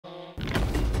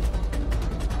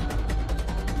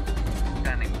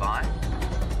by.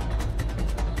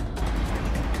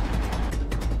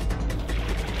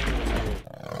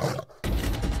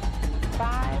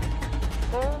 5,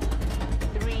 4,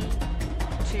 3,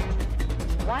 2,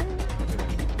 1.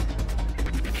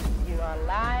 You are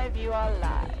live, you are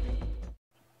live.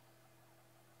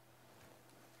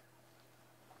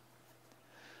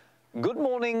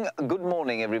 Good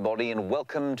morning everybody, and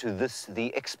welcome to this,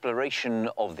 the exploration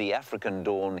of the African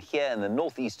dawn here in the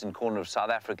northeastern corner of South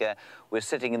Africa. We're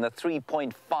sitting in the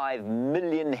 3.5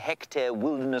 million hectare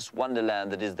wilderness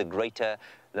wonderland that is the Greater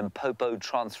Limpopo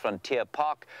Transfrontier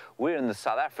Park. We're in the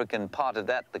South African part of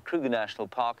that, the Kruger National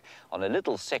Park, on a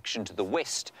little section to the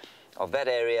west of that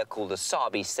area called the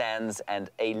Sabi Sands, and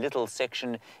a little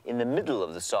section in the middle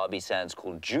of the Sabi Sands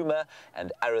called Djuma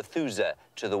and Arathusa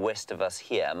to the west of us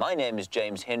here. My name is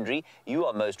James Hendry. You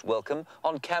are most welcome.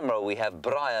 On camera we have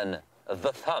Brian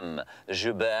the Thumb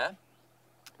Joubert.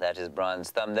 That is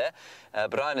Brian's thumb there.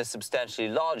 Brian is substantially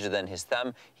larger than his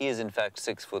thumb. He is in fact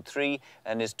 6'3"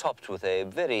 and is topped with a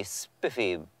very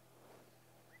spiffy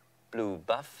blue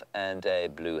buff and a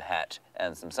blue hat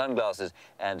and some sunglasses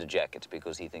and a jacket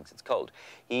because he thinks it's cold.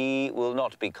 He will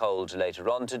not be cold later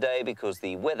on today because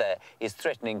the weather is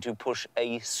threatening to push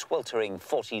a sweltering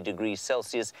 40 degrees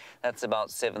Celsius. That's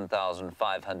about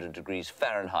 7,500 degrees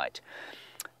Fahrenheit.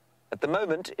 At the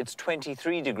moment, it's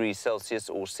 23 degrees Celsius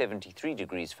or 73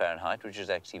 degrees Fahrenheit, which is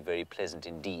actually very pleasant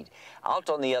indeed. Out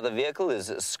on the other vehicle is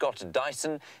Scott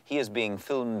Dyson. He is being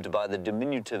filmed by the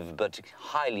diminutive but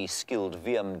highly skilled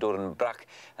Willem Doornbrak,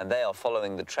 and they are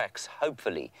following the tracks,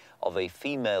 hopefully, of a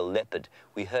female leopard.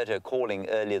 We heard her calling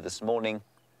earlier this morning,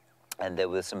 and there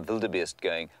was some wildebeest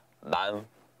going, bow,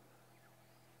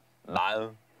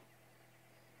 bow,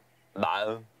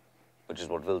 bow, which is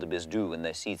what wildebeest do when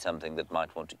they see something that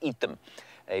might want to eat them.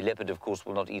 A leopard, of course,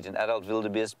 will not eat an adult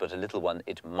wildebeest, but a little one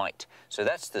it might. So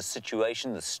that's the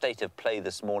situation, the state of play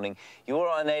this morning. You are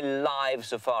on a live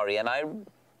safari, and I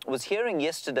was hearing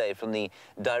yesterday from the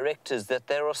directors that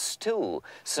there are still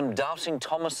some doubting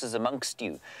Thomases amongst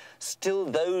you, still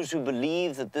those who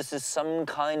believe that this is some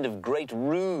kind of great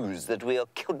ruse, that we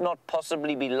could not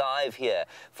possibly be live here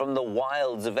from the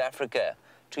wilds of Africa.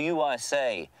 To you I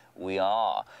say, we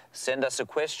are. Send us a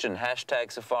question,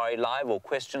 hashtag Safari Live, or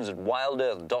questions at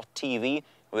wildearth.tv.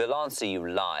 We'll answer you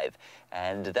live,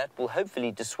 and that will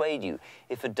hopefully dissuade you.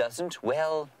 If it doesn't,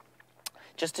 well,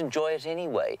 just enjoy it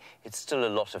anyway. It's still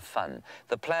a lot of fun.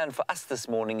 The plan for us this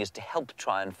morning is to help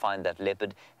try and find that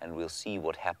leopard, and we'll see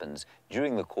what happens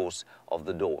during the course of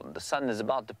the dawn. The sun is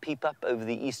about to peep up over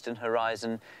the eastern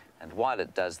horizon, and while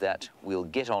it does that, we'll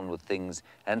get on with things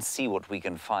and see what we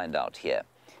can find out here.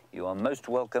 You are most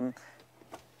welcome,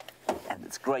 and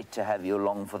it's great to have you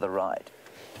along for the ride.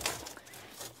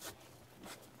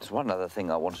 There's one other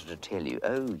thing I wanted to tell you.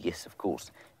 Oh, yes, of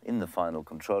course. In the final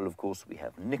control, of course, we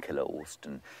have Nicola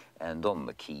Austin, and on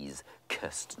the keys,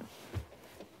 Kirsten.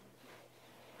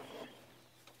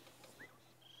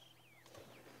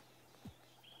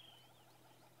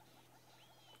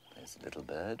 There's a little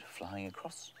bird flying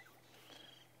across.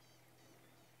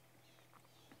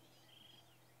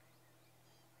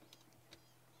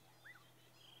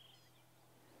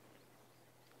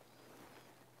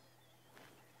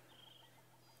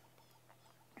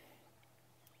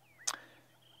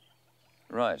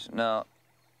 Right, now,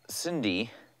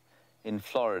 Cindy, in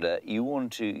Florida, you've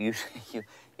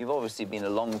obviously been a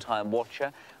long-time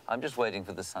watcher. I'm just waiting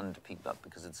for the sun to peep up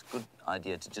because it's a good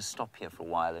idea to just stop here for a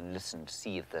while and listen to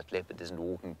see if that leopard isn't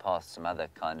walking past some other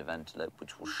kind of antelope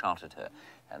which will shout at her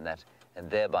and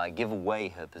thereby give away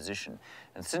her position.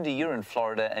 And Cindy, you're in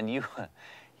Florida, and you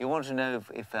want to know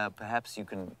if perhaps you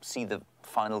can see the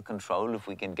final control, if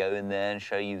we can go in there and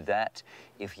show you that,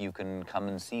 if you can come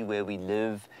and see where we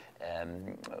live,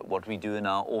 what we do in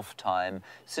our off time.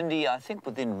 Cindy, I think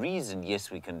within reason, yes,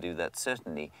 we can do that,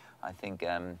 certainly. I think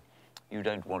you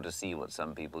don't want to see what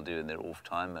some people do in their off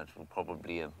time. That will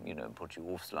probably, put you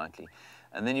off slightly.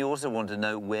 And then you also want to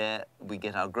know where we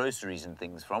get our groceries and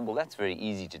things from. Well, that's very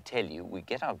easy to tell you. We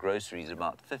get our groceries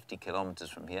about 50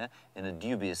 kilometers from here in a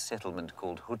dubious settlement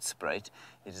called Hoedspruit.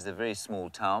 It is a very small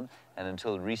town, and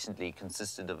until recently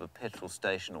consisted of a petrol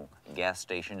station, or gas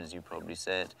station, as you probably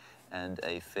say it, and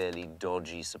a fairly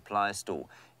dodgy supply store.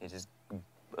 It is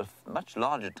a much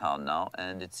larger town now,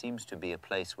 and it seems to be a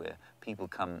place where people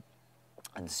come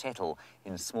and settle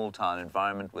in a small town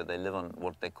environment where they live on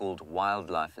what they called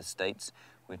wildlife estates,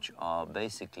 which are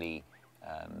basically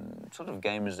sort of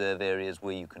game reserve areas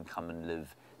where you can come and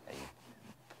live.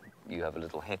 You have a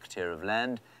little hectare of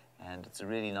land, and it's a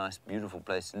really nice, beautiful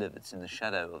place to live. It's in the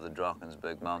shadow of the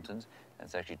Drakensberg Mountains, and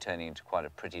it's actually turning into quite a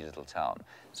pretty little town.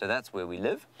 So that's where we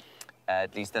live.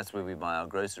 At least that's where we buy our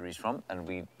groceries from, and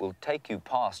we will take you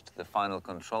past the final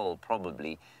control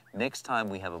probably next time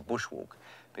we have a bushwalk,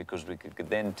 because we could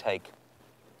then take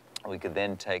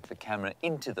the camera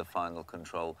into the final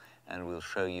control and we'll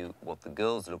show you what the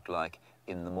girls look like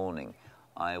in the morning.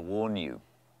 I warn you,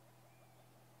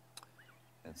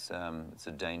 it's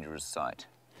a dangerous sight.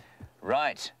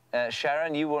 Right,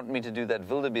 Sharon, you want me to do that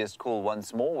wildebeest call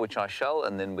once more, which I shall,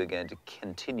 and then we're going to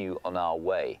continue on our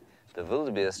way. The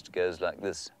wildebeest goes like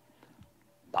this.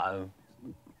 Bow,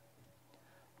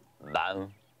 bow,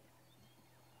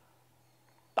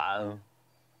 bow.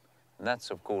 And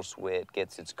that's, of course, where it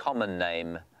gets its common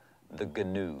name, the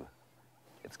gnu.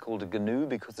 It's called a gnu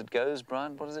because it goes,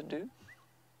 Brian, what does it do?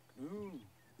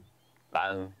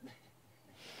 Bow,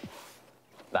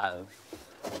 bow.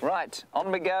 Right,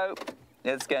 on we go.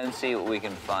 Let's go and see what we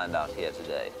can find out here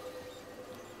today.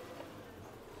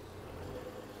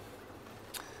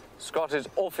 Scott is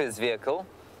off his vehicle,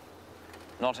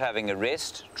 not having a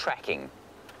rest, tracking.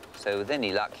 So with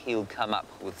any luck, he'll come up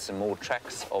with some more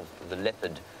tracks of the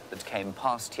leopard that came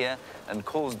past here and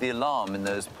caused the alarm in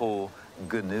those poor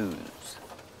gnus.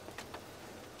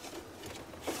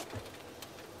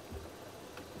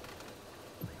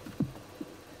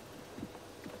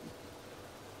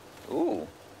 Ooh,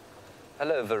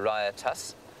 hello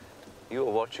Varietas. You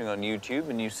are watching on YouTube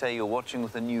and you say you're watching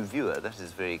with a new viewer. That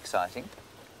is very exciting.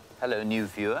 Hello, new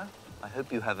viewer. I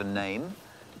hope you have a name.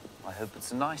 I hope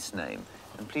it's a nice name.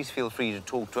 And please feel free to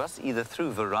talk to us either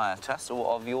through Varietas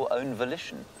or of your own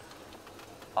volition.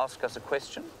 Ask us a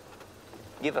question.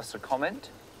 Give us a comment.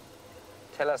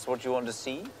 Tell us what you want to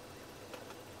see.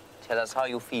 Tell us how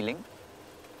you're feeling.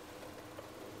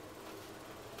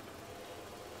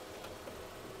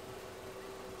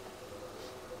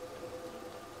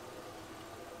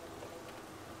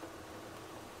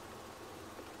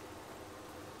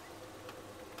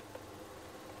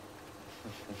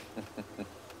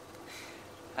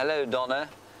 Hello, Donna.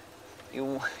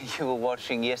 You were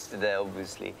watching yesterday,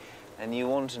 obviously, and you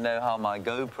want to know how my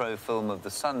GoPro film of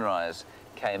the sunrise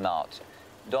came out.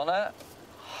 Donna,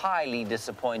 highly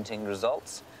disappointing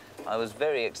results. I was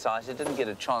very excited, didn't get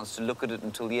a chance to look at it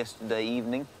until yesterday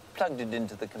evening, plugged it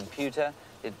into the computer.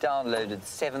 It downloaded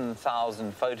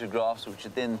 7,000 photographs, which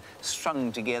it then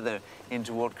strung together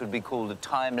into what could be called a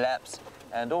time-lapse,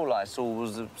 and all I saw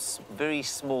was a very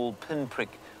small pinprick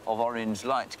of orange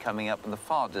light coming up in the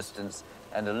far distance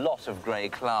and a lot of grey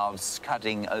clouds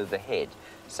scudding overhead.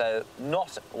 So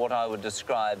not what I would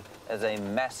describe as a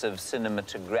massive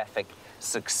cinematographic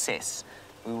success.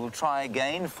 We will try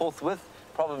again forthwith,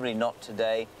 probably not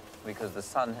today, because the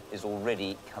sun is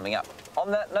already coming up. On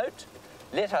that note,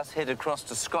 let us head across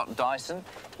to Scott Dyson.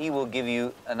 He will give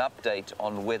you an update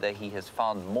on whether he has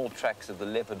found more tracks of the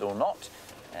leopard or not.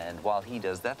 And while he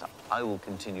does that, I will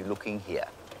continue looking here.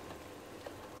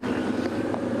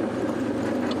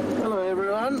 Hello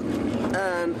everyone,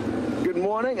 and good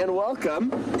morning and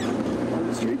welcome. I'm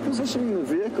just repositioning the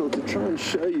vehicle to try and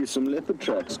show you some leopard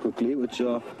tracks quickly, which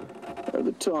are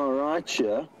over to our right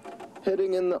here,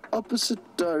 heading in the opposite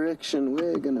direction.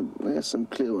 We have some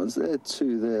clear ones. There are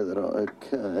two there that are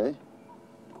okay.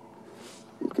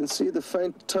 You can see the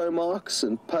faint toe marks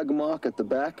and pug mark at the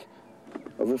back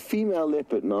of a female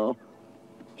leopard now.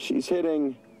 She's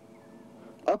heading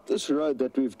up this road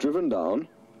that we've driven down,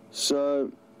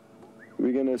 so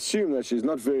we're going to assume that she's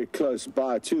not very close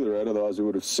by to the road, otherwise we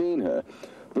would have seen her.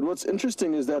 But what's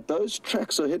interesting is that those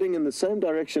tracks are heading in the same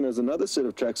direction as another set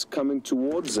of tracks coming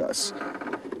towards us.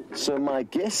 So my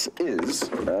guess is,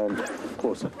 and of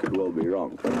course I could well be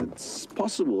wrong, but it's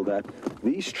possible that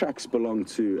these tracks belong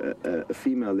to a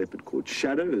female leopard called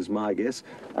Shadow, is my guess,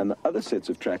 and the other sets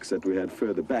of tracks that we had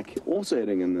further back, also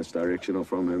heading in this direction, are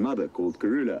from her mother, called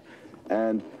Karula.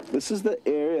 And this is the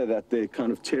area that their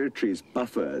kind of territories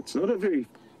buffer. It's not a very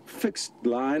fixed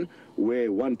line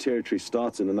where one territory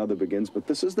starts and another begins, but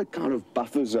this is the kind of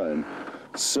buffer zone.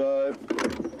 So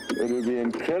it would be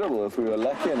incredible if we were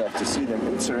lucky enough to see them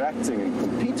interacting and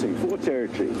competing for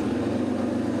territory.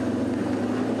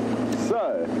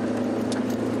 So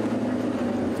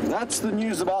that's the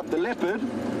news about the leopard.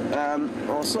 I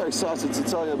was so excited to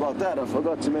tell you about that. I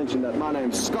forgot to mention that my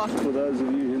name's Scott, for those of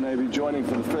you who may be joining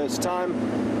for the first time,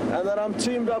 and that I'm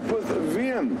teamed up with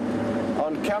VM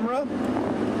on camera.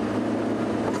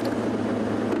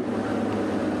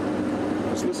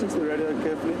 Just listen to the radio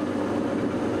carefully.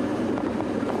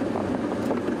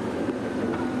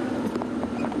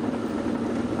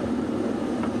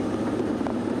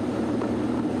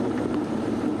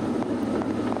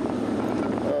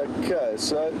 Okay,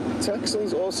 so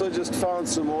Texans also just found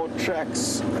some more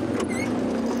tracks.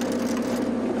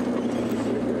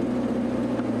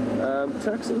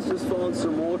 Taxon's just found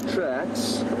some more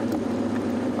tracks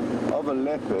of a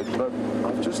leopard, but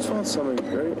I've just found something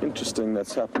very interesting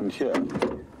that's happened here.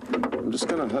 I'm just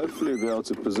going to hopefully be able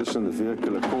to position the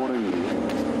vehicle accordingly.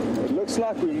 It looks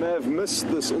like we may have missed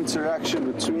this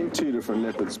interaction between two different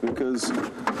leopards, because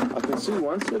I can see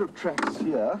one set of tracks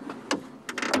here.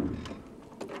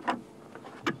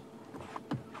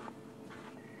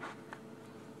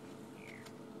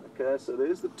 Okay, so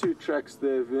there's the two tracks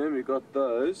there, Vim. We got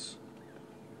those.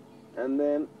 And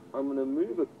then I'm going to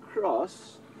move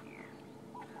across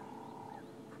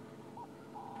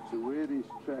to where these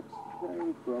tracks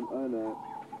came from. Oh no.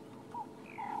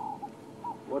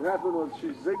 What happened was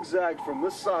she zigzagged from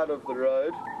this side of the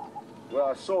road where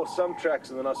I saw some tracks,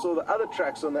 and then I saw the other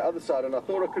tracks on the other side, and I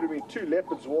thought it could have been two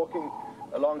leopards walking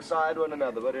alongside one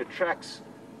another, but her tracks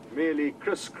merely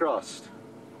crisscrossed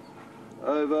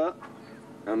over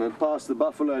and then past the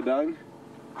buffalo dung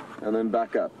and then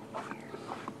back up.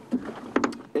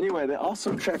 Anyway, there are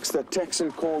some tracks that Taxon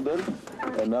called in,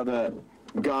 another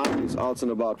guy who's out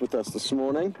and about with us this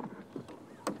morning,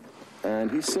 and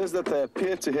he says that they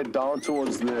appear to head down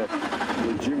towards the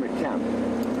Juma camp.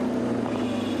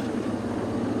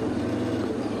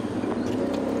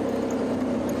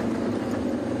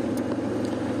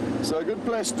 So a good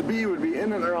place to be would be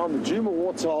in and around the Juma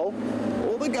waterhole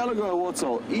or the Gallagher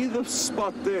waterhole. Either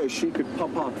spot there, she could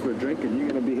pop out for a drink, and you're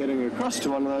going to be heading across to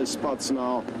one of those spots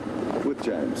now with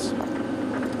James.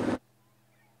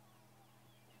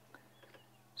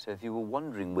 So if you were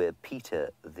wondering where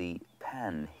Peter the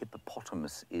pan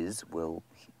hippopotamus is, well,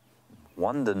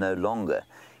 wonder no longer.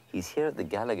 He's here at the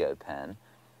Gallagher pan,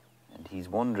 and he's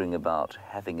wandering about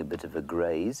having a bit of a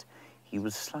graze. He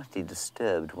was slightly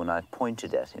disturbed when I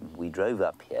pointed at him. We drove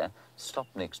up here,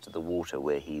 stopped next to the water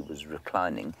where he was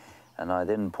reclining, and I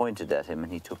then pointed at him,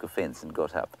 and he took offence and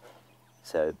got up.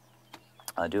 So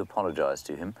I do apologise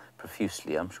to him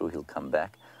profusely. I'm sure he'll come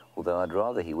back, although I'd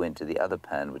rather he went to the other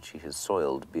pan, which he has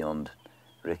soiled beyond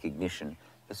recognition.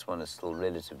 This one is still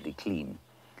relatively clean.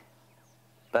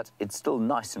 But it's still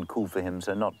nice and cool for him,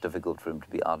 so not difficult for him to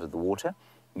be out of the water.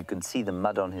 You can see the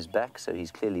mud on his back, so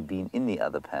he's clearly been in the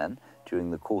other pan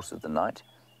during the course of the night.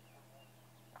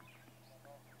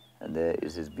 And there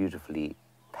is his beautifully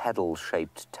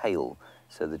paddle-shaped tail,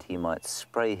 so that he might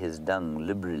spray his dung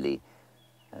liberally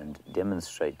and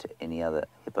demonstrate to any other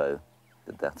hippo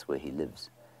that that's where he lives.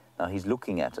 Now he's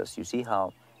looking at us. You see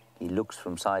how he looks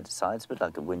from side to side? It's a bit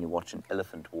like when you watch an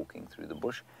elephant walking through the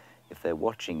bush. If they're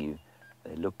watching you,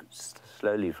 they look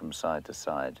slowly from side to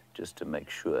side just to make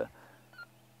sure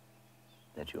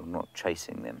that you're not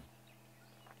chasing them.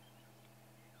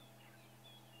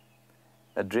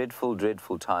 A dreadful,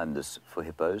 dreadful time this for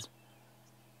hippos,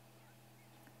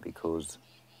 because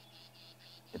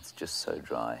it's just so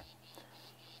dry.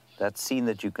 That scene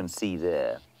that you can see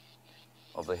there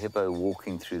of a hippo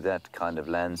walking through that kind of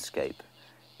landscape,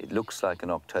 it looks like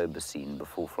an October scene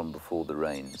from before the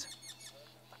rains.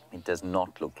 It does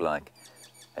not look like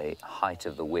a height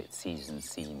of the wet season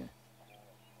scene.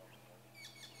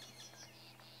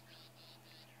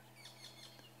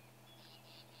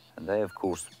 And they, of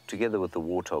course, together with the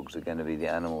warthogs, are going to be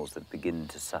the animals that begin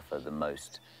to suffer the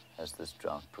most as this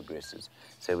drought progresses.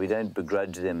 So we don't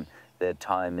begrudge them their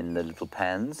time in the little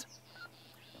pans.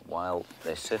 While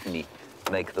they certainly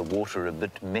make the water a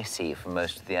bit messy for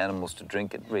most of the animals to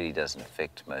drink, it really doesn't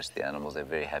affect most of the animals. They're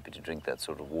very happy to drink that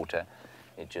sort of water.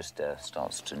 It just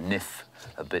starts to niff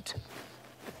a bit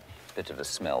of a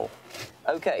smell.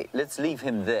 Okay, let's leave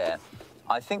him there.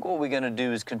 I think what we're going to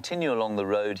do is continue along the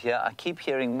road here. I keep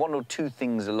hearing one or two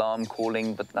things alarm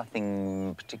calling, but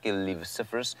nothing particularly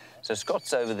vociferous. So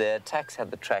Scott's over there. Tax had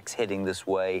the tracks heading this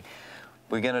way.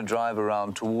 We're going to drive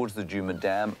around towards the Juma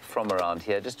Dam from around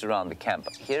here, just around the camp.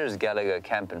 Here is Gallagher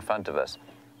Camp in front of us.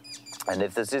 And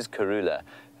if this is Karula,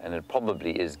 and it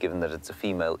probably is, given that it's a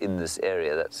female in this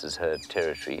area, that's her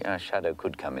territory. Shadow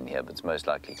could come in here, but it's most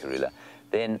likely Karula.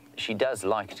 Then she does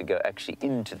like to go actually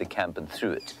into the camp and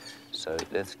through it. So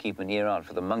let's keep an ear out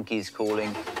for the monkeys calling,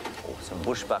 or some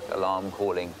bushbuck alarm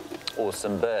calling, or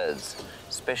some birds,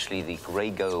 especially the grey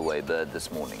go-away bird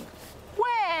this morning.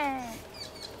 Where?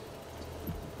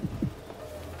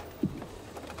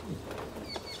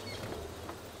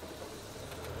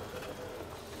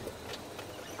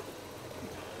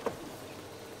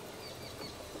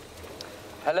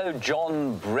 Hello,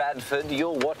 John Bradford.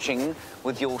 You're watching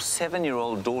with your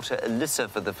 7-year-old daughter, Alyssa,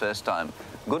 for the first time.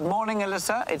 Good morning,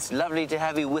 Alyssa. It's lovely to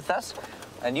have you with us.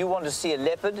 And you want to see a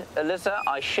leopard, Alyssa?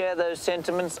 I share those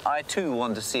sentiments. I, too,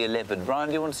 want to see a leopard. Brian,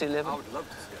 do you want to see a leopard? I would love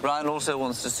to see a Brian also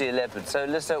wants to see a leopard. So,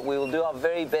 Alyssa, we will do our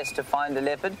very best to find a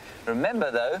leopard.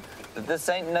 Remember, though, that this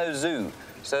ain't no zoo.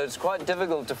 So it's quite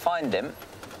difficult to find them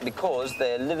because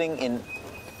they're living in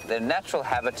their natural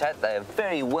habitat. They are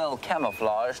very well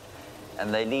camouflaged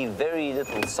and they leave very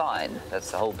little sign.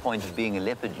 That's the whole point of being a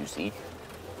leopard, you see.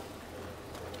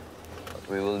 But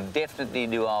we will definitely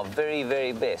do our very,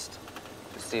 very best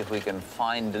to see if we can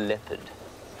find a leopard.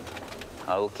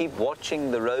 I will keep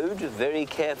watching the road very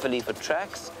carefully for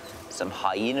tracks. Some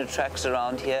hyena tracks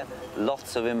around here,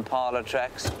 lots of impala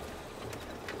tracks.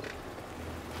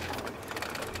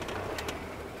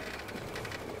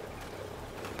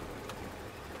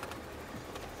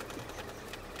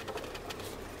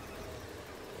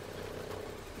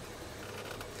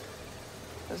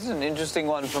 This is an interesting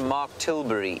one from Mark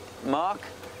Tilbury. Mark,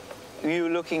 you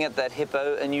looking at that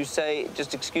hippo and you say,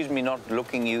 just excuse me not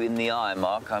looking you in the eye,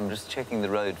 Mark, I'm just checking the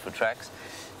road for tracks.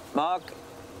 Mark,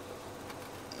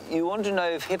 you want to know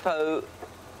if hippo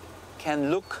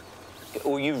can look,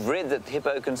 or you've read that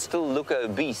hippo can still look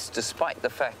obese despite the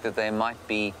fact that they might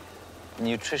be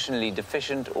nutritionally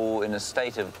deficient or in a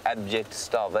state of abject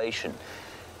starvation.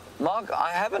 Mark,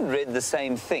 I haven't read the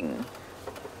same thing.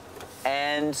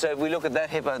 And so if we look at that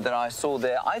hippo that I saw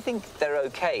there, I think they're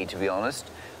okay, to be honest.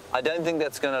 I don't think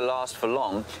that's going to last for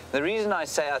long. The reason I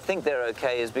say I think they're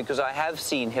okay is because I have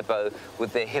seen hippo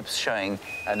with their hips showing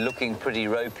and looking pretty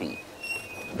ropey.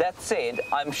 That said,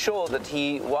 I'm sure that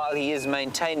while he is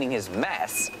maintaining his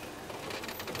mass,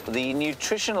 the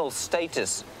nutritional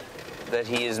status that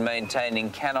he is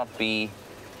maintaining cannot be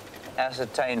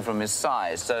ascertained from his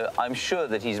size. So I'm sure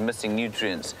that he's missing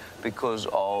nutrients because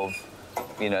of,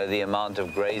 you know, the amount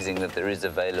of grazing that there is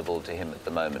available to him at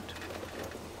the moment.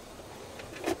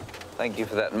 Thank you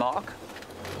for that, Mark.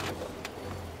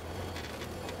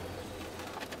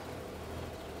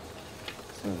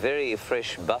 Some very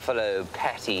fresh buffalo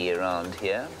patty around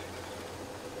here.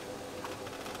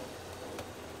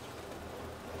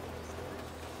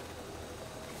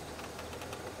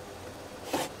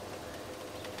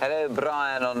 Hello,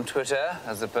 Brian on Twitter,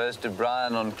 as opposed to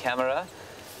Brian on camera.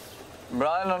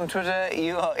 Brian on Twitter,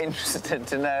 you are interested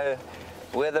to know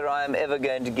whether I am ever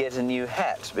going to get a new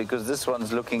hat, because this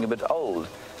one's looking a bit old.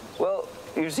 Well,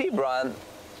 you see, Brian,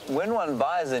 when one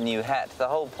buys a new hat, the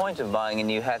whole point of buying a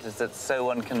new hat is that so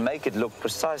one can make it look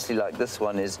precisely like this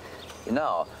one is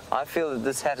now. I feel that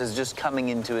this hat is just coming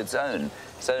into its own.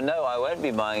 So no, I won't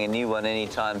be buying a new one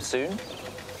anytime soon.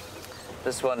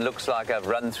 This one looks like I've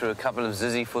run through a couple of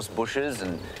Ziziphus bushes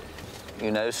and,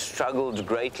 you know, struggled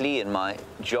greatly in my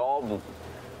job,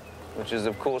 which is,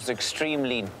 of course,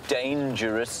 extremely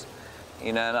dangerous,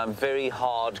 you know, and I'm very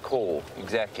hardcore.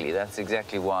 Exactly. That's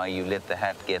exactly why you let the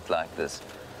hat get like this,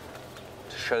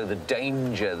 to show the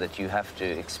danger that you have to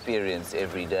experience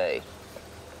every day.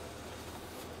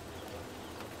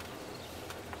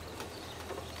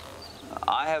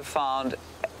 I have found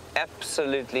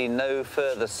absolutely no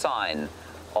further sign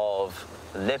of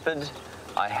leopard.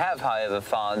 I have, however,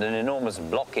 found an enormous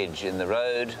blockage in the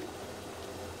road.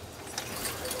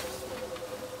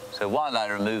 So while I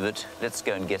remove it, let's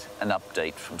go and get an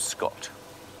update from Scott.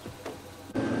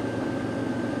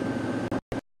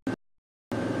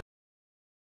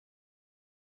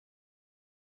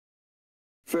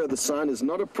 Further sign is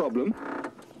not a problem,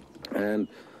 and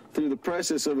through the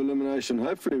process of elimination,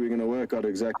 hopefully we're going to work out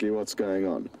exactly what's going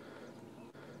on.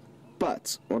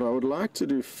 But what I would like to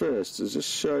do first is just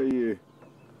show you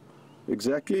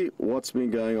exactly what's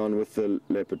been going on with the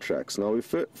leopard tracks. Now, we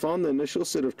found the initial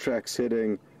set of tracks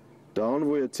heading down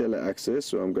Vuyatela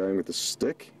access, where I'm going with the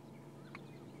stick,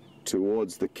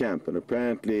 towards the camp. And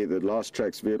apparently the last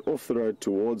tracks veered off the road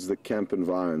towards the camp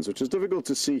environs, which is difficult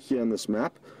to see here on this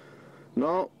map.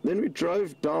 Now, then we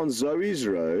drove down Zoe's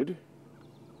road,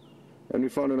 and we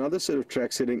found another set of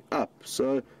tracks heading up.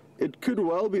 So it could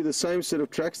well be the same set of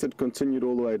tracks that continued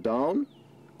all the way down.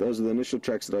 Those are the initial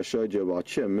tracks that I showed you about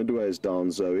here, midways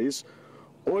down Zoe's.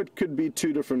 Or it could be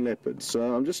two different leopards.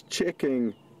 So I'm just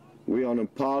checking. We're on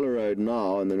Impala Road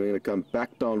now, and then we're going to come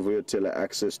back down Vuyatela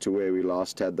access to where we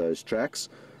last had those tracks.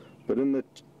 But in the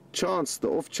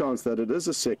off chance that it is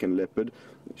a second leopard,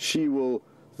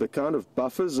 the kind of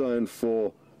buffer zone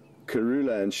for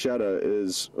Karula and Shadow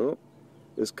is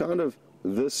kind of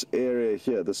this area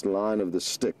here, this line of the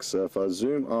stick. So if I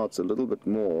zoom out a little bit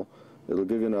more, it'll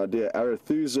give you an idea.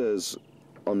 Arethusa is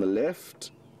on the left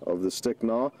of the stick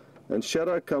now, and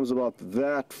Shadow comes about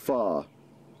that far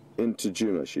into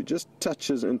Juma. She just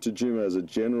touches into Juma as a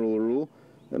general rule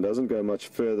and doesn't go much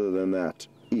further than that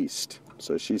east.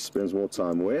 So she spends more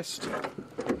time west.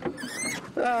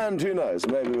 And who knows,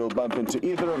 maybe we'll bump into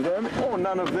either of them or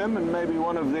none of them, and maybe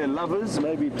one of their lovers,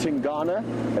 maybe Tingana,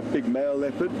 a big male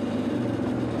leopard,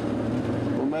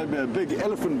 or maybe a big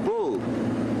elephant bull,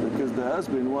 because the has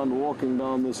been one walking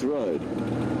down this road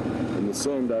in the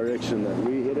same direction that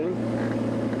we're heading.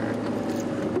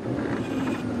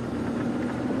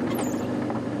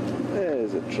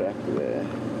 There's a track there.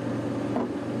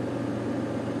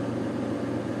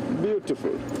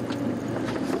 Beautiful.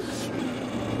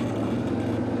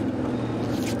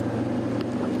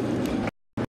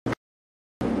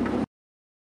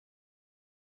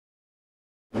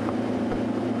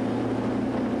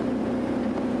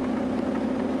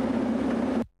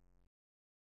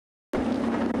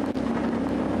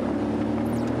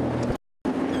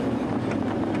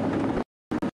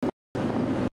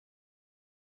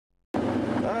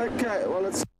 Okay,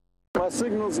 well, my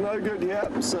signal's no good here,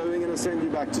 so we're going to send you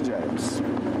back to James.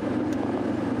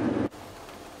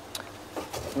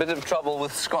 Bit of trouble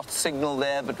with Scott's signal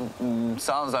there, but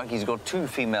sounds like he's got 2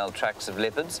 female tracks of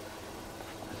leopards.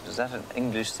 Is that an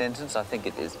English sentence? I think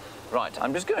it is. Right,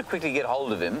 I'm just going to quickly get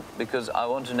hold of him because I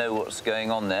want to know what's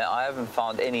going on there. I haven't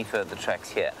found any further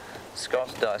tracks here.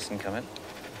 Scott, Dyson, come in.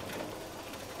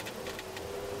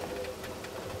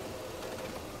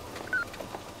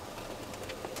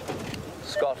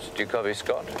 Scott, do you copy,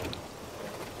 Scott?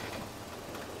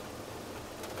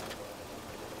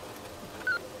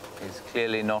 He's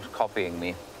clearly not copying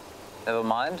me. Never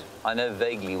mind, I know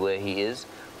vaguely where he is.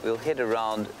 We'll head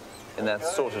around in that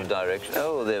sort of direction.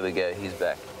 Oh, there we go, he's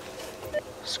back.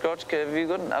 Scott, have you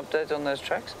got an update on those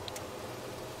tracks?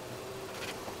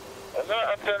 No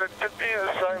update, it could be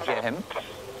the same. Hear him?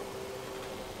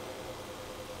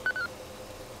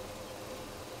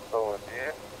 Oh,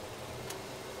 dear.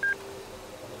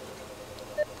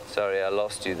 Sorry, I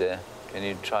lost you there. Can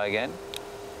you try again?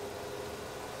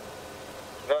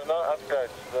 No updates.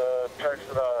 The tracks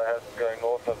that I had going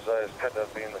north of those could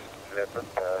have been the leopard.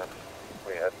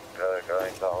 We had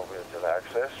going down with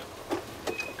access.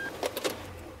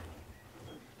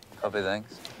 Copy,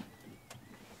 thanks.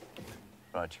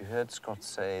 Right, you heard Scott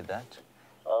say that.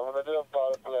 I'm going to do a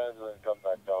pilot plans and then come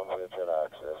back down with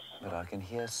access. But I can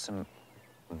hear some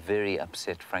very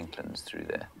upset Franklins through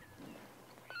there.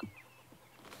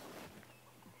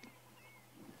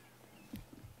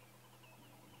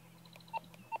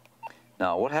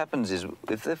 Now, what happens is,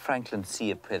 if the Franklins see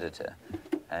a predator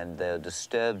and they're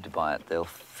disturbed by it, they'll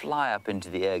fly up into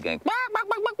the air going...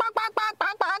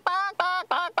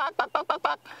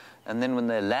 And then when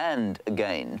they land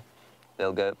again,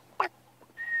 they'll go...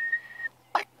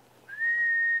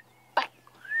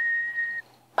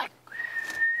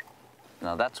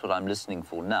 Now, that's what I'm listening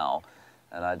for now,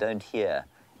 and I don't hear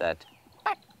that...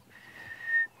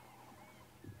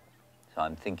 So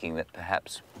I'm thinking that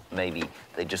perhaps maybe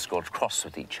they just got cross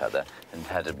with each other and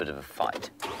had a bit of a fight.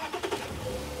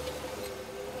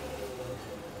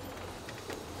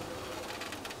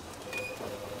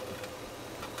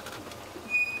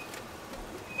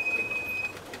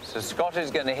 So Scott is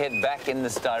going to head back in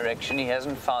this direction. He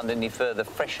hasn't found any further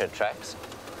fresher tracks.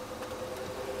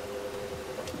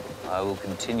 I will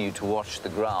continue to watch the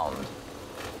ground.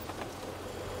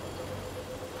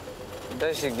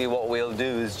 Basically, what we'll do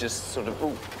is just sort of...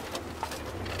 Ooh.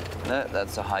 No,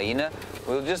 that's a hyena.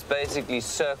 We'll just basically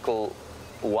circle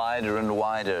wider and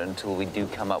wider until we do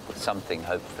come up with something,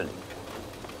 hopefully.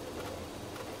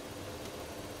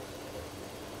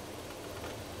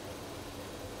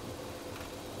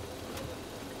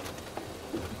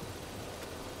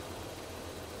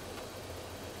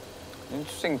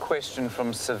 Interesting question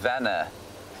from Savannah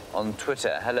on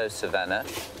Twitter. Hello, Savannah.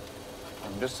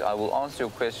 I will answer your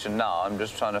question now. I'm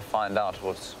just trying to find out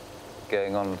what's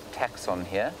going on with Taxon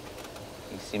here.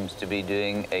 He seems to be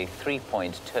doing a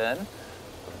 3-point turn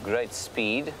with great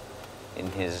speed in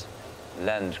his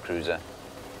Land Cruiser.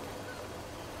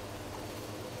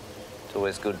 It's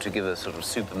always good to give a sort of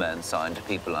Superman sign to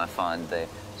people. I find they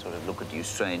sort of look at you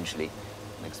strangely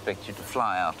and expect you to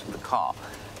fly out of the car.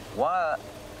 Why,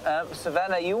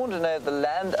 Savannah, you want to know if the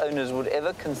landowners would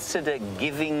ever consider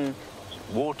giving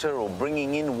water or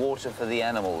bringing in water for the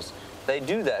animals. They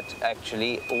do that,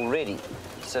 actually, already.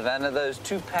 Savannah, those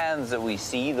 2 pans that we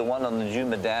see, the one on the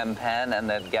Juma Dam pan and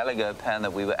that Gallagher pan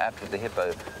that we were at with the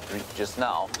hippo just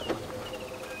now,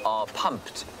 are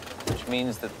pumped, which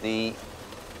means that they're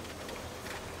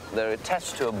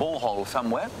attached to a borehole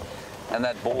somewhere, and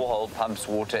that borehole pumps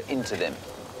water into them.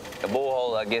 A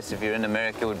borehole, I guess, if you're in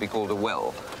America, would be called a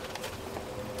well.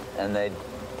 And they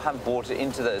pump water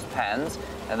into those pans,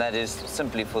 and that is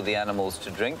simply for the animals to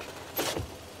drink.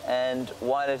 And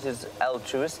while it is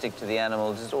altruistic to the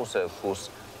animals, it's also, of course,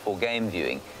 for game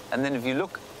viewing. And then if you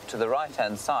look to the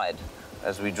right-hand side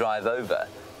as we drive over,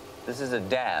 this is a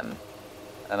dam,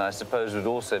 and I suppose would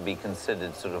also be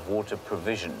considered sort of water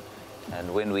provision.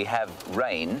 And when we have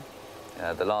rain,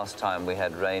 The last time we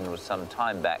had rain was some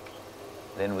time back.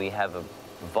 Then we have a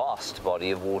vast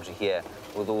body of water here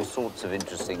with all sorts of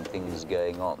interesting things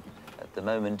going on. At the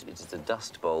moment, it is a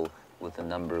dust bowl with a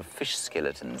number of fish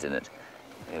skeletons in it.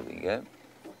 There we go.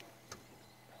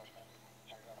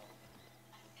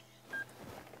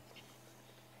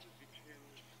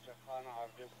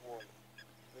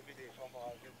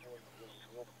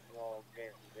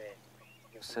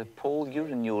 So, Paul, you're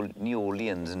in New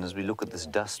Orleans, and as we look at this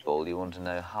dust bowl, you want to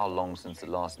know how long since the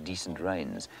last decent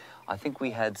rains. I think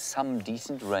we had some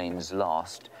decent rains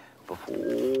last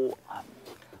before.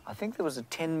 I think there was a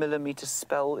 10-millimeter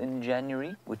spell in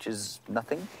January, which is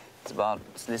nothing.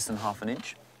 It's less than half an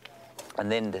inch. And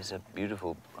then there's a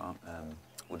beautiful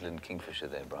woodland kingfisher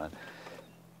there, Brian.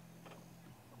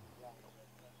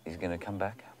 He's going to come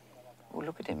back. Oh,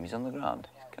 look at him. He's on the ground.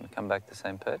 He's going to come back the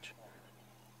same perch.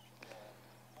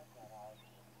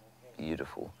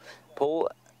 Beautiful. Paul,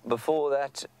 before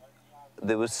that,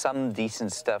 there was some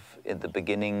decent stuff at the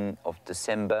beginning of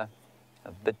December,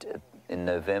 a bit in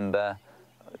November.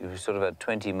 We sort of had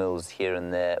 20 mils here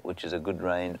and there, which is a good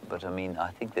rain. But, I mean, I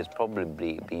think there's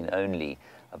probably been only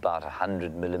about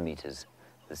 100 millimeters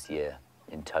this year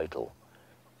in total,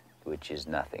 which is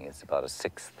nothing. It's about a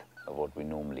sixth of what we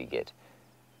normally get.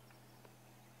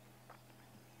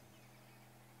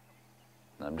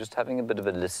 I'm just having a bit of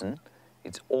a listen.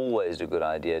 It's always a good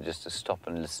idea just to stop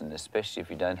and listen, especially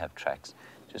if you don't have tracks,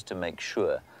 just to make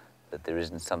sure that there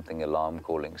isn't something alarm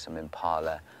calling, some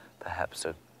impala, perhaps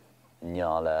a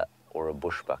nyala or a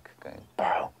bushbuck going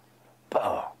bow,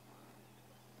 bow.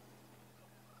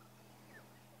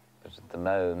 But at the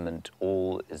moment,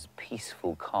 all is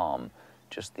peaceful calm,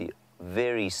 just the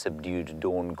very subdued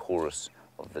dawn chorus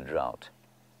of the drought.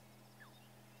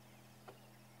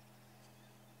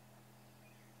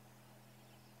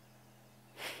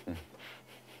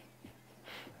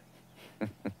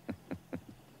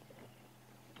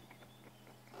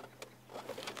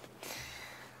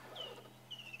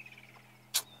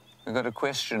 We've got a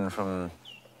question from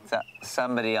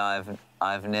somebody I've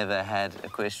never had a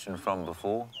question from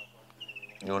before.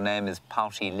 Your name is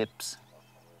Pouty Lips.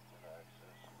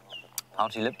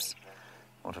 Pouty Lips?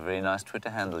 What a very nice Twitter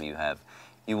handle you have.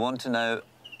 You want to know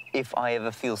if I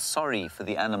ever feel sorry for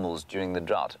the animals during the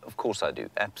drought. Of course I do,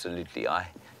 absolutely. I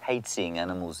hate seeing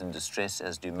animals in distress,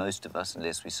 as do most of us,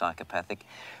 unless we're psychopathic.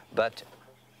 But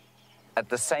at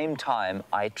the same time,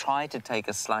 I try to take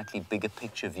a slightly bigger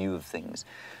picture view of things.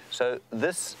 So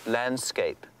this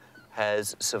landscape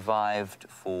has survived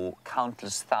for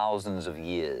countless thousands of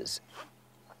years.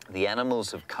 The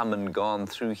animals have come and gone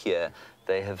through here.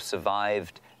 They have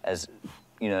survived as,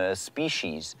 a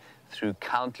species through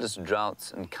countless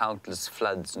droughts and countless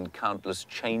floods and countless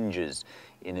changes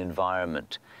in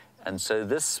environment. And so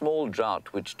this small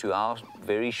drought, which to our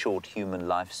very short human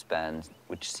lifespan,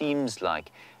 which seems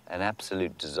like an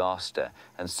absolute disaster,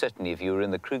 and certainly if you were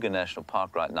in the Kruger National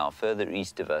Park right now, further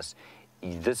east of us,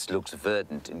 this looks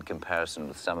verdant in comparison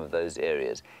with some of those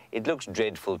areas. It looks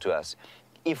dreadful to us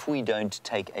if we don't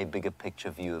take a bigger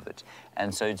picture view of it.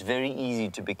 And so it's very easy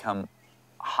to become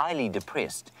highly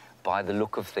depressed by the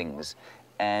look of things.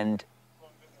 And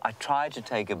I try to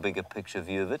take a bigger picture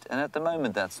view of it, and at the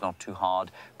moment that's not too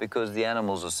hard because the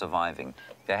animals are surviving.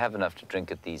 They have enough to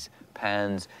drink at these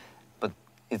pans, but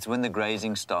it's when the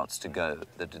grazing starts to go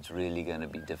that it's really going to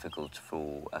be difficult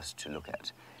for us to look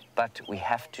at. But we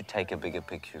have to take a bigger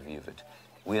picture view of it.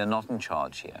 We are not in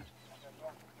charge here.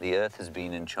 The Earth has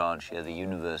been in charge here, the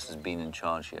universe has been in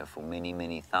charge here for many,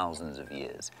 many thousands of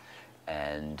years.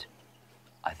 And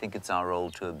I think it's our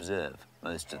role to observe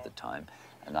most of the time.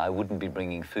 And I wouldn't be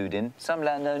bringing food in. Some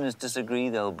landowners disagree,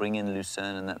 they'll bring in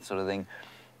lucerne and that sort of thing.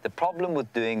 The problem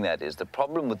with doing that is, the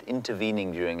problem with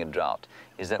intervening during a drought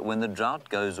is that when the drought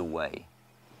goes away,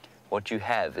 what you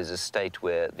have is a state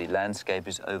where the landscape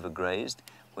is overgrazed.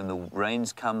 When the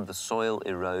rains come, the soil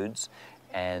erodes,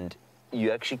 and you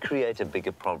actually create a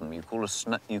bigger problem. You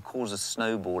cause a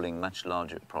snowballing, much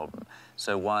larger problem.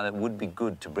 So while it would be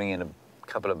good to bring in a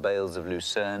couple of bales of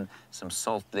lucerne, some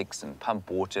salt licks and pump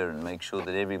water and make sure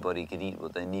that everybody could eat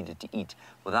what they needed to eat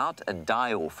without a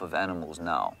die-off of animals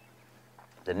now,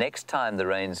 the next time the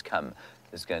rains come,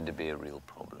 there's going to be a real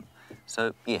problem.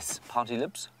 So yes, Pouty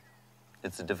Lips,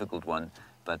 it's a difficult one,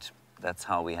 but that's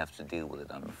how we have to deal with it,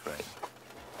 I'm afraid.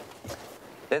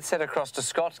 Let's head across to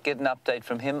Scott, get an update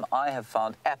from him. I have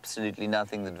found absolutely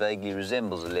nothing that vaguely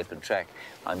resembles a leopard track.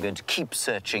 I'm going to keep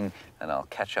searching, and I'll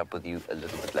catch up with you a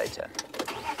little bit later.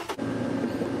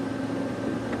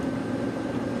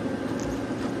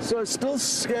 So still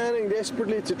scanning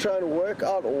desperately to try and work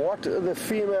out what the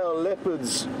female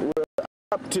leopards were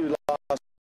up to last.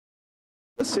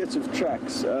 set of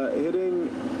tracks heading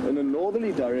in a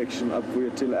northerly direction up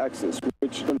via access,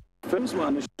 which confirms my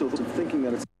initial thoughts of thinking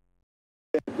that it's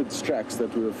leopard's tracks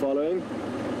that we were following.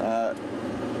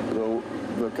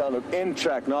 The kind of end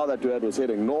track now that we had was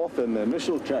heading north, and the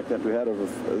initial track that we had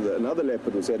of another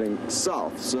leopard was heading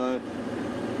south. So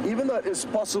even though it is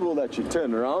possible that she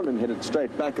turned around and headed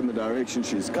straight back in the direction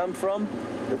she's come from,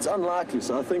 it's unlikely.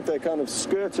 So I think they kind of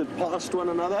skirted past one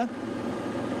another.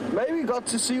 Maybe got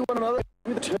to see one another,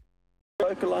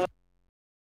 localized,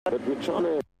 but we're trying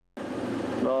to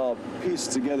now piece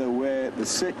together where the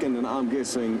second, and I'm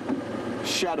guessing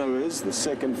Shadow is, the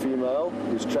second female,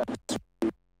 whose tracks.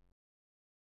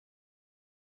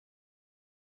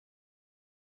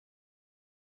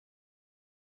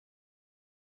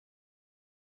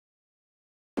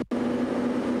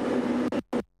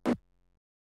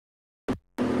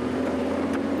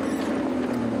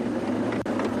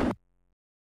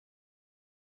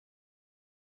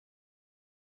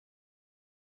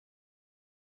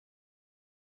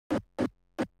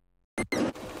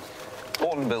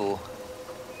 Hornbill,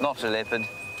 not a leopard.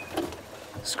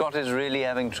 Scott is really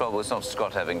having trouble. It's not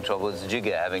Scott having trouble, it's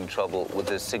Jigger having trouble with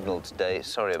his signal today.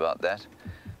 Sorry about that.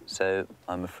 So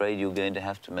I'm afraid you're going to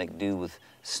have to make do with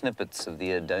snippets of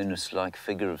the Adonis-like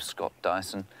figure of Scott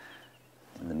Dyson.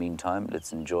 In the meantime,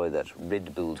 let's enjoy that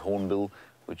red-billed hornbill,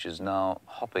 which is now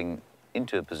hopping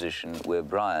into a position where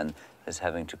Brian is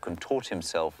having to contort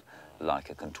himself like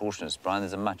a contortionist. Brian,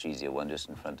 there's a much easier one just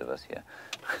in front of us here.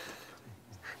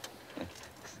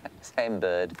 Same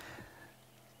bird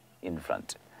in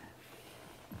front.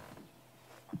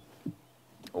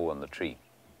 Or on the tree,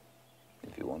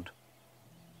 if you want.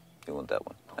 You want that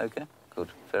one? Okay, good,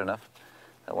 fair enough.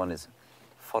 That one is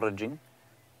foraging.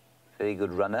 Very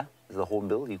good runner is the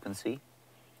hornbill, you can see.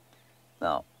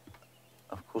 Now,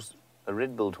 of course, a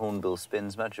red-billed hornbill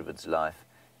spends much of its life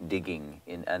digging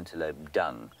in antelope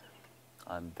dung.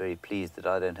 I'm very pleased that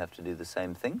I don't have to do the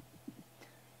same thing.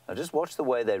 Now, just watch the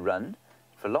way they run.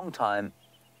 For a long time,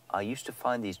 I used to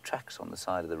find these tracks on the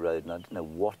side of the road, and I didn't know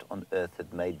what on earth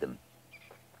had made them.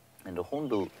 And a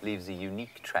hornbill leaves a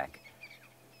unique track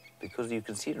because you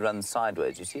can see it runs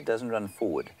sideways. You see, it doesn't run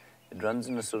forward. It runs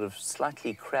in a sort of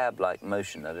slightly crab-like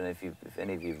motion. I don't know if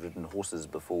any of you have ridden horses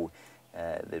before.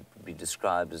 They'd be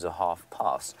described as a half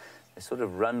pass. They sort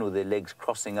of run with their legs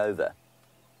crossing over.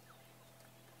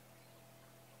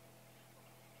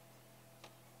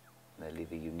 They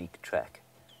leave a unique track.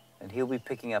 And he'll be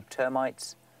picking up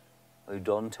termites,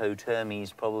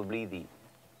 Odontotermes probably, the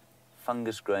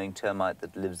fungus-growing termite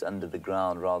that lives under the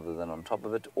ground rather than on top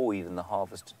of it, or even the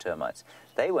harvested termites.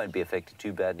 They won't be affected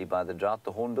too badly by the drought,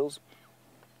 the hornbills,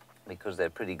 because they're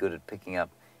pretty good at picking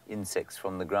up insects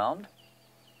from the ground.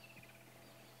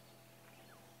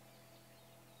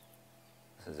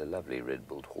 This is a lovely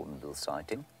red-billed hornbill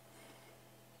sighting.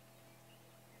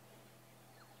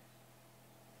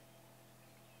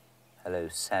 Hello,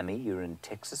 Sammy, you're in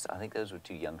Texas. I think those were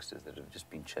two youngsters that have just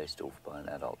been chased off by an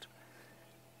adult.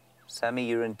 Sammy,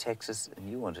 you're in Texas, and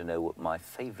you want to know what my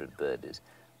favorite bird is.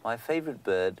 My favorite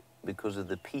bird, because of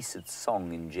the peace its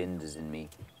song engenders in me,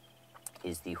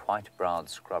 is the white-browed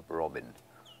scrub robin.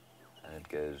 And it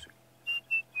goes...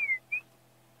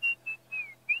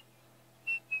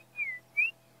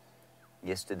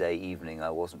 Yesterday evening,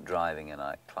 I wasn't driving, and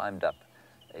I climbed up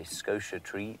a scotia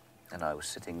tree, and I was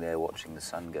sitting there watching the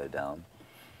sun go down,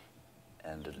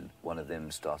 and one of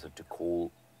them started to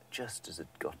call just as it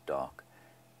got dark,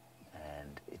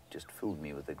 and it just filled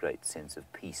me with a great sense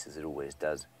of peace, as it always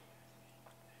does.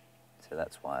 So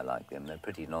that's why I like them. They're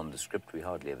pretty nondescript. We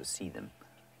hardly ever see them.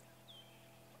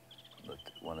 But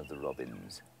one of the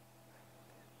robins.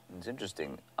 It's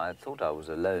interesting. I thought I was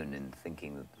alone in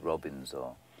thinking that robins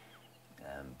are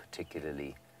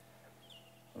particularly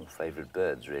favourite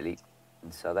birds, really.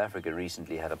 And South Africa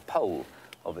recently had a poll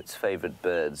of its favourite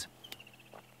birds.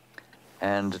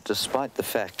 And despite the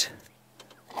fact,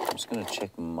 I'm just going to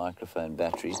check my microphone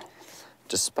batteries,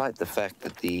 despite the fact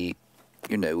that we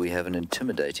have an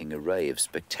intimidating array of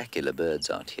spectacular birds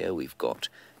out here. We've got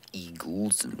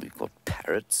eagles, and we've got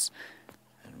parrots,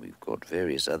 and we've got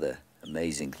various other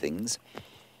amazing things.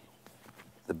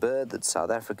 The bird that South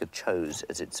Africa chose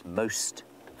as its most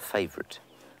favourite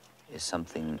is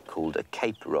something called a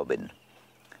Cape robin.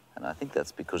 And I think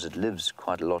that's because it lives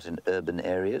quite a lot in urban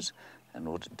areas, and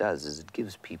what it does is it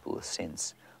gives people a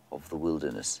sense of the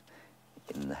wilderness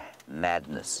in the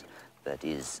madness that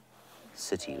is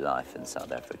city life in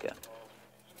South Africa.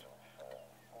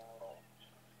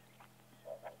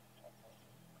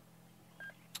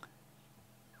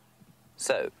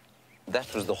 So,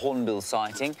 that was the hornbill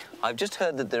sighting. I've just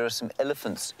heard that there are some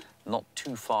elephants not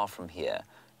too far from here.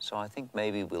 So I think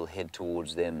maybe we'll head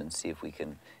towards them and see if we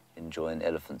can enjoy an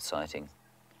elephant sighting.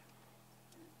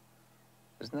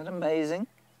 Isn't that amazing?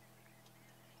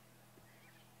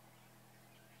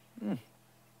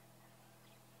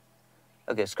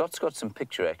 Okay, Scott's got some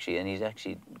picture actually, and he's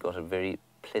actually got a very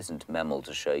pleasant mammal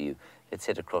to show you. Let's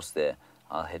head across there.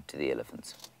 I'll head to the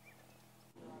elephants.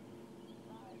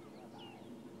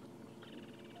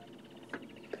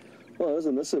 Well,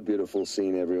 isn't this a beautiful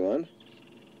scene, everyone?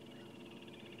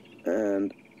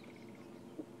 And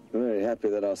I'm very happy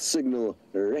that our signal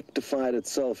rectified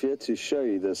itself here to show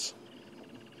you this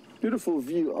beautiful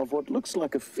view of what looks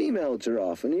like a female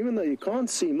giraffe. And even though you can't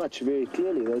see much very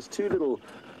clearly, those two little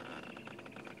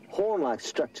horn-like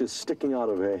structures sticking out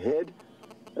of her head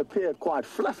appear quite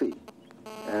fluffy.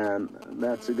 And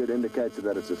that's a good indicator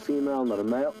that it's a female, not a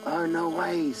male. Oh, no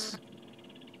ways.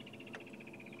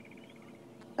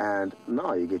 And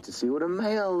now you get to see what a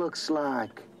male looks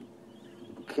like.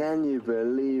 Can you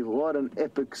believe what an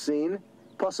epic scene?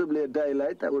 Possibly a day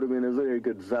late. That would have been a very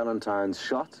good Valentine's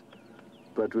shot.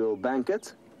 But we'll bank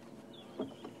it.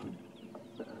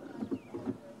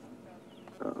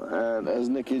 And as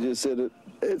Nikki just said,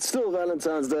 it's still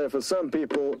Valentine's Day for some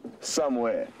people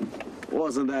somewhere.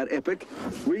 Wasn't that epic?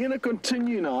 We're going to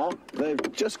continue now.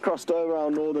 They've just crossed over our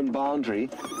northern boundary,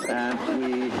 and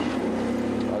we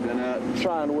are going to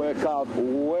try and work out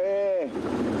where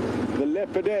the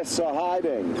leopardess are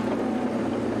hiding.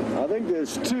 I think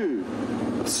there's two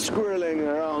squirreling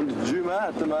around Djuma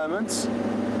at the moment,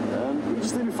 and we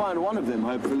just need to find one of them,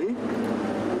 hopefully.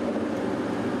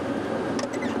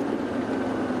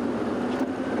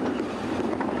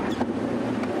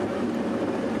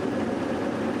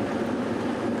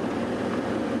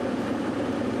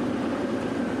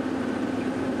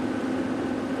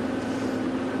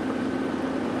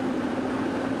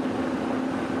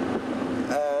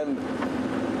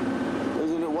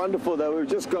 Wonderful that we've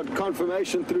just got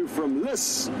confirmation through from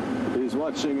Liz, who's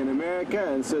watching in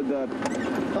America, and said that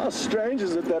how strange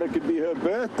is it that it could be her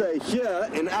birthday here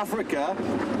in Africa,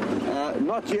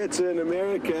 not yet in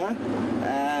America,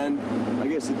 and I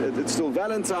guess it's still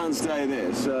Valentine's Day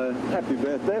there. So happy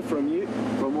birthday from you,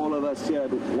 from all of us here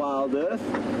at Wild Earth.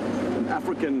 An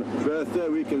African birthday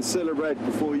we can celebrate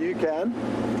before you can.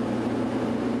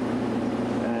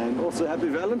 And also happy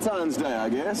Valentine's Day, I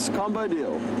guess. Combo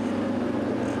deal.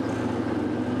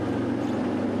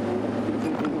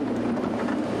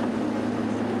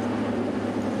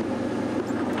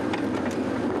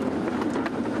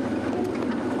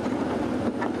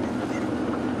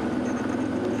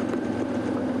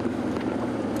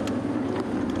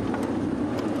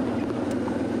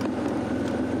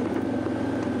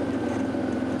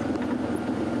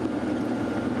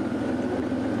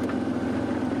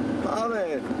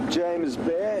 James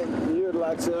Bear, you would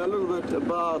like to know a little bit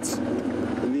about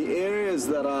the areas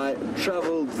that I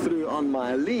traveled through on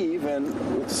my leave, and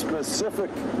with specific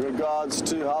regards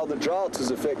to how the drought is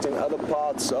affecting other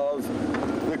parts of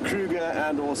the Kruger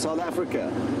and or South Africa.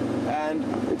 And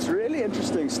it's really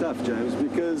interesting stuff, James,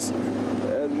 because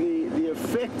the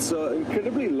effects are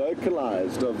incredibly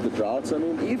localized of the droughts. I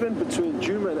mean, even between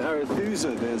Djuma and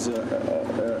Arethusa, there's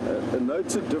a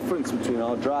noted difference between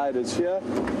how dry it is here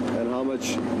and how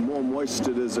much more moist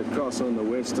it is across on the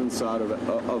western side of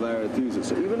Arethusa.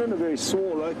 So even in a very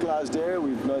small localized area,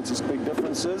 we've noticed big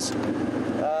differences.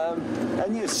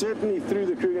 And yes, certainly through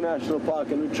the Kruger National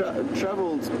Park, and we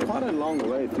traveled quite a long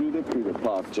way through the Kruger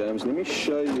Park, James. Let me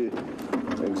show you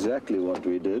exactly what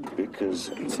we did, because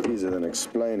it's easier than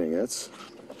explaining it.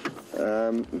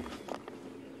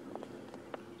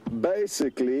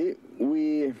 Basically,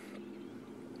 we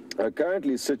are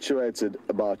currently situated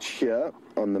about here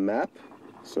on the map.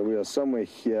 So we are somewhere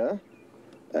here,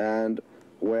 and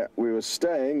where we were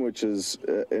staying, which is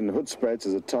in Hoedspruit,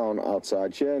 is a town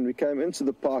outside here, and we came into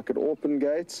the park at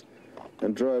Orpingate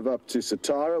and drove up to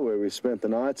Satara, where we spent the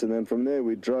night, and then from there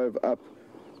we drove up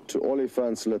to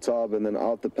Olifants, Letaba, and then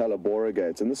out the Palabora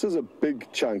Gate. And this is a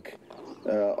big chunk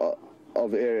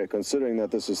of area, considering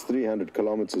that this is 300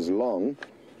 kilometers long,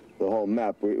 the whole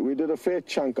map. We did a fair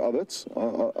chunk of it,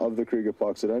 of the Kruger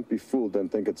Park, so don't be fooled, don't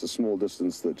think it's a small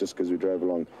distance that just because we drove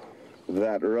along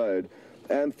that road.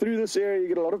 And through this area you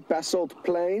get a lot of basalt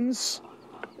plains,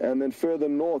 and then further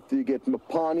north you get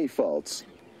Mopani faults,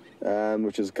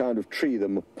 which is a kind of tree, the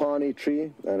Mopani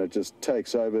tree, and it just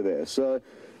takes over there. So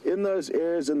in those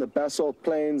areas in the basalt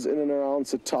plains in and around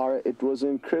Satara, it was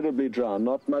incredibly dry,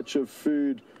 not much of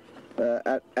food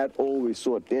at all. We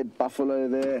saw a dead buffalo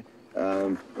there.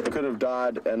 It could have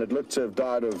died, and it looked to have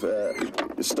died of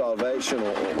starvation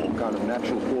or kind of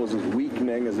natural causes,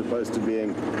 weakening, as opposed to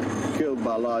being killed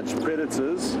by large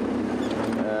predators.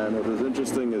 And what was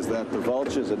interesting is that the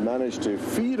vultures had managed to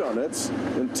feed on it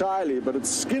entirely, but its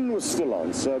skin was still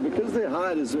on. So because their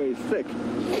hide is very thick,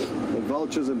 the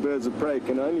vultures and birds of prey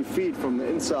can only feed from the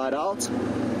inside out.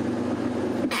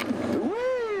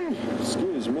 Whee!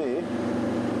 Excuse me.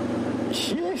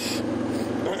 Yes.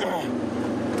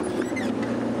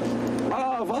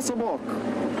 Ah, Wasserbock.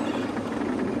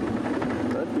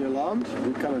 Don't be alarmed.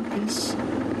 We come in peace.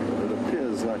 It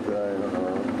appears like they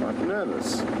are quite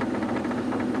nervous.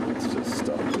 Let's just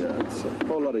stop here. It's a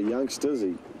whole lot of youngsters,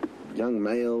 young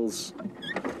males,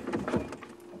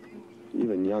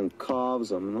 even young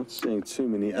calves. I'm not seeing too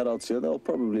many adults here. They'll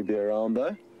probably be around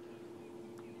though.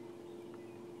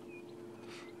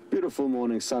 Beautiful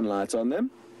morning sunlight on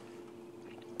them.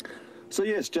 So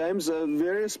yes, James,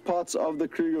 various parts of the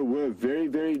Kruger were very,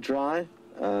 very dry.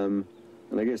 And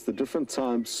I guess the different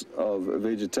types of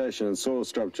vegetation and soil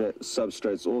structure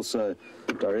substrates also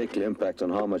directly impact on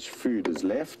how much food is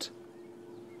left.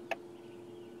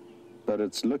 But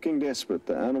it's looking desperate.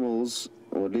 The animals,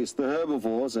 or at least the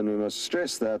herbivores, and we must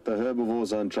stress that the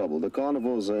herbivores are in trouble. The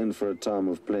carnivores are in for a time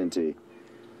of plenty.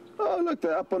 Oh, look,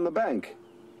 they're up on the bank.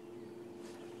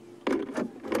 Just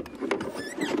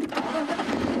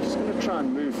going to try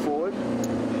and move forward.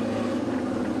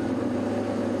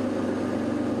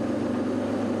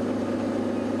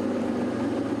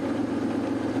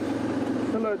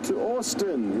 Hello to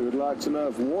Austin, who would like to know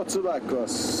if waterbuck are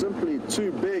simply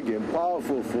too big and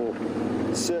powerful for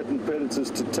certain predators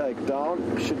to take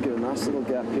down. We should get a nice little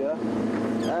gap here.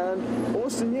 And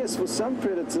Austin, yes, for some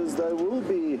predators they will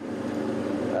be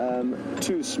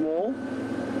too small.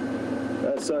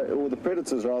 Or the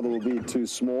predators rather will be too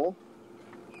small.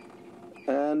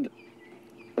 And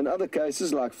in other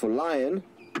cases, like for lion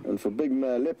and for big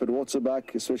male leopard,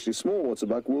 waterbuck, especially small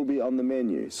waterbuck, will be on the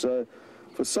menu. So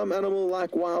for some animal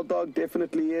like wild dog,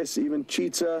 definitely yes, even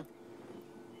cheetah,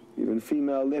 even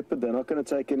female leopard, they're not going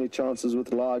to take any chances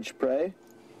with large prey.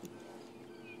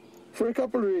 For a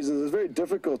couple of reasons, it's very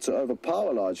difficult to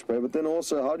overpower large prey, but then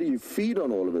also how do you feed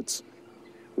on all of it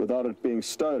without it being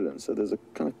stolen? So there's a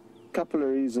couple of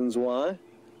reasons why.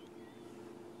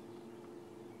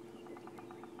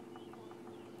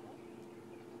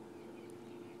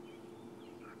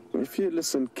 If you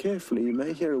listen carefully, you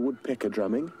may hear a woodpecker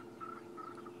drumming.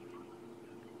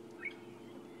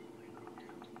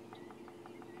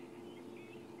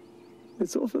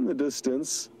 It's off in the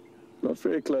distance, not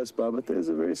very close by, but there's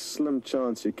a very slim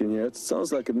chance you can hear it. It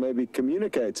sounds like it may be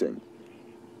communicating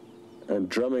and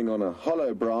drumming on a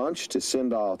hollow branch to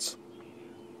send out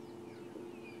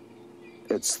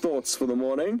its thoughts for the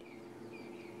morning.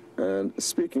 And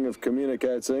speaking of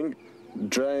communicating,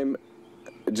 James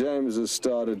has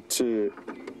started to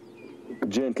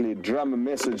gently drum a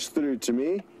message through to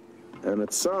me, and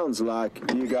it sounds like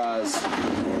you guys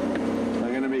are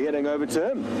going to be heading over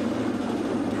to him.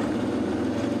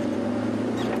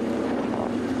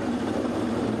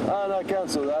 Oh, no,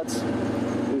 cancel that.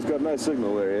 He's got no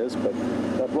signal where he is, but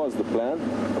that was the plan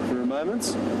for a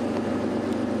moment.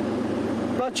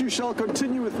 But you shall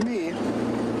continue with me.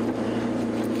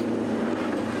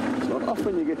 It's not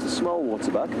often you get to smell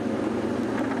waterbuck.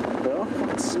 They are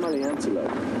quite smelly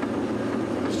antelope.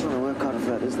 Just trying to work out if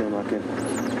that is them. I can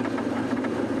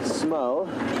smell.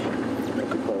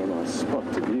 That's quite a nice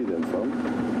spot to view them from.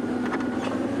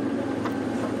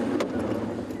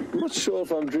 I'm not sure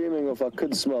if I'm dreaming or if I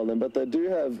could smell them, but they do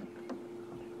have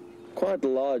quite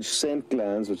large scent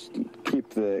glands which keep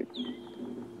their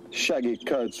shaggy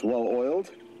coats well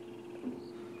oiled.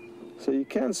 So you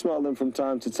can smell them from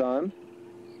time to time.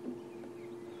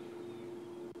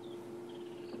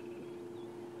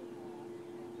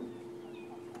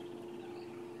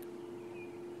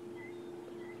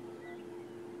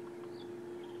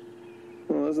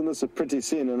 Well, isn't this a pretty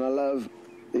scene? And I love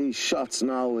these shots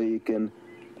now where you can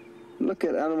look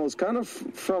at animals kind of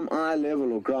from eye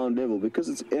level or ground level, because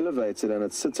it's elevated and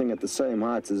it's sitting at the same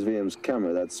height as VM's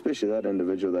camera, especially that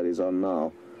individual that he's on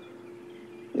now.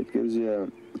 It gives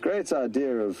you a great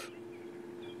idea of,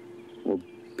 or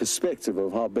perspective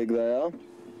of how big they are.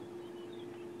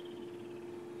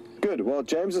 Good. Well,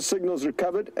 James's signal's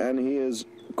recovered and he is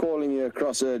calling you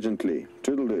across urgently.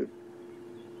 Toodle-doo.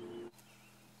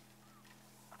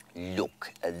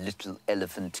 Look, a little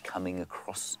elephant coming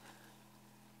across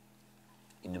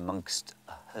in amongst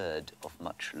a herd of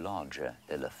much larger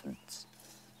elephants.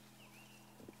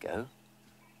 There we go.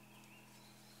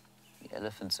 The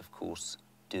elephants, of course,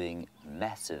 doing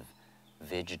massive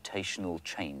vegetational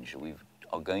change. We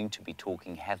are going to be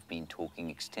talking, have been talking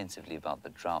extensively about the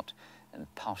drought, and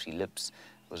Pouty Lips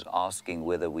was asking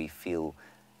whether we feel,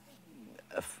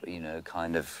 you know,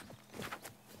 kind of,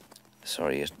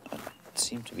 sorry,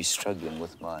 seem to be struggling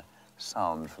with my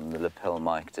sound from the lapel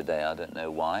mic today. I don't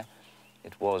know why.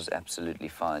 It was absolutely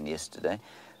fine yesterday.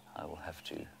 I will have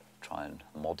to try and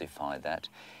modify that.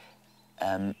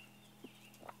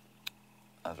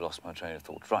 I've lost my train of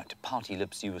thought. Right, Party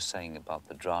Lips, you were saying about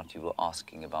the drought. You were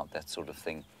asking about that sort of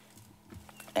thing.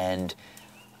 And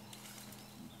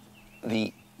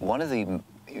one of the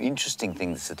interesting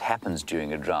things that happens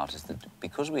during a drought is that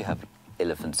because we have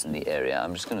elephants in the area,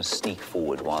 I'm just going to sneak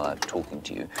forward while I'm talking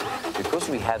to you. Because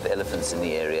we have elephants in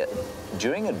the area,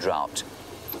 during a drought,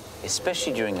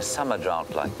 especially during a summer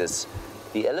drought like this,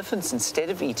 the elephants, instead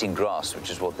of eating grass, which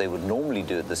is what they would normally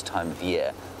do at this time of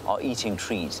year, are eating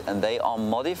trees, and they are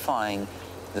modifying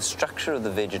the structure of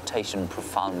the vegetation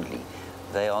profoundly.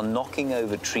 They are knocking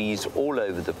over trees all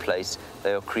over the place.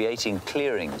 They are creating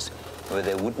clearings where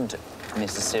there wouldn't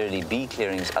necessarily be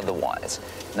clearings otherwise.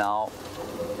 Now,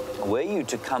 were you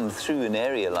to come through an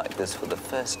area like this for the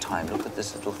first time, look at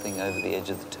this little thing over the edge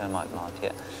of the termite mound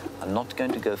here. I'm not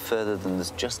going to go further than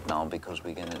this just now because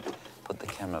we're going to put the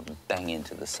camera bang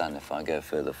into the sun if I go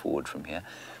further forward from here.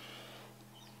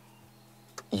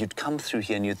 You'd come through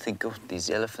here and you'd think, oh, these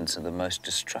elephants are the most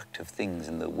destructive things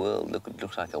in the world. Look, it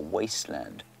looks like a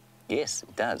wasteland. Yes,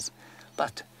 it does.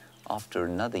 But after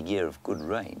another year of good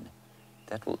rain,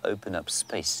 that will open up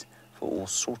space for all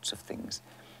sorts of things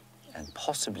and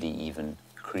possibly even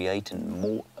create a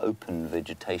more open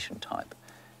vegetation type.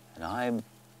 And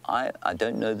I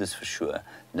don't know this for sure.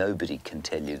 Nobody can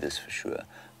tell you this for sure.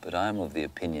 But I'm of the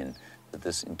opinion that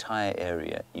this entire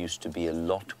area used to be a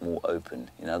lot more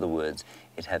open. In other words,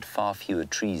 it had far fewer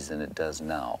trees than it does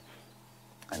now.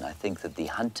 And I think that the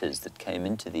hunters that came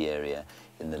into the area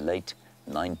in the late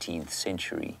 19th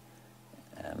century,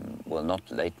 well, not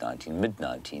late 19th,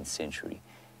 mid-19th century,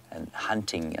 and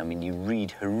hunting, I mean, you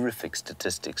read horrific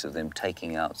statistics of them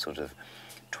taking out sort of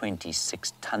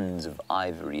 26 tons of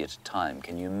ivory at a time.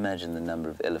 Can you imagine the number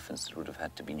of elephants that would have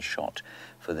had to been shot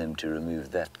for them to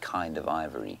remove that kind of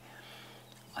ivory?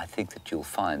 I think that you'll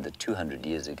find that 200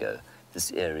 years ago,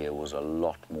 this area was a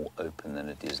lot more open than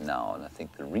it is now. And I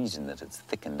think the reason that it's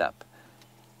thickened up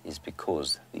is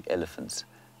because the elephants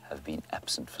have been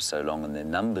absent for so long and their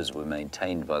numbers were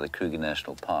maintained by the Kruger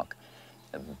National Park.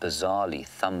 A bizarrely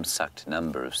thumb-sucked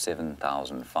number of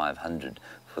 7,500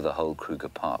 for the whole Kruger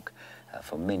Park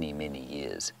for many, many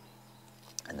years.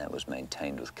 And that was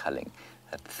maintained with culling.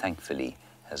 That thankfully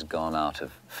has gone out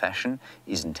of fashion,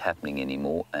 isn't happening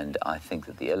anymore, and I think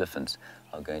that the elephants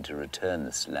are going to return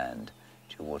this land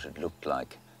to what it looked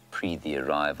like pre the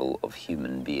arrival of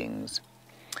human beings.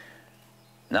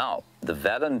 Now, the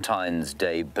Valentine's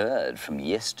Day bird from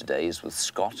yesterday is with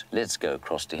Scott. Let's go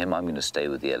across to him. I'm going to stay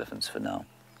with the elephants for now.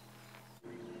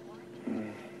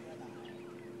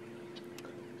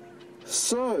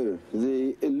 So,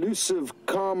 the elusive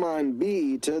carmine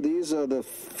bee-eater, these are the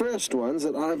first ones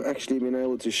that I've actually been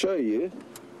able to show you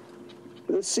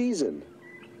this season.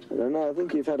 I don't know, I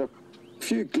think you've had a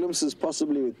few glimpses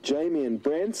possibly with Jamie and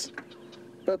Brent,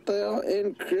 but they are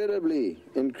incredibly,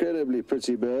 incredibly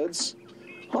pretty birds.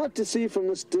 Hard to see from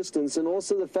this distance, and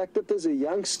also the fact that there's a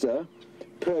youngster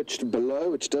perched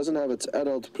below, which doesn't have its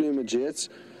adult plumage yet,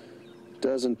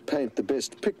 doesn't paint the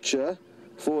best picture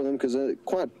for them because they're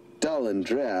quite dull and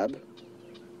drab.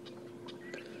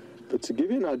 But to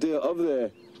give you an idea of their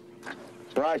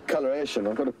bright coloration,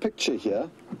 I've got a picture here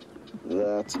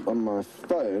that on my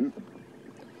phone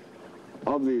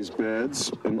of these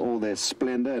birds in all their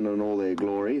splendor and in all their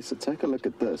glory. So take a look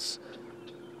at this.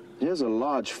 Here's a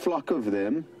large flock of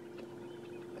them,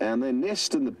 and they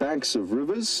nest in the banks of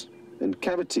rivers and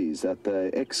cavities that they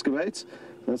excavate.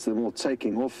 That's them all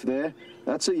taking off there.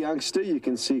 That's a youngster, you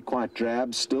can see quite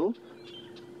drab still.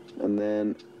 And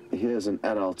then here's an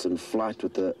adult in flight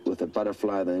with a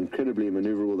butterfly. They're incredibly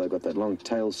maneuverable. They've got that long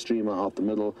tail streamer out the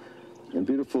middle, and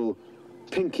beautiful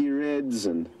pinky reds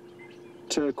and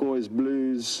turquoise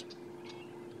blues.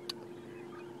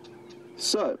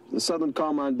 So, the southern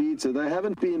carmine bee-eater, they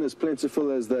haven't been as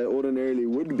plentiful as they ordinarily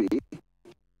would be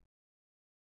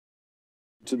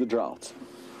to the drought.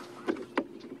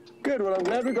 Good, well, I'm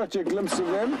glad we got you a glimpse of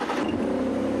them.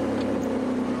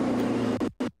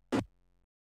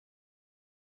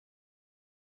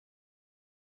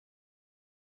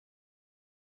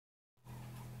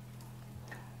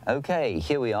 Okay,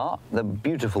 here we are, the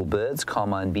beautiful birds,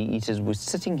 carmine bee-eaters. We're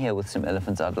sitting here with some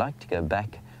elephants. I'd like to go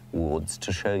backwards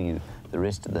to show you the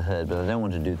rest of the herd, but I don't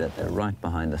want to do that. They're right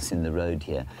behind us in the road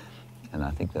here, and I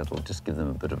think that will just give them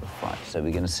a bit of a fright. So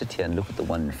we're going to sit here and look at the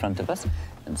one in front of us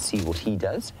and see what he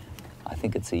does. I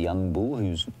think it's a young bull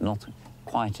who's not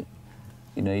quite,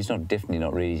 you know, he's definitely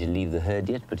not ready to leave the herd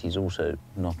yet, but he's also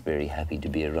not very happy to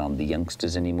be around the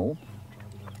youngsters anymore.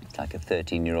 like a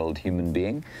 13-year-old human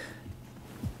being.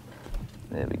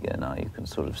 There we go. Now you can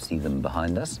sort of see them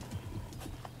behind us.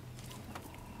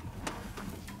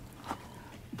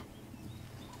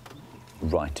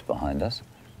 Right behind us.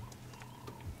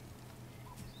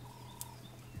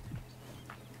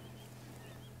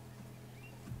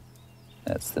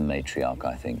 That's the matriarch,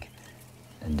 I think.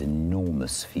 An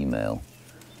enormous female.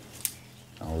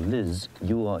 Now, Liz,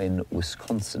 you are in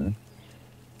Wisconsin,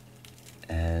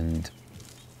 and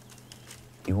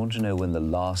you want to know when the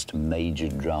last major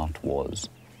drought was.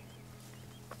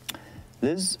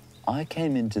 Liz, I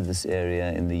came into this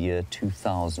area in the year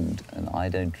 2000, and I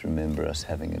don't remember us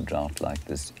having a drought like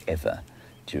this ever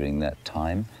during that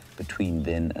time. Between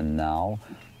then and now,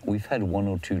 we've had one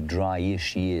or two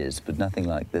dry-ish years, but nothing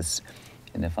like this.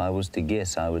 And if I was to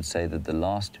guess, I would say that the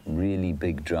last really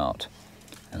big drought,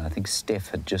 and I think Steph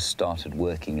had just started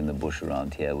working in the bush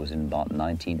around here, was in about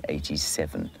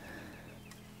 1987.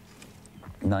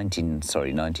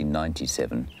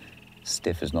 1997.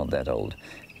 Steph is not that old.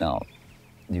 Now,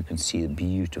 you can see a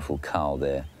beautiful cow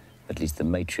there, at least the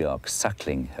matriarch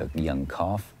suckling her young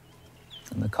calf.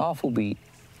 And the calf will be,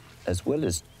 as well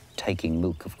as taking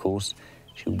milk, of course,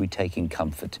 she'll be taking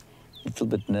comfort. A little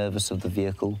bit nervous of the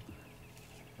vehicle,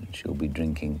 and she'll be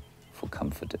drinking for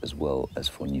comfort as well as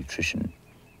for nutrition.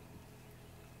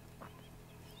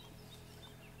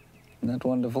 Isn't that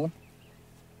wonderful?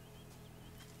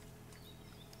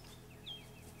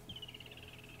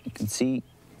 You can see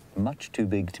much too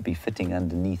big to be fitting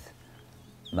underneath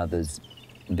mother's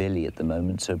belly at the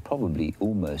moment, so probably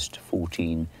almost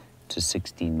 14 to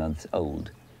 16 months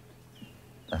old,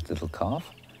 that little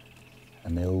calf.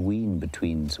 And they'll wean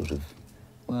between sort of,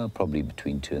 well, probably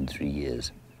between 2 and 3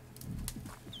 years.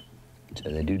 So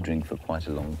they do drink for quite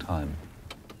a long time,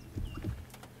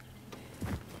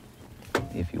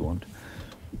 if you want.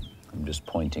 I'm just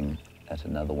pointing at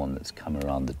another one that's come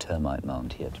around the termite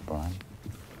mound here to Brian.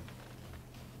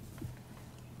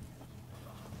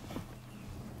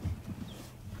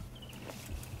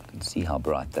 You can see how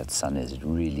bright that sun is. It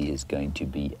really is going to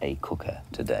be a cooker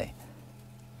today.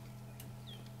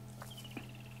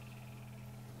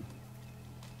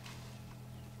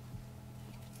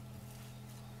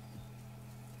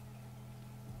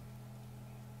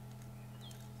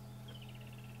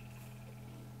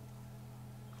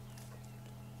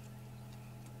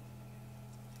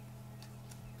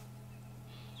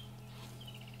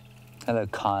 Hello,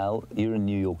 Kyle. You're in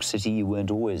New York City. You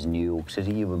weren't always in New York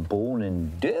City. You were born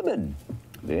in Durban.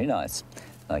 Very nice.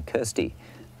 Like Kirsty.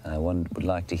 One would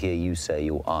like to hear you say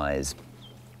your eyes.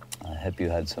 I hope you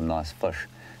had some nice fish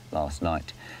last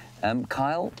night.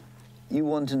 Kyle, you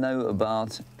want to know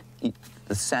about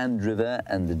the Sand River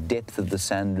and the depth of the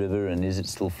Sand River, and is it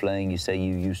still flowing? You say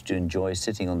you used to enjoy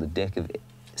sitting on the deck of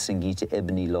Singita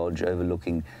Ebony Lodge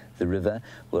overlooking the river.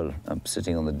 Well,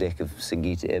 sitting on the deck of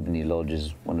Singita Ebony Lodge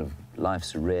is one of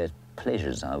life's rare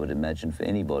pleasures, I would imagine, for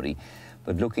anybody.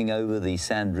 But looking over the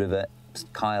Sand River,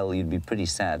 Kyle, you'd be pretty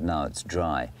sad now it's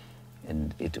dry.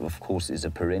 And it, of course, is a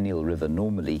perennial river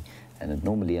normally, and it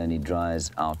normally only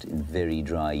dries out in very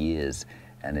dry years.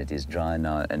 And it is dry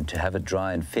now, and to have it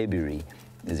dry in February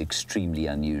is extremely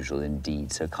unusual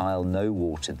indeed. So, Kyle, no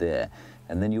water there.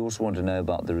 And then you also want to know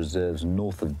about the reserves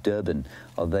north of Durban.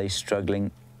 Are they struggling?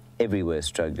 Everywhere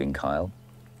struggling, Kyle.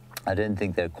 I don't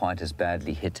think they're quite as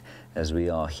badly hit as we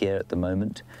are here at the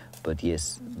moment, but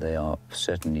yes, they are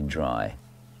certainly dry.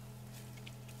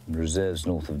 Reserves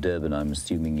north of Durban, I'm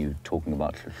assuming you're talking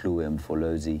about Hlahluwe and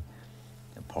Mfolozi,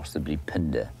 and possibly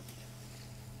Pinde.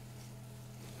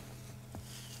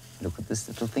 Look at this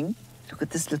little thing. Look at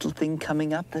this little thing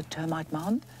coming up the termite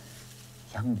mound.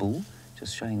 Young bull,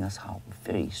 just showing us how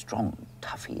very strong and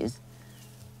tough he is.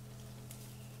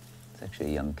 It's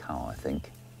actually a young cow, I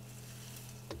think.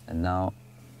 And now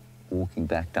walking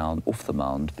back down off the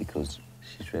mound because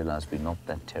she's realized we're not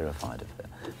that terrified of her.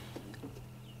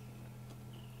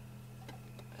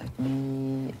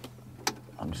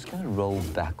 I'm just going to roll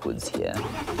backwards here.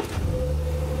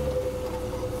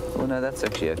 Oh no, that's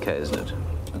actually okay, isn't it?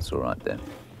 That's all right there.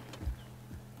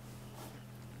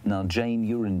 Now, Jane,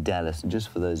 you're in Dallas, and just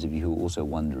for those of you who are also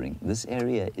wondering, this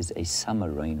area is a summer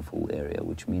rainfall area,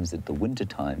 which means that the winter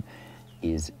time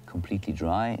is completely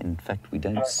dry. In fact, we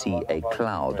don't see a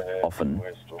cloud often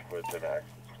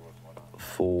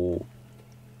for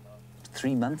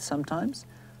 3 months sometimes.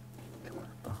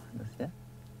 Behind us here.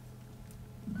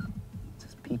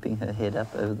 Just peeping her head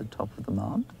up over the top of the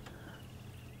mound.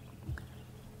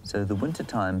 So the winter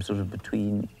time sort of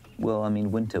between, well, I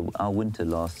mean, our winter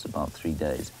lasts about 3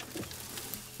 days.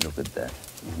 Look at that.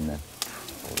 Isn't that,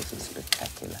 oh, this is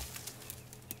spectacular.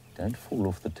 Don't fall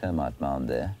off the termite mound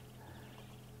there.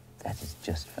 That is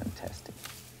just fantastic.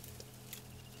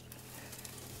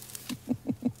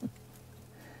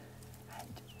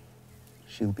 And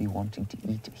she'll be wanting to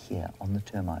eat here on the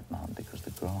termite mound because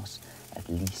the grass, at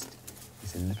least,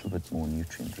 is a little bit more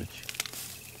nutrient rich.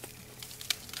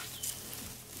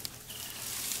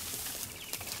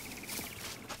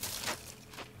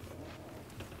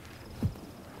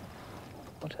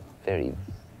 What a very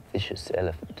vicious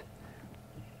elephant.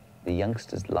 The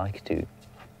youngsters like to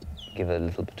give a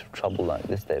little bit of trouble like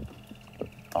this. They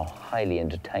are highly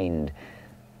entertained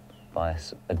by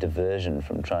a diversion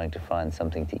from trying to find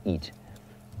something to eat.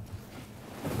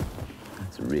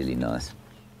 That's really nice.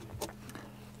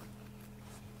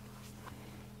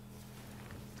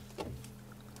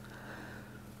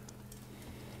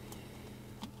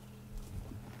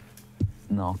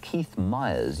 Now, Keith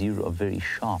Myers, you're a very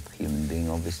sharp human being,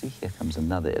 obviously. Here comes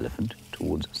another elephant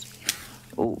towards us.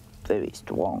 Oh, very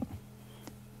strong.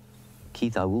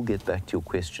 Keith, I will get back to your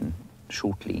question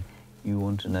shortly. You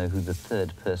want to know who the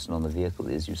third person on the vehicle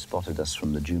is. You spotted us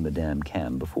from the Juma Dam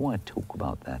cam. Before I talk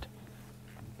about that,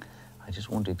 I just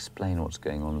want to explain what's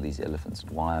going on with these elephants and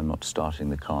why I'm not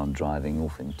starting the car and driving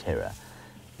off in terror.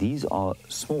 These are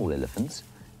small elephants.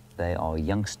 They are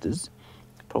youngsters,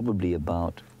 probably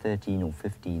about 13 or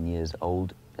 15 years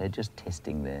old. They're just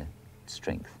testing their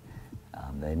strength.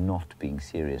 They're not being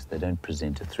serious. They don't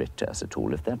present a threat to us at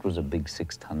all. If that was a big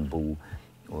 6-ton bull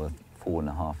or a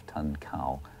 4.5-ton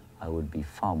cow, I would be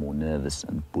far more nervous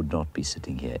and would not be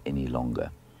sitting here any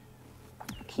longer.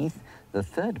 Keith, the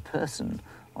third person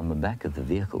on the back of the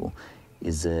vehicle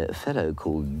is a fellow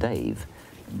called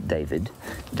David.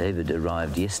 David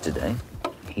arrived yesterday.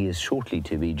 He is shortly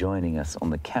to be joining us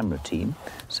on the camera team,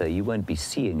 so you won't be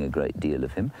seeing a great deal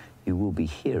of him. You will be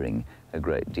hearing a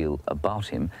great deal about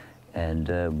him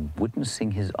and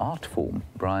witnessing his art form.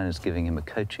 Brian is giving him a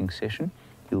coaching session.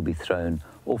 He'll be thrown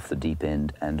off the deep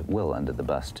end and well under the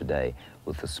bus today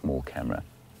with a small camera.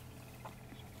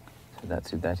 So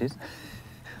that's who that is.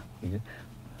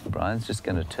 Brian's just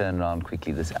going to turn around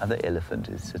quickly. This other elephant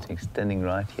is standing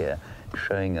right here,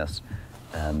 showing us,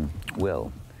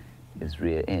 well, his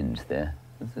rear end there.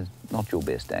 This is not your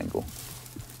best angle.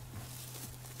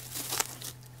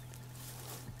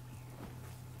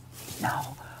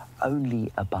 Now,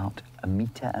 only about 1.5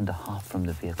 meters from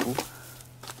the vehicle,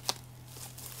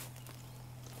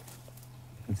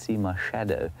 you can see my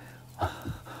shadow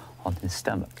on his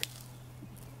stomach.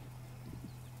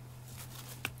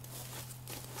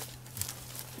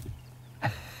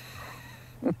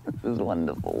 It was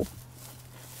wonderful.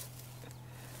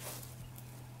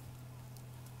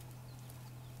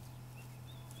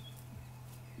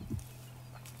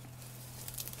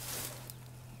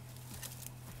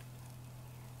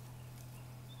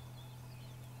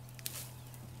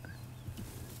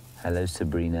 Hello,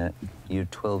 Sabrina. You're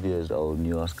 12 years old and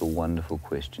you ask a wonderful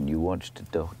question. You watched a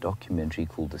documentary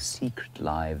called The Secret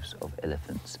Lives of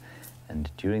Elephants. And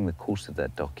during the course of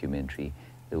that documentary,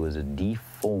 there was a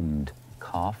deformed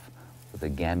calf with a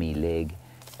gammy leg,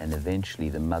 and eventually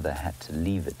the mother had to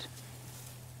leave it,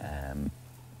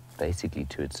 basically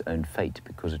to its own fate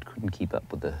because it couldn't keep up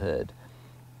with the herd.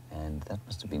 And that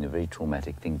must have been a very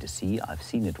traumatic thing to see. I've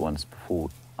seen it once before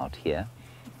out here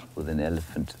with an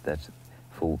elephant that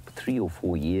for 3 or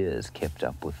 4 years kept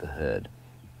up with the herd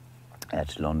at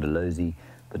Londolozi,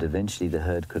 but eventually the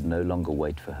herd could no longer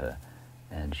wait for her,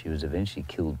 and she was eventually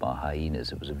killed by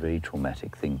hyenas. It was a very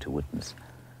traumatic thing to witness.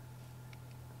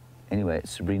 Anyway,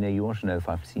 Sabrina, you want to know if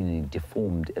I've seen any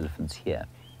deformed elephants here?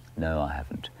 No, I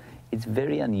haven't. It's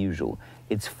very unusual.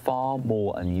 It's far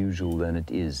more unusual than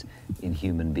it is in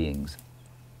human beings.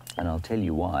 And I'll tell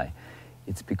you why.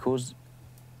 It's because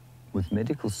with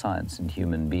medical science and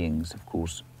human beings, of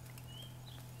course,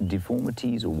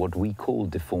 deformities, or what we call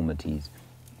deformities,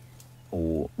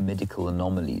 or medical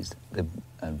anomalies,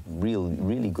 a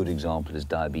really good example is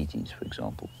diabetes, for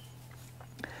example.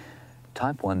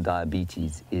 Type 1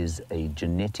 diabetes is a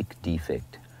genetic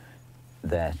defect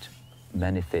that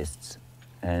manifests,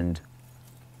 and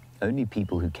only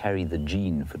people who carry the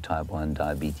gene for type 1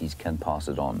 diabetes can pass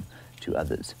it on to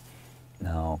others.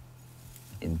 Now,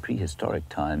 in prehistoric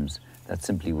times, that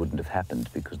simply wouldn't have happened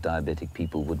because diabetic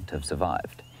people wouldn't have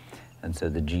survived, and so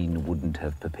the gene wouldn't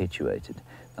have perpetuated.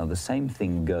 Now, the same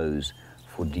thing goes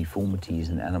for deformities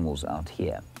in animals out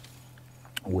here,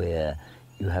 where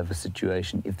you have a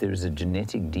situation, if there is a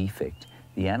genetic defect,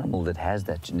 the animal that has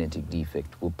that genetic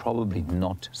defect will probably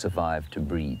not survive to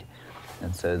breed.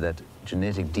 And so that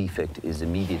genetic defect is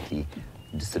immediately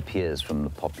disappears from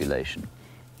the population.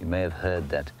 You may have heard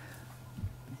that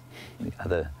the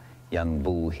other young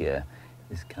bull here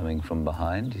is coming from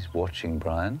behind. He's watching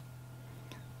Brian.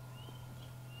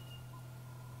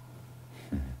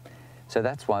 So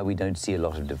that's why we don't see a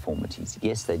lot of deformities.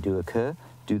 Yes, they do occur.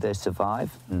 Do they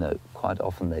survive? No, quite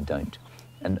often they don't.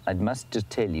 And I must just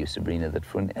tell you, Sabrina, that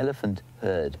for an elephant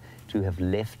herd to have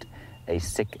left a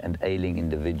sick and ailing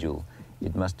individual,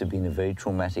 it must have been a very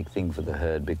traumatic thing for the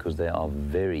herd, because they are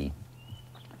very,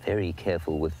 very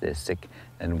careful with their sick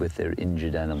and with their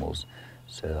injured animals.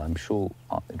 So I'm sure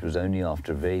it was only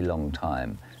after a very long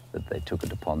time that they took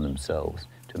it upon themselves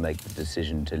to make the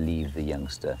decision to leave the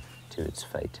youngster to its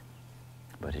fate.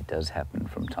 But it does happen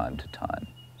from time to time.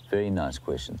 Very nice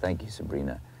question. Thank you,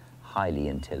 Sabrina. Highly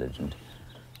intelligent.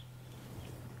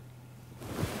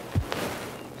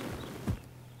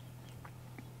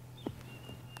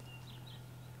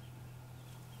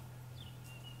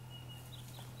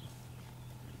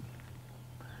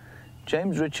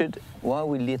 James Richard, while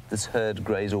we let this herd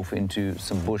graze off into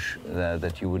some bush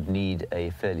that you would need a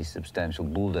fairly substantial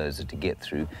bulldozer to get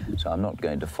through, so I'm not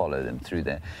going to follow them through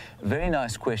there. Very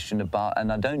nice question about,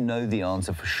 and I don't know the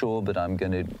answer for sure, but I'm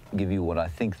going to give you what I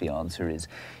think the answer is.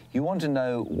 You want to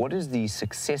know, what is the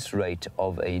success rate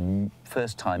of a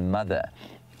first-time mother?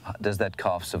 Does that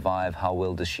calf survive? How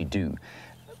well does she do?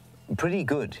 Pretty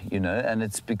good, you know, and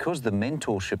it's because the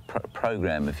mentorship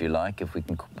program, if you like, if we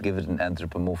can give it an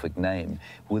anthropomorphic name,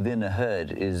 within a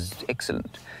herd is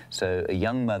excellent. So a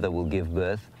young mother will give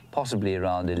birth, possibly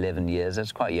around 11 years.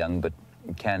 That's quite young, but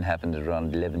it can happen at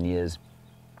around 11 years.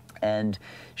 And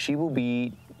she will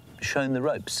be shown the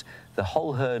ropes. The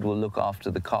whole herd will look after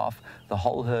the calf. The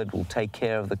whole herd will take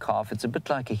care of the calf. It's a bit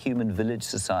like a human village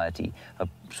society, a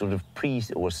sort of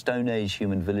or Stone Age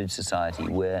human village society,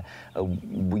 where a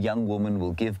young woman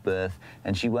will give birth,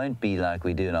 and she won't be like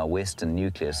we do in our Western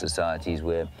nuclear societies,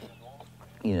 where,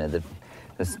 you know,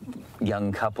 this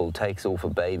young couple takes off a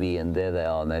baby and there they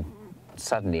are, and they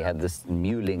suddenly have this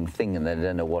mewling thing and they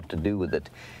don't know what to do with it.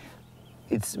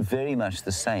 It's very much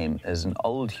the same as an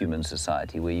old human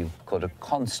society, where you've got a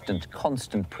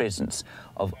constant presence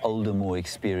of older, more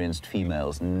experienced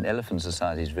females. And an elephant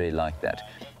society is very like that.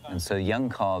 And so young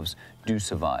calves do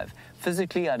survive.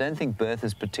 Physically, I don't think birth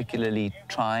is particularly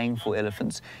trying for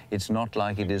elephants. It's not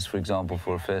like it is, for example,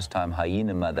 for a first-time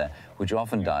hyena mother, which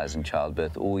often dies in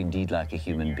childbirth, or indeed like a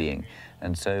human being.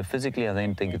 And so physically, I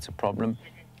don't think it's a problem.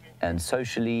 And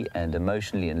socially and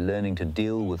emotionally, and learning to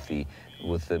deal with the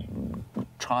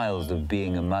trials of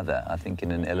being a mother, I think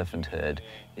in an elephant herd,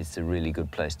 it's a really good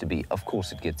place to be. Of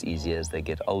course, it gets easier as they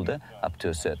get older, up to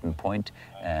a certain point,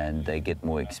 and they get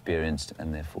more experienced,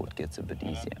 and therefore it gets a bit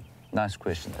easier. Nice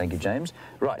question. Thank you, James.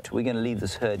 Right, we're going to leave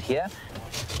this herd here.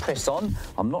 Press on.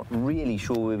 I'm not really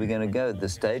sure where we're going to go at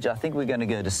this stage. I think we're going to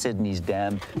go to Sydney's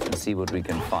Dam and see what we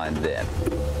can find there.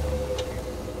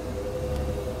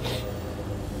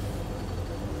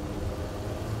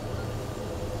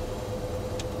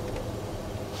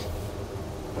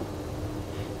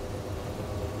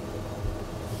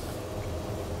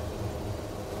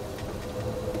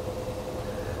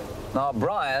 Now,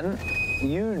 Brian,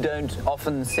 you don't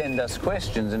often send us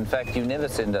questions. In fact, you never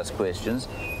send us questions.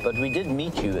 But we did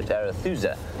meet you at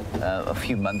Arathusa a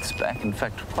few months back. In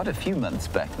fact, quite a few months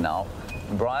back now.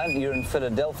 Brian, you're in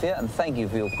Philadelphia, and thank you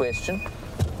for your question.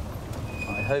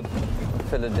 I hope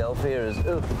Philadelphia is,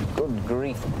 oh, good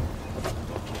grief,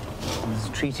 is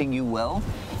treating you well.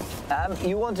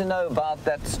 You want to know about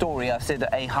that story. I said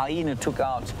a hyena took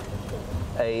out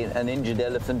an injured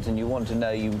elephant, and you want to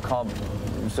know, you can't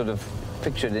sort of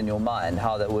picture it in your mind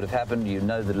how that would have happened. You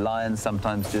know that lions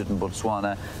sometimes do it in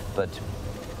Botswana, but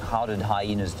how did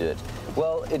hyenas do it?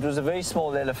 Well, it was a very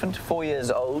small elephant, 4 years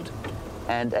old,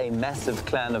 and a massive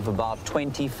clan of about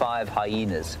 25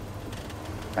 hyenas.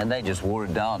 And they just wore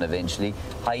it down eventually.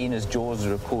 Hyena's jaws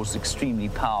are, of course, extremely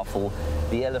powerful.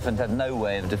 The elephant had no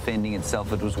way of defending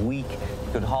itself. It was weak,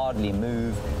 could hardly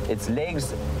move. Its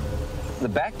legs, the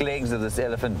back legs of this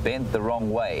elephant bent the wrong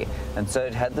way, and so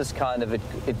it had this kind of,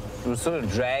 it was sort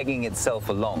of dragging itself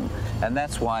along, and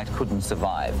that's why it couldn't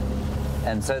survive.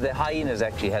 And so the hyenas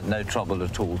actually had no trouble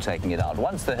at all taking it out.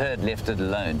 Once the herd left it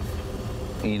alone,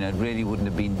 you know, it really wouldn't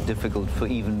have been difficult for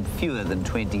even fewer than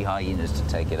 20 hyenas to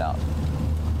take it out.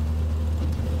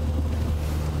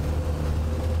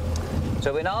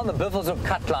 So we're now on the Buffelshoek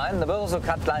cut line. The Buffelshoek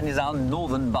cut line is our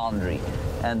northern boundary.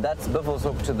 And that's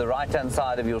Buffelshoek to the right-hand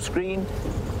side of your screen.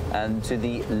 And to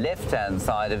the left-hand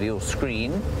side of your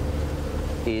screen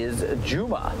is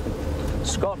Djuma.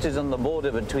 Scott is on the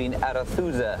border between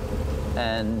Arathusa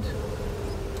and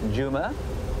Djuma.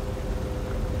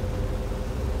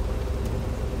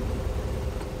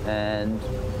 And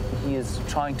he is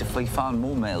trying to, he found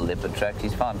more male leopard tracks.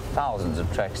 He's found thousands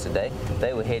of tracks today.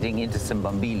 They were heading into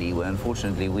Simbambili, where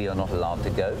unfortunately we are not allowed to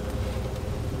go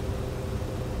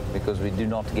because we do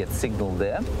not get signal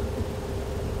there.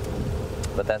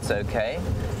 but that's okay.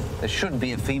 There should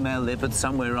be a female leopard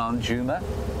somewhere around Juma.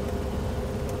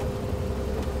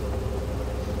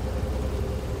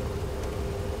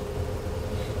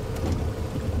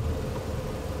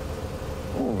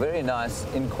 Oh, very nice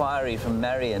inquiry from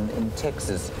Marion in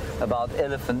Texas about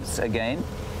elephants again.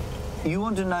 You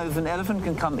want to know if an elephant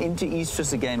can come into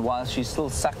estrus again while she's still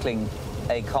suckling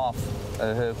a calf,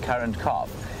 her current calf.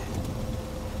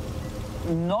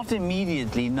 Not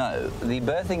immediately, no. The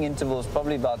birthing interval is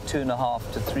probably about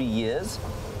 2.5 to 3 years.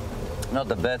 Not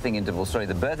the birthing interval, sorry,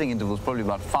 the birthing interval is probably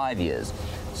about 5 years.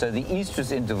 So the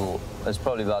estrus interval is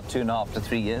probably about 2.5 to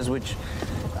 3 years, which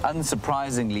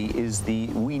unsurprisingly is the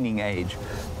weaning age.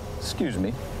 Excuse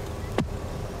me.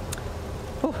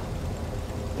 Whew.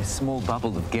 A small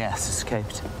bubble of gas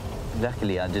escaped.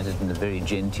 Luckily, I did it in a very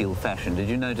genteel fashion. Did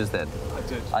you notice that? I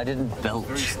did. I didn't belch.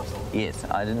 Very subtle. Yes,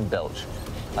 I didn't belch.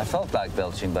 I felt like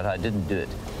belching, but I didn't do it.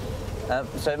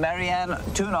 So Marianne,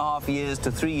 2.5 years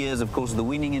to 3 years, of course, the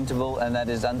weaning interval, and that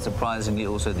is unsurprisingly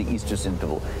also the estrus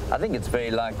interval. I think it's very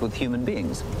like with human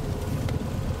beings,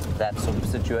 that sort of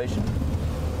situation,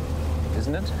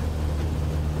 isn't it?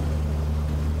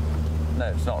 No,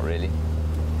 it's not really.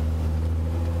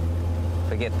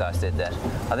 Forget that I said that.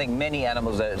 I think many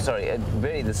animals are,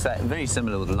 very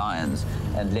similar with lions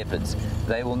and leopards.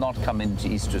 They will not come into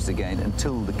estrus again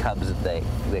until the cubs, their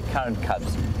current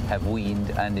cubs, have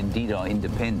weaned and indeed are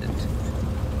independent.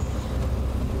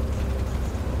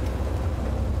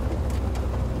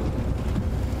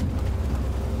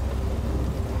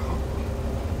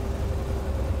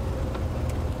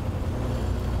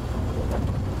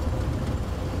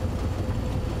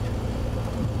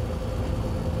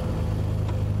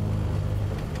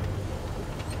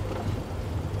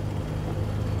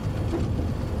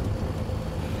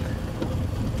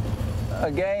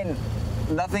 Again,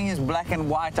 nothing is black and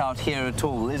white out here at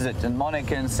all, is it? And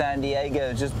Monica in San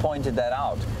Diego just pointed that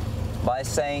out by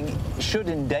saying, should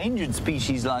endangered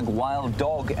species like wild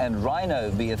dog and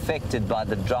rhino be affected by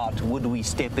the drought, would we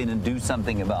step in and do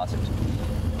something about it?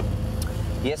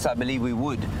 Yes, I believe we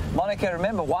would. Monica,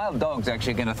 remember, wild dogs are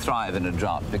actually going to thrive in a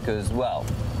drought because, well,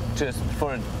 just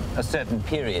for a certain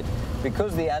period.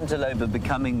 Because the antelope are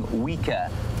becoming weaker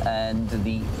and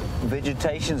the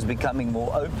vegetation's becoming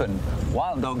more open,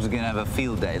 wild dogs are going to have a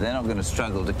field day. They're not going to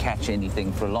struggle to catch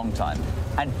anything for a long time.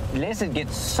 Unless it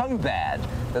gets so bad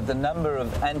that the number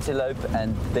of antelope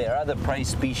and their other prey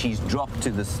species drop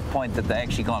to this point that they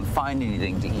actually can't find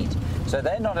anything to eat. So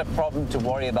they're not a problem to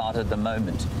worry about at the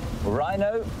moment.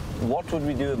 Rhino, what would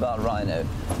we do about rhino?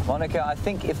 Monica, I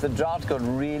think if the drought got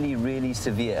really, really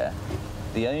severe,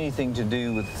 the only thing to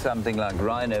do with something like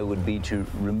rhino would be to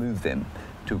remove them,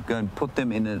 to go and put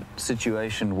them in a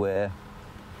situation where,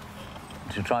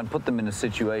 to try and put them in a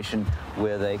situation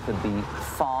where they could be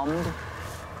farmed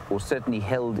or certainly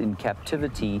held in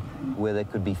captivity where they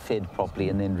could be fed properly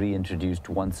and then reintroduced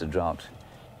once the drought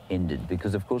ended.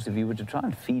 Because of course, if you were to try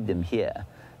and feed them here,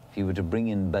 if you were to bring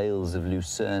in bales of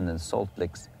lucerne and salt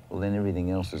licks, well, then everything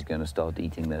else is going to start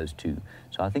eating those too.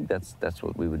 So I think that's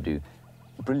what we would do.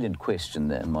 Brilliant question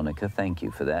there, Monica. Thank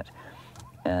you for that.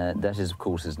 That is, of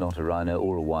course, is not a rhino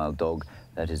or a wild dog.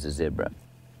 That is a zebra.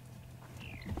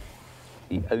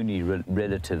 The only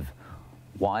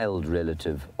wild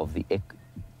relative of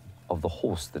the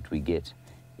horse that we get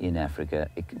in Africa.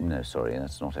 No, sorry,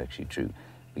 that's not actually true.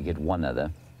 We get one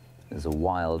other. There's a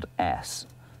wild ass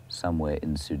somewhere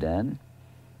in Sudan.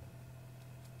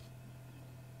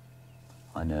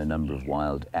 I know a number of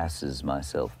wild asses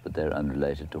myself, but they're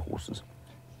unrelated to horses.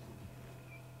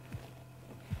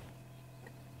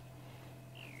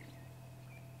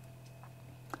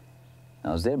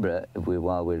 Now, zebra,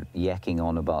 while we're yakking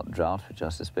on about drought, which I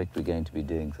suspect we're going to be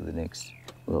doing for the next,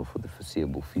 well, for the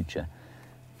foreseeable future,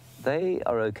 they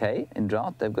are okay in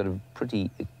drought. They've got a pretty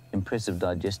impressive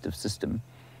digestive system.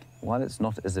 While it's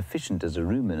not as efficient as a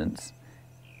ruminant's,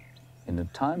 in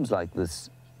times like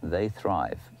this, they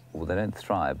thrive. Well, they don't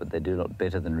thrive, but they do a lot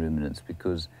better than ruminants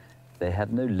because they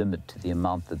have no limit to the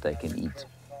amount that they can eat.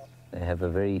 They have a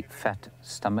very fat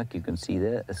stomach, you can see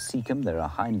there, a cecum, they're a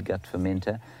hindgut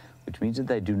fermenter, which means that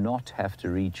they do not have to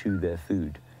re-chew their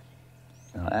food.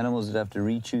 Now, animals that have to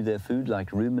re-chew their food,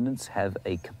 like ruminants, have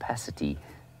a capacity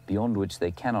beyond which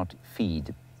they cannot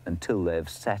feed until they have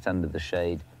sat under the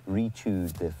shade, re-chewed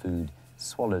their food,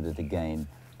 swallowed it again,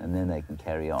 and then they can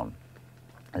carry on.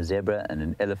 A zebra and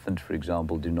an elephant, for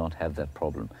example, do not have that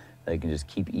problem. They can just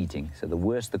keep eating. So the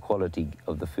worse the quality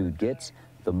of the food gets,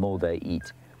 the more they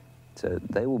eat. So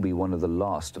they will be one of the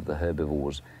last of the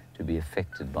herbivores to be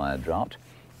affected by a drought.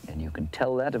 And you can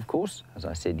tell that, of course, as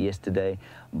I said yesterday,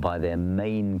 by their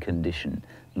main condition,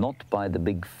 not by the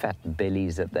big fat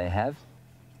bellies that they have.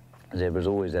 Zebras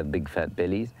always have big fat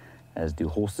bellies, as do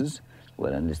horses,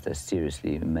 well, unless they're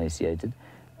seriously emaciated.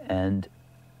 And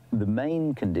the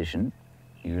main condition,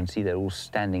 you can see they're all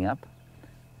standing up.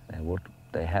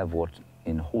 They have what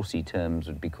in horsey terms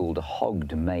would be called a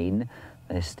hogged mane.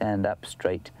 They stand up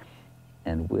straight,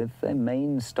 and with their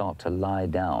manes start to lie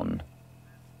down,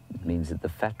 it means that the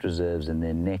fat reserves in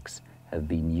their necks have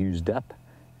been used up,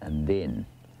 and then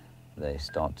they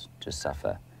start to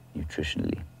suffer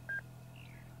nutritionally.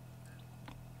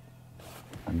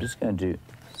 I'm just going to,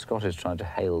 Scott is trying to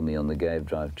hail me on the Gave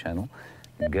Drive channel.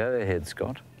 Go ahead,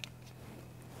 Scott.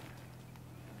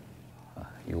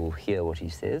 You will hear what he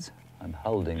says. I'm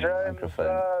holding the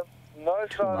microphone No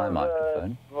to my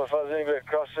microphone. Mufazingwe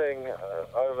crossing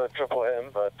over Triple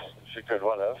M, but she could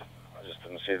well have. I just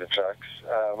didn't see the trucks.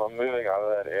 I'm moving out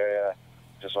of that area.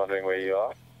 Just wondering where you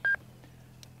are.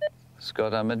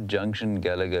 Scott, I'm at Junction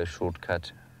Gallagher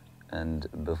Shortcut and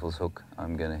Buffelshoek.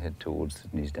 I'm going to head towards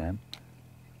Sydney's Dam.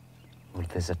 Well,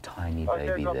 there's a tiny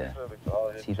baby there.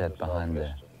 See that behind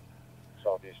there?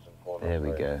 Southeastern corner. There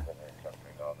we go.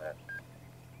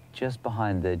 Just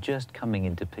behind there, just coming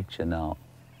into picture now.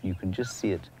 You can just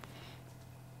see it.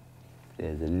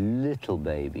 There's a little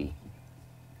baby.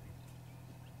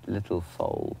 Little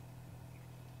foal.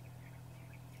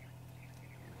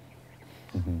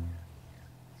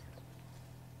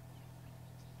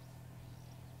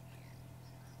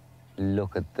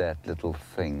 Look at that little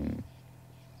thing.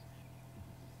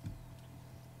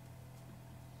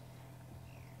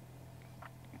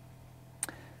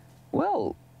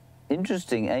 Well,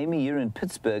 interesting. Amy, you're in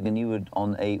Pittsburgh and you were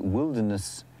on a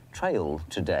wilderness trail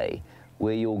today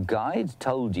where your guide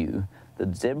told you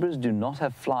that zebras do not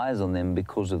have flies on them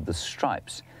because of the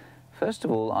stripes. First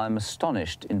of all, I'm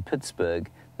astonished in Pittsburgh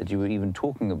that you were even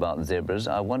talking about zebras.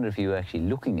 I wonder if you were actually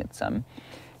looking at some.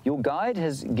 Your guide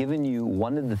has given you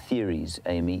one of the theories,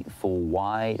 Amy, for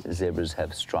why zebras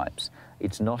have stripes.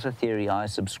 It's not a theory I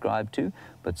subscribe to,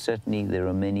 but certainly there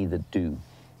are many that do.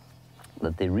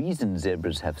 That the reason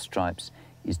zebras have stripes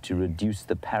is to reduce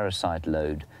the parasite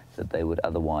load that they would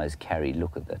otherwise carry.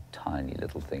 Look at that tiny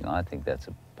little thing. I think that's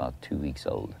about 2 weeks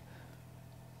old.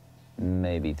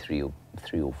 Maybe three or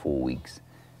 4 weeks.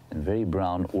 And very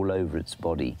brown all over its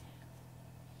body.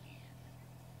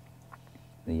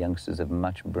 The youngsters have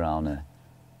much browner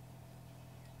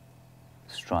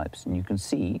stripes. And you can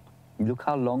see, look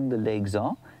how long the legs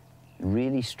are. It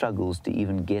really struggles to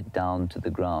even get down to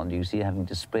the ground. You see it having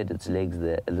to spread its legs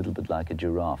there a little bit like a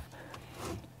giraffe.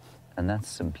 And that's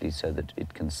simply so that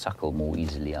it can suckle more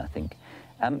easily, I think.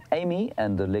 Amy,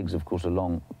 and the legs, of course, are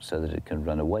long so that it can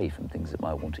run away from things that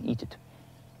might want to eat it.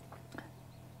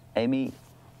 Amy,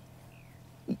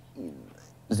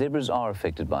 zebras are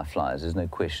affected by flies. There's no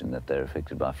question that they're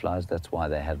affected by flies. That's why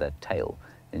they have that tail.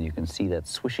 And you can see that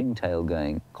swishing tail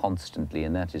going constantly,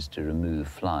 and that is to remove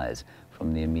flies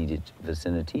from the immediate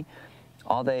vicinity.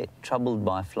 Are they troubled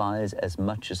by flies as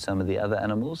much as some of the other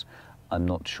animals? I'm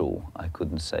not sure. I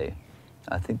couldn't say.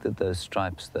 I think that those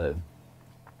stripes, though,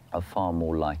 are far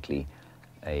more likely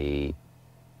a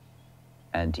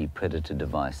anti-predator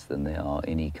device than they are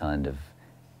any kind of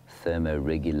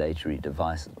thermoregulatory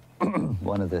device.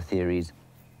 One of the theories,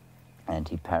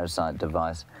 anti-parasite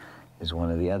device, is one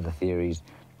of the other theories.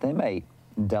 They may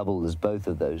double as both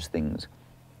of those things.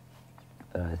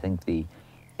 But I think the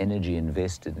energy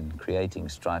invested in creating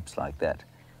stripes like that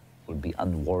would be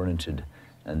unwarranted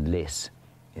unless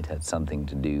it had something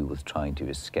to do with trying to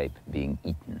escape being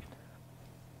eaten.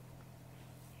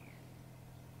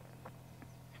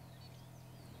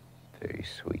 Very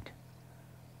sweet.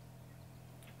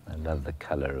 I love the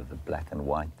color of the black and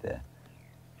white there,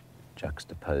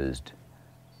 juxtaposed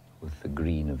with the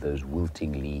green of those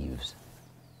wilting leaves.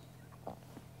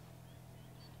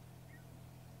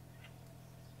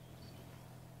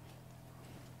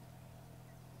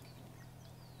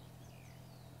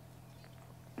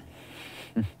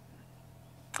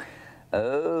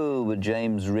 Oh, but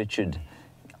James Richard,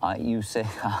 I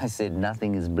said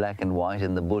nothing is black and white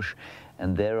in the bush,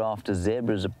 and thereafter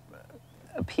zebras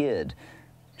appeared.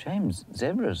 James,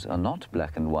 zebras are not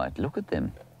black and white. Look at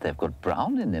them. They've got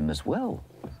brown in them as well.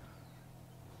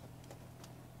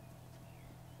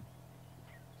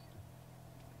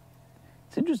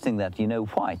 It's interesting that, you know,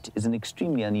 white is an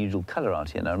extremely unusual color out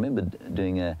here. And I remember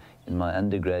doing in my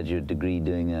undergraduate degree,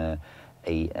 doing an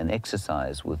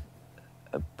exercise with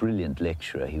a brilliant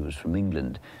lecturer. He was from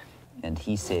England, and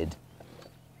he said,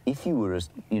 if you were,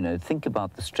 think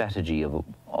about the strategy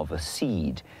of a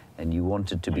seed, and you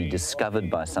wanted to be discovered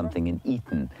by something and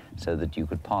eaten so that you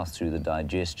could pass through the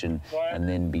digestion and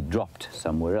then be dropped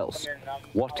somewhere else.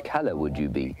 What color would you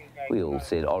be? We all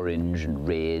said orange and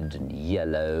red and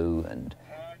yellow, and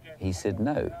he said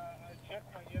no.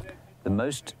 The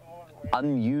most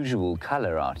unusual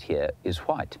color out here is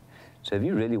white. So if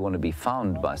you really want to be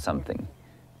found by something,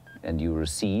 and you're a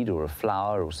seed or a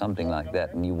flower or something like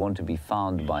that, and you want to be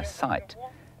found by sight,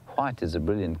 white is a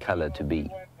brilliant color to be.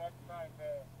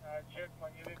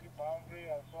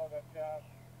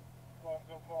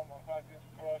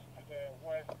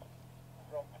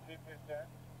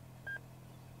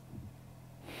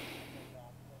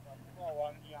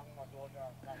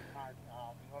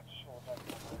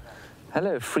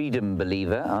 Hello, freedom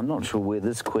believer. I'm not sure where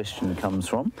this question comes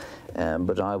from,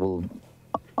 but I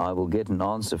will get an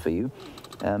answer for you.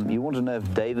 You want to know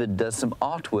if David does some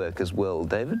artwork as well.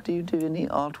 David, do you do any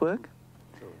artwork?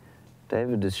 Sure.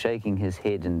 David is shaking his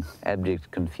head in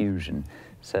abject confusion.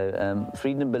 So,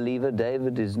 freedom believer,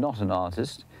 David is not an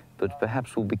artist, but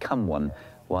perhaps will become one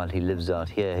while he lives out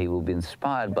here. He will be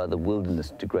inspired by the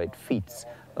wilderness to great feats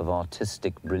of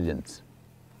artistic brilliance.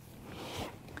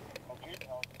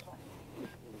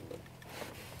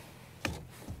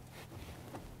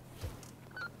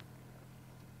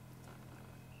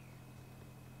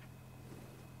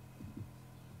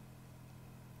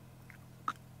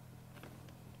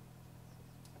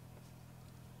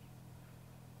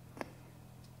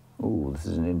 Oh, this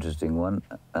is an interesting one,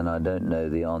 and I don't know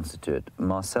the answer to it.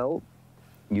 Marcel,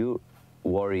 you're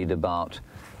worried about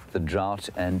the drought,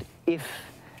 and if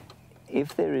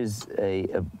there is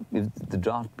if the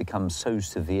drought becomes so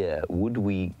severe, would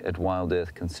we at Wild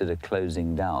Earth consider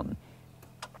closing down?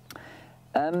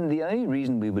 The only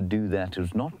reason we would do that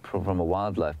is not from a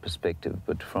wildlife perspective,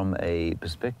 but from a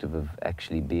perspective of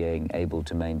actually being able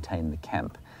to maintain the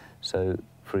camp. So,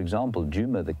 for example,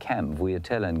 Djuma, the camp,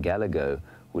 Vuyatela and Galago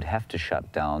would have to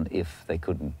shut down if they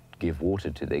couldn't give water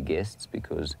to their guests,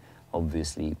 because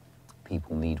obviously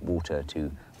people need water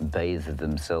to bathe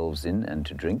themselves in and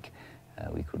to drink.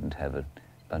 We couldn't have a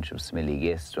bunch of smelly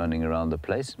guests running around the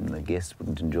place, and the guests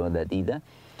wouldn't enjoy that either.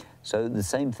 So the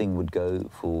same thing would go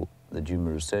for the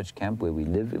Djuma Research Camp where we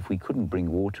live. If we couldn't bring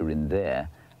water in there,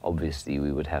 obviously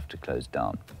we would have to close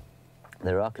down.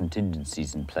 There are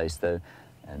contingencies in place though,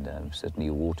 and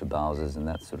certainly water bowsers and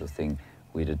that sort of thing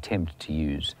we'd attempt to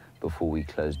use before we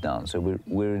close down. So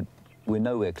we're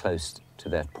nowhere close to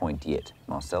that point yet,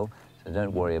 Marcel, so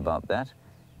don't worry about that.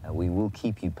 We will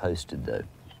keep you posted though.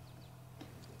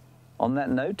 On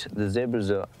that note, the zebras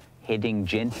are heading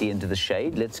gently into the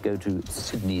shade. Let's go to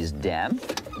Sydney's dam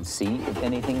and see if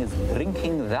anything is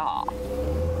drinking there.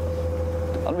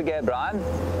 On we go, Brian.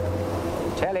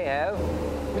 Tally-ho.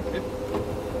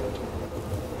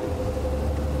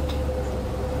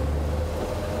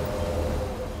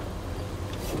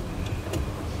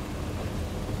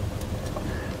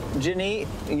 Ginny,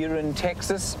 you're in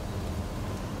Texas.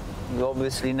 You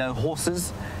obviously know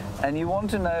horses, and you want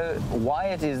to know why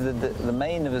it is that the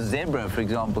mane of a zebra, for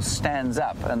example, stands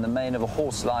up and the mane of a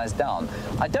horse lies down.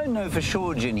 I don't know for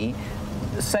sure, Ginny.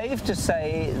 Safe to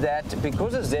say that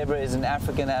because a zebra is an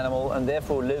African animal and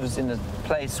therefore lives in a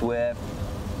place where,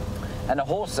 and a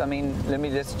horse, I mean,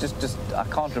 let's just I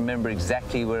can't remember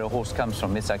exactly where a horse comes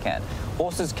from. Yes, I can.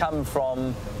 Horses come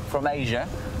from Asia.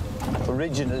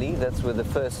 Originally, that's where the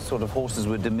first sort of horses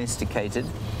were domesticated,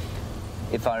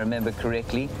 if I remember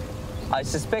correctly. I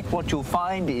suspect what you'll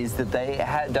find is that they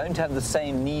don't have the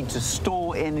same need to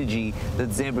store energy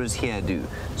that zebras here do.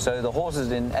 So the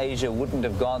horses in Asia wouldn't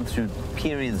have gone through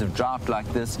periods of drought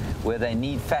like this where they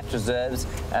need fat reserves,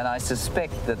 and I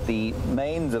suspect that the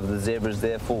manes of the zebras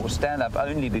therefore stand up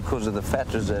only because of the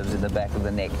fat reserves in the back of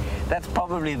the neck. That's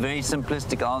probably a very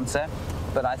simplistic answer,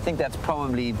 but I think that's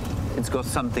probably, it's got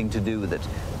something to do with it.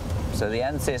 So the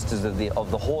ancestors of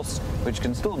the horse, which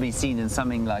can still be seen in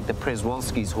something like the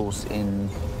Przewalski's horse in,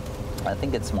 I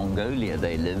think it's Mongolia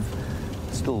they live,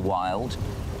 still wild.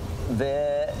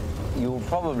 There you'll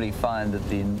probably find that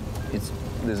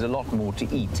there's a lot more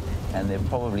to eat, and there are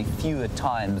probably fewer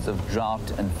times of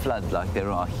drought and flood like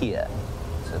there are here.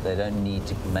 So they don't need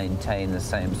to maintain the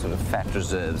same sort of fat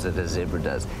reserves that a zebra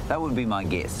does. That would be my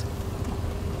guess.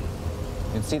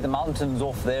 You can see the mountains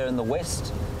off there in the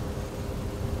west,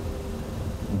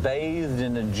 bathed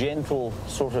in a gentle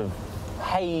sort of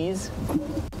haze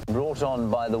brought on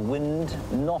by the wind,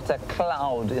 not a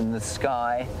cloud in the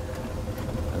sky,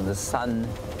 and the sun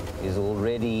is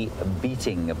already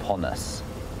beating upon us.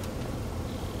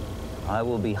 I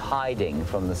will be hiding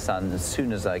from the sun as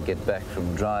soon as I get back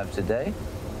from drive today.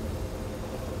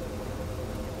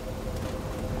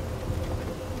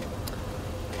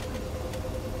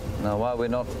 Now, why we're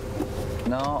not...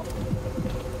 No.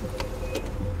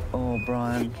 Oh,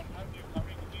 Brian.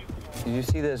 Did you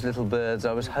see those little birds?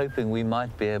 I was hoping we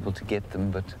might be able to get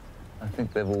them, but I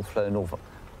think they've all flown off.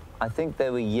 I think they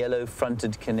were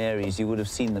yellow-fronted canaries. You would have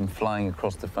seen them flying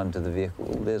across the front of the vehicle.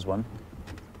 Oh, there's one.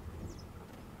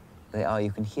 They are.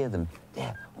 You can hear them.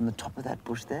 There, on the top of that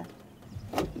bush there.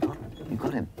 You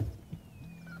got him.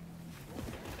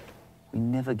 We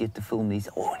never get to film these.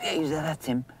 Oh, yeah, that's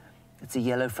him. It's a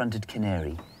yellow-fronted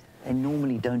canary. They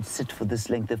normally don't sit for this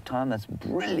length of time. That's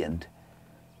brilliant.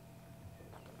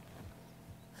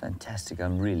 Fantastic.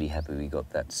 I'm really happy we got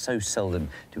that. So seldom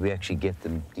do we actually get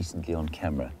them decently on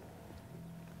camera.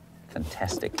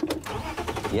 Fantastic.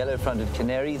 Yellow-fronted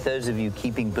canary, those of you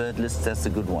keeping bird lists, that's a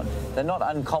good one. They're not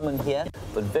uncommon here,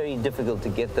 but very difficult to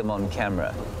get them on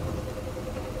camera.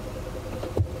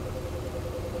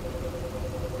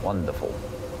 Wonderful.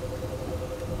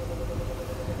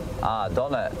 Ah,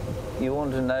 Donna, you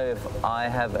want to know if I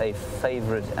have a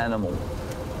favorite animal?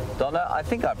 Donna, I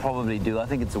think I probably do. I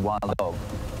think it's a wild dog.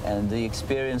 And the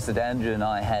experience that Andrew and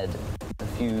I had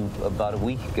about a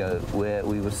week ago, where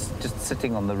we were just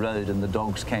sitting on the road and the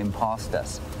dogs came past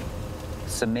us,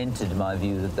 cemented my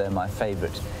view that they're my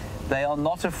favorite. They are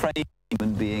not afraid of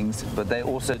human beings, but they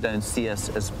also don't see us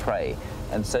as prey.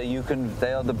 And so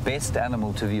they are the best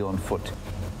animal to view on foot.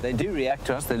 They do react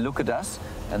to us, they look at us,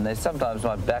 and they sometimes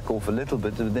might back off a little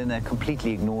bit, but then they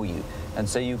completely ignore you. And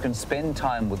so you can spend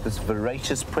time with this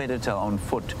voracious predator on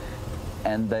foot,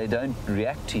 and they don't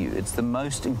react to you. It's the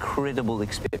most incredible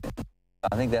experience.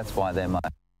 I think that's why they're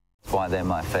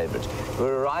my favorite.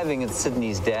 We're arriving at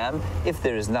Sydney's Dam. If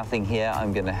there is nothing here,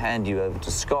 I'm going to hand you over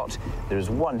to Scott. There is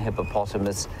one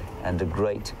hippopotamus and a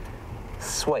great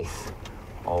swathe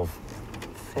of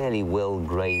fairly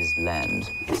well-grazed land.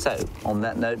 So, on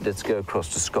that note, let's go across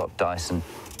to Scott Dyson.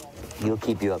 He'll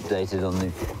keep you updated on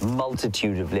the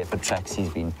multitude of leopard tracks he's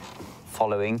been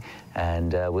following,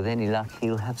 and with any luck,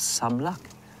 he'll have some luck.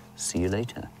 See you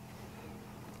later.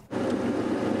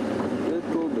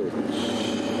 Little bitch.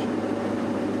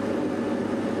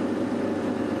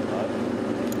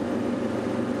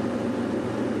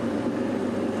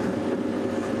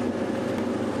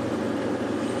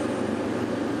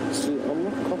 See, I'm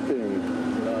not copying.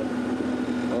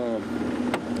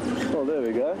 Oh, there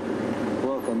we go.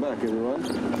 Welcome back, everyone.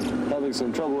 Having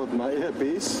some trouble with my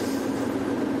earpiece.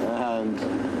 And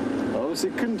I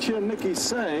obviously couldn't hear Nikki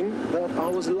saying that I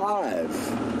was live.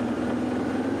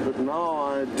 But now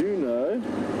I do know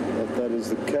that that is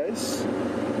the case.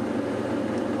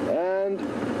 And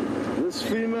this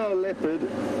female leopard,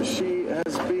 she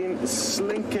has been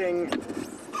slinking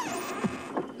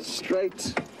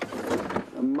straight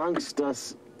amongst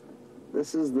us.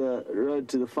 This is the road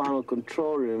to the final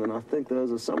control room, and I think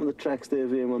those are some of the tracks there,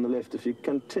 VM, on the left. If you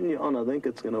continue on, I think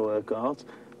it's going to work out.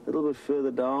 A little bit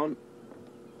further down.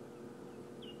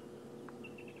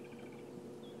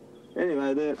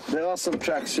 Anyway, there are some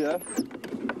tracks here.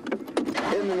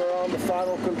 In and around the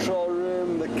final control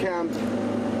room, the camp.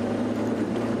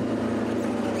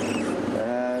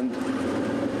 And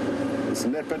this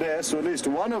leopardess, or at least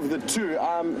one of the two,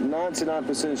 I'm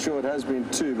 99% sure it has been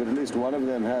two, but at least one of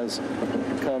them has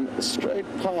come straight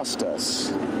past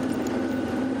us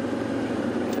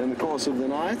in the course of the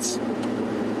night.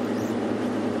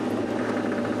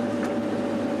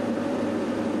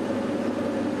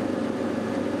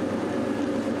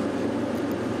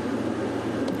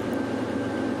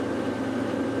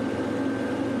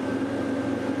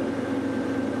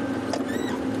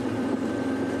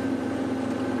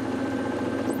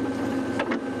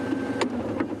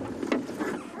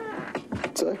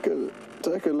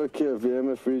 Take a look here,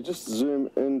 VM. If we just zoom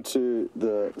into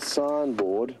the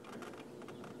signboard,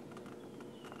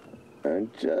 and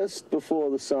just before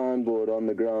the signboard on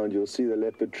the ground, you'll see the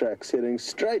leopard tracks heading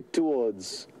straight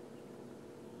towards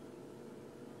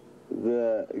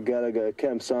the Gallagher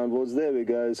camp signboards. There we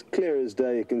go, as clear as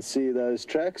day, you can see those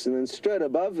tracks, and then straight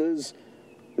above is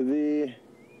the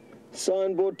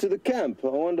signboard to the camp. I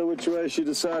wonder which way she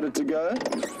decided to go.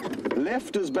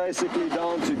 Left is basically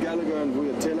down to Gallagher and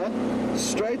Vuyatela.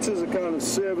 Straight is a kind of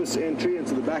service entry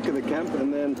into the back of the camp,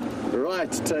 and then right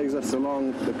takes us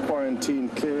along the quarantine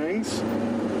clearings.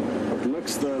 It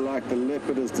looks though like the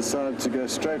leopard has decided to go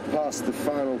straight past the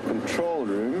final control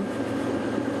room.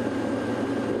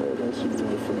 Where does she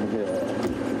go from here?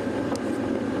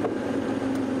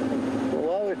 Well,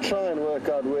 while we try and work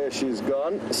out where she's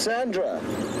gone, Sandra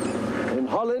in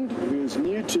Holland, who's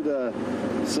new to the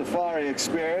safari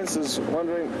experience, is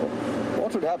wondering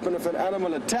what would happen if an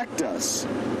animal attacked us.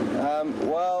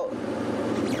 Well,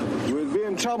 with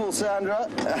in trouble, Sandra,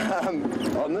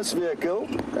 on this vehicle,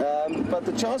 but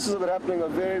the chances of it happening are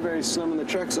very, very slim, and the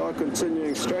tracks are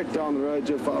continuing straight down the road.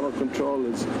 Your final control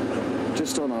is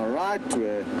just on our right,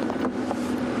 where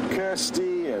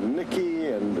Kirsty and Nikki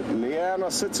and Leanne are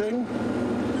sitting.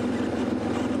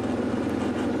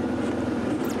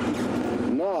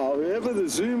 Now, whoever the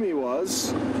Zoomy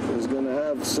was is going to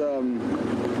have some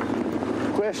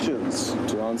questions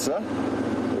to answer,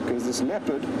 because this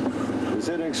leopard is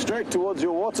heading straight towards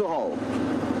your waterhole,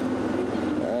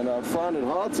 and I find it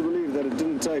hard to believe that it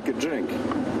didn't take a drink.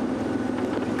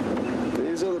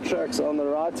 These are the tracks on the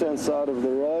right-hand side of the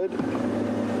road,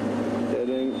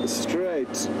 heading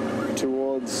straight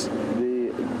towards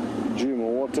the Djuma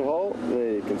waterhole.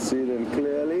 There you can see them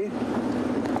clearly.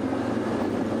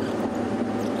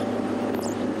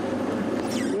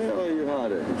 Where are you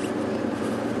hiding?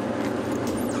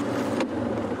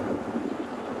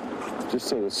 Just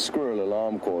sort of squirrel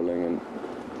alarm calling, and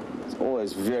it's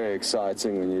always very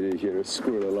exciting when you hear a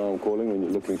squirrel alarm calling when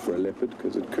you're looking for a leopard,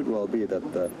 because it could well be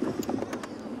that the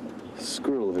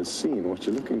squirrel has seen what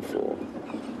you're looking for.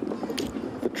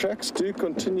 The tracks do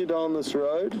continue down this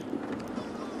road,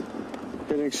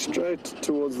 heading straight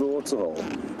towards the waterhole.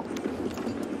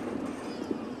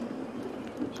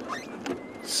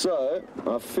 So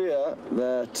I fear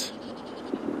that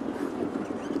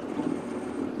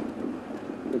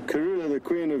Karula, the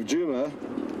Queen of Djuma,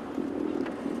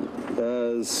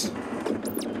 has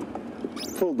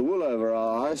pulled the wool over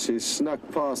our eyes. She's snuck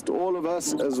past all of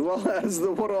us, as well as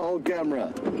the waterhole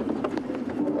camera.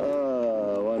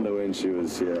 I wonder when she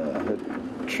was here. Her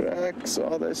tracks,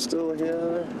 are they still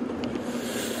here?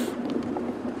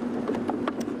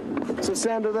 So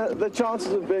Sandra, the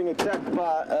chances of being attacked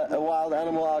by a wild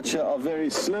animal out here are very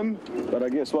slim, but I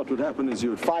guess what would happen is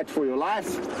you would fight for your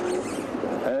life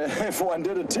if one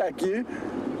did attack you.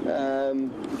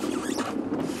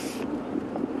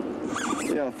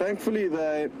 Yeah, thankfully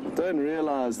they don't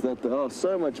realize that they are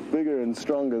so much bigger and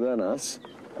stronger than us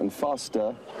and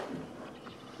faster.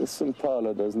 This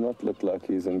impala does not look like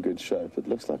he's in good shape. It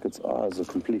looks like its eyes are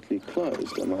completely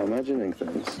closed. Am I imagining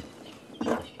things?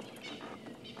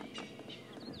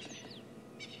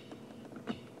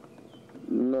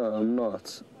 No, I'm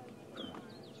not.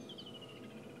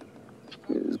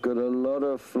 He's got a lot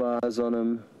of flies on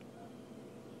him.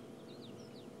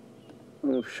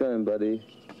 Oh, shame, buddy.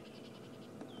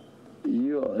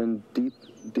 You are in deep,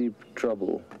 deep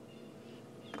trouble.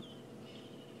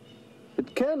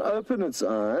 It can open its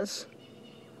eyes,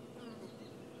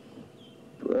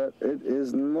 but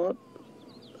it's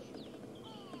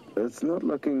not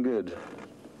looking good.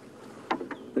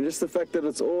 And just the fact that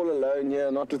it's all alone here,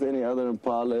 not with any other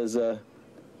impala, is a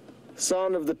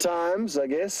sign of the times, I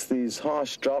guess. These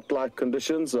harsh drought-like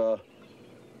conditions are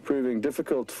proving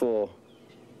difficult for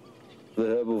the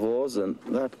herbivores, and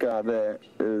that guy there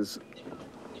is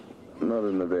not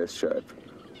in the best shape.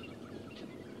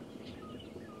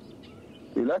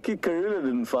 You're lucky Karula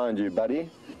didn't find you, buddy.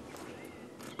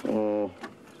 Or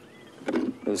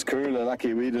is Karula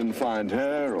lucky we didn't find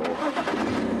her, or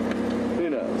who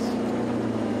knows?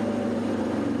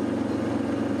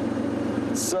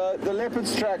 So the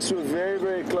leopard's tracks were very,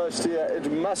 very close to here. It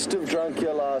must have drunk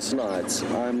here last night.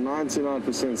 I'm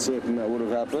 99% certain that would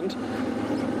have happened.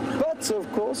 But,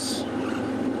 of course,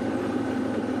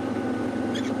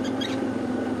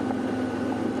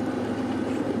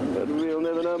 we'll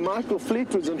never know. Michael Fleet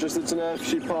was interested to know if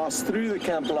she passed through the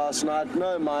camp last night.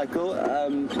 No, Michael.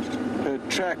 Her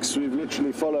tracks, we've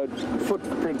literally followed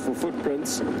footprint for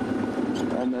footprints,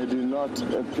 and they do not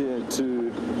appear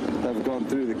to have gone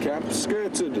through the camp,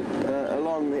 skirted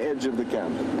along the edge of the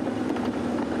camp.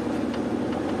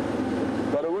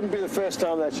 But it wouldn't be the first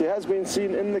time that she has been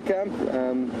seen in the camp.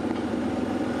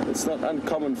 It's not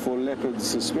uncommon for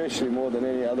leopards, especially more than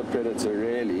any other predator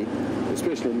really,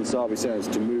 especially in the Sabi Sands,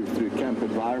 to move through camp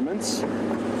environments.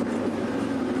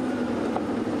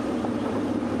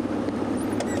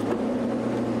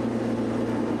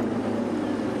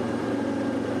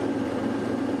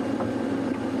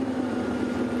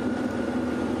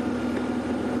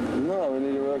 Now we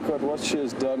need to work out what she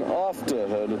has done after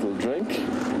her little drink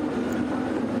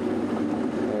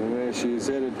and where she's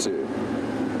headed to.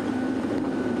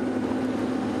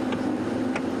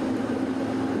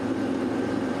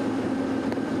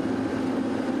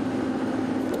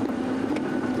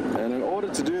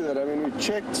 To do that, I mean, we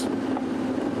checked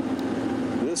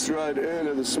this road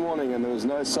earlier this morning and there was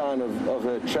no sign of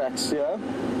her tracks here.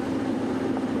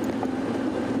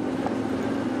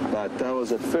 But that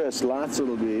was at first light, so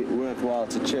it'll be worthwhile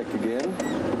to check again.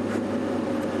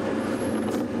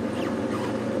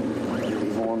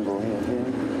 Leave one more here.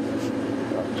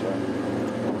 Gotcha.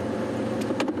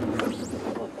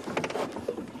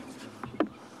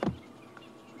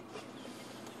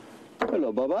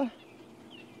 little bobber.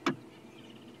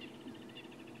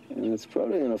 And it's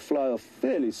probably going to fly off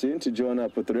fairly soon to join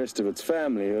up with the rest of its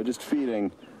family, who are just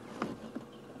feeding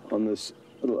on this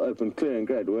little open clearing.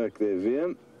 Great work there,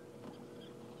 VM.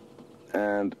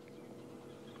 And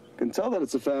you can tell that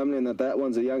it's a family and that that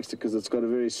one's a youngster because it's got a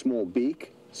very small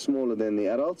beak, smaller than the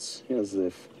adults. Here's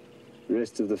the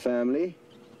rest of the family.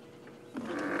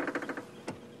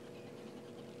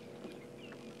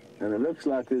 And it looks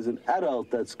like there's an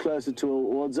adult that's closer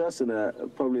towards us, and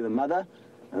probably the mother,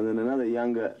 and then another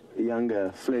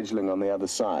younger fledgling on the other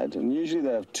side. And usually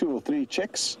they have 2 or 3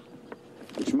 chicks,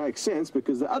 which makes sense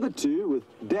because the other 2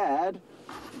 with Dad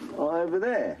are over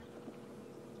there,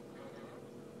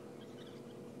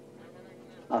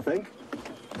 I think.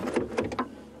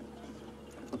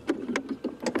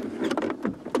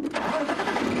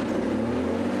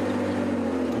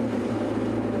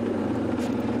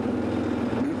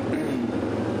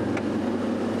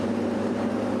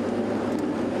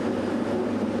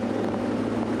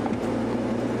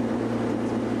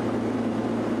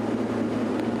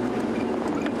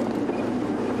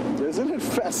 Isn't it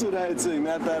fascinating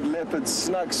that that leopard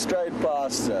snuck straight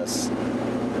past us?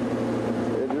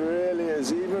 It really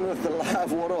is. Even with the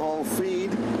live waterhole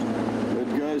feed,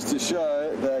 it goes to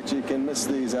show that you can miss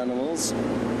these animals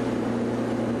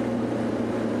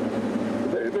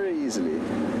very, very easily.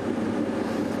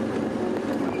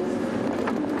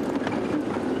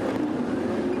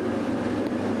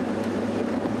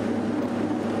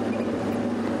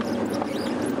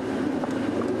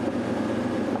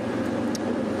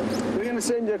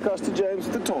 Send you across to James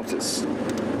with the tortoise.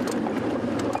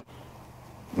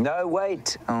 No,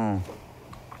 wait. Oh.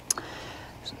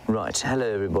 Right,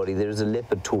 hello everybody. There is a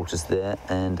leopard tortoise there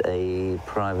and a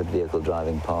private vehicle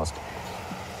driving past.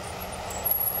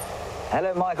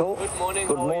 Hello, Michael. Good morning.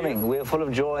 Good morning. We're full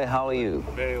of joy. How are you?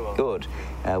 Very well. Good.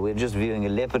 We're just viewing a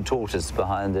leopard tortoise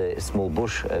behind a small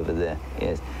bush over there.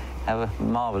 Yes. Have a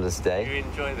marvelous day. You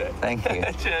enjoy that. Thank you.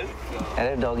 Cheers.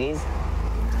 Hello, doggies.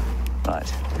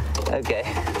 Right. Okay,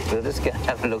 we'll just go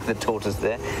have a look at the tortoise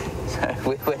there. So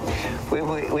we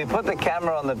put the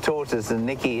camera on the tortoise, and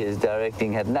Nikki, who's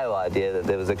directing, had no idea that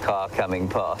there was a car coming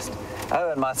past. Oh,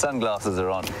 and my sunglasses are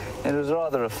on. It was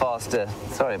rather a faster,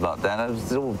 sorry about that, it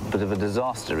was all a bit of a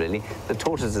disaster, really. The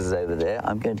tortoise is over there.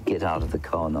 I'm going to get out of the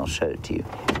car and I'll show it to you.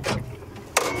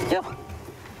 Yeah.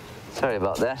 Sorry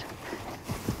about that.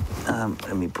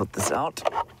 Let me put this out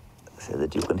so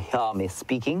that you can hear me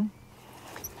speaking.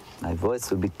 My voice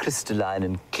will be crystalline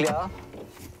and clear.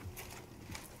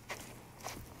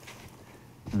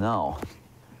 Now,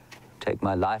 take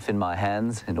my life in my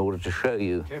hands in order to show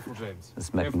you Careful, James. this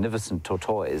Careful. magnificent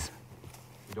tortoise.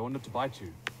 We don't want it to bite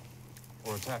you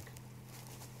or attack.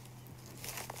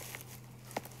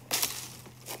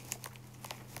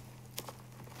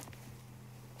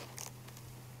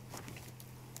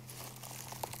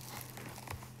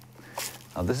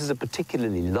 Now, this is a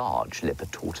particularly large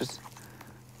leopard tortoise.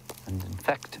 And in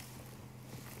fact,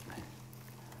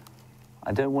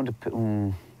 I don't want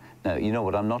to... no, you know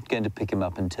what? I'm not going to pick him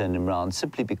up and turn him around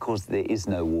simply because there is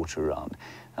no water around.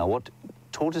 Now, what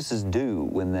tortoises do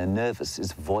when they're nervous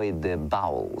is void their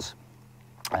bowels.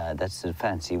 That's a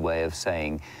fancy way of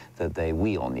saying that they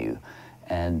wee on you.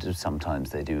 And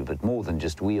sometimes they do, but more than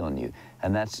just wee on you.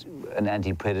 And that's an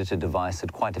anti-predator device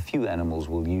that quite a few animals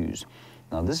will use.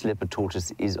 Now, this leopard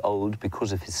tortoise is old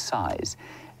because of his size.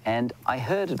 And I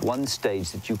heard at one stage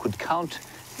that you could count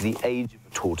the age of a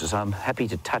tortoise. I'm happy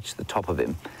to touch the top of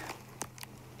him.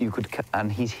 You could,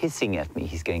 and he's hissing at me.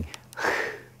 He's going,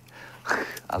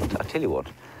 I'll tell you what,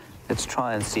 let's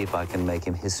try and see if I can make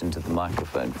him hiss into the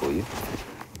microphone for you.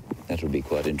 That would be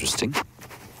quite interesting.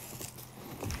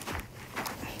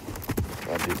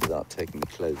 I'll do it without taking the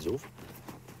clothes off.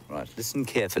 Right, listen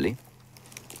carefully.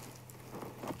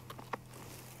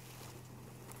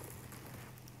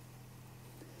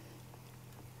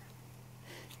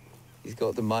 He's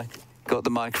got the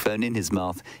microphone in his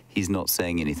mouth. He's not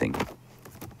saying anything.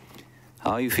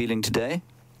 How are you feeling today?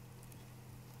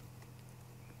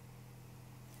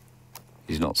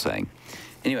 He's not saying.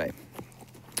 Anyway,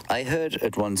 I heard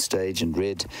at one stage and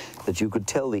read that you could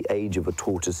tell the age of a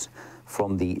tortoise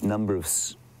from the number of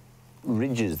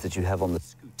ridges that you have on the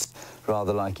scoots,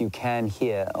 rather like you can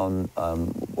here on,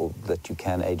 or that you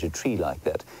can age a tree like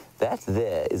that. That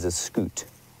there is a scoot,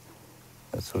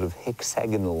 a sort of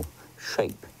hexagonal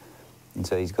shape. And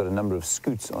so he's got a number of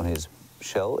scoots on his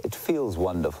shell. It feels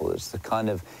wonderful. It's the kind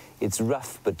of, it's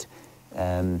rough, but I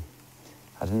don't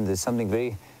know, there's something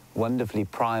very wonderfully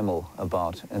primal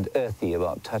about and earthy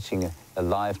about touching a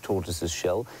live tortoise's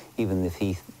shell, even if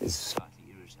he is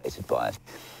slightly irritated by it.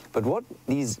 But what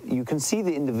these, you can see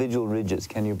the individual ridges,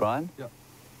 can you, Brian? Yeah.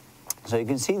 So you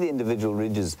can see the individual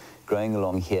ridges growing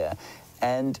along here,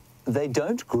 and they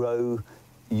don't grow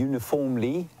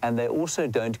uniformly, and they also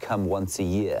don't come once a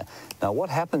year. Now what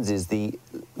happens is the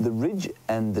ridge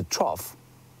and the trough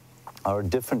are at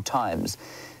different times.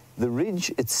 The ridge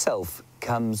itself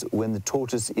comes when the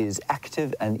tortoise is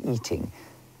active and eating.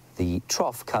 The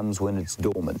trough comes when it's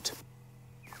dormant.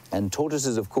 And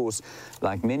tortoises, of course,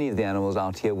 like many of the animals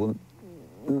out here,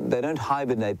 they don't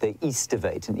hibernate, they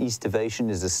estivate. And estivation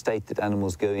is a state that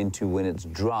animals go into when it's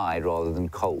dry rather than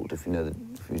cold, if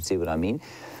you see what I mean.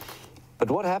 But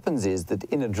what happens is that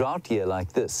in a drought year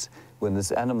like this, when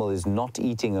this animal is not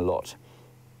eating a lot,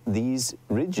 these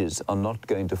ridges are not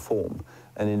going to form.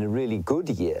 And in a really good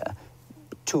year,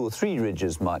 2 or 3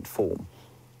 ridges might form.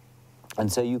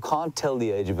 And so you can't tell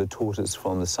the age of a tortoise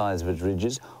from the size of its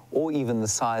ridges or even the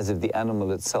size of the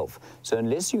animal itself. So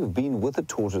unless you've been with a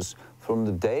tortoise from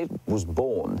the day it was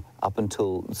born up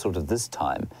until sort of this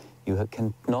time, you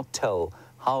cannot tell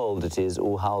how old it is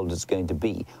or how old it's going to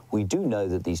be. We do know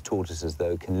that these tortoises,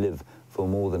 though, can live for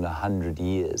more than 100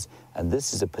 years. And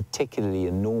this is a particularly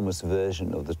enormous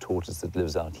version of the tortoise that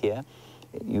lives out here.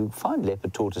 You find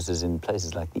leopard tortoises in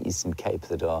places like the Eastern Cape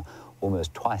that are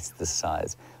almost twice this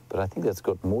size. But I think that's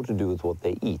got more to do with what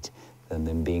they eat than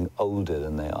them being older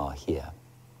than they are here.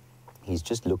 He's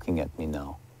just looking at me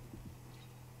now.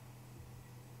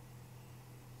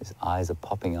 His eyes are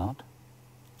popping out.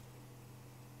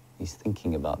 He's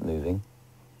thinking about moving.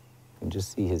 You can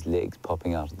just see his legs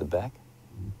popping out at the back.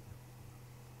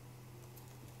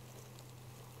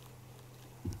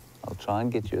 I'll try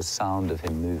and get you a sound of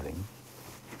him moving.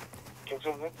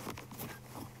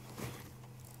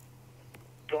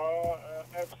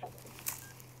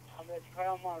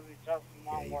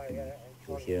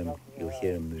 You'll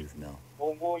hear him move now.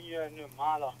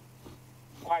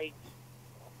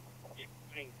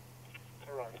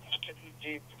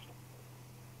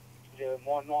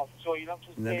 More north, so you have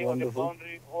to stay on the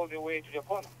boundary all the way to the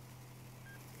corner.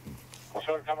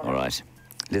 All right,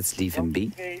 let's leave him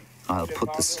be. I'll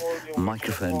put this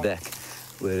microphone back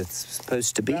where it's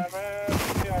supposed to be.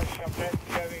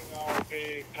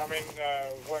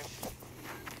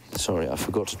 Sorry, I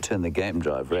forgot to turn the game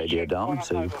drive radio down,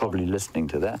 so you're probably listening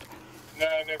to that.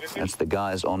 That's the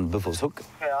guys on Biffle's Hook.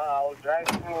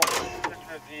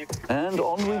 And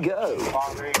on we go.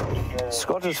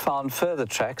 Scott has found further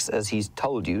tracks, as he's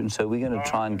told you, and so we're going to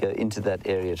try and go into that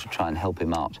area to try and help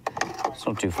him out. It's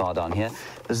not too far down here.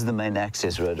 This is the main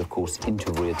access road, of course,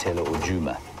 into Vuyatela or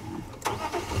Djuma.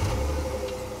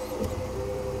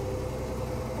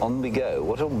 On we go.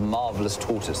 What a marvelous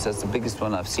tortoise. That's the biggest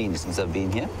one I've seen since I've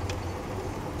been here.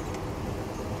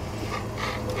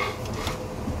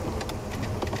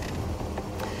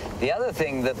 The other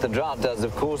thing that the drought does,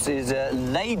 of course, is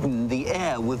laden the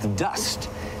air with dust.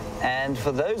 And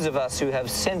for those of us who have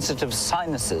sensitive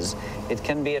sinuses, it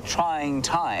can be a trying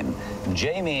time.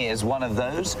 Jamie is one of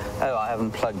those. Oh, I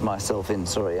haven't plugged myself in,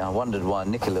 sorry. I wondered why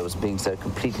Nicola was being so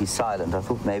completely silent. I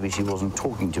thought maybe she wasn't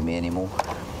talking to me anymore.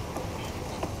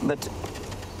 But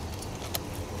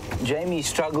Jamie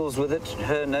struggles with it,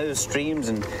 her nose streams,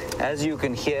 and as you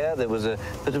can hear, there was a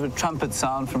bit of a trumpet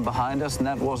sound from behind us, and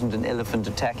that wasn't an elephant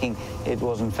attacking, it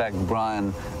was in fact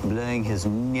Brian blowing his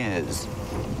nose.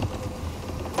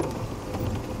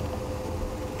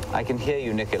 I can hear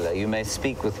you, Nicola. You may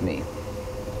speak with me.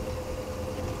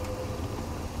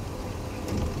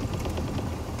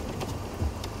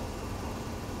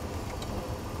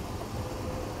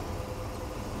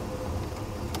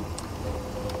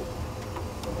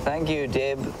 Thank you,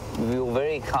 Deb. Your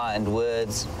very kind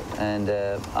words, and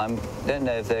I don't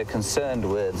know if they're concerned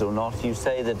words or not. You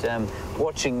say that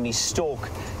watching me stalk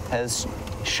has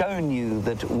shown you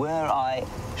that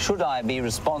should I be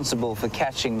responsible for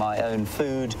catching my own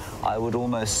food, I would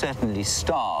almost certainly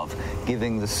starve,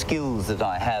 given the skills that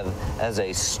I have as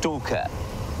a stalker.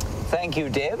 Thank you,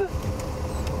 Deb.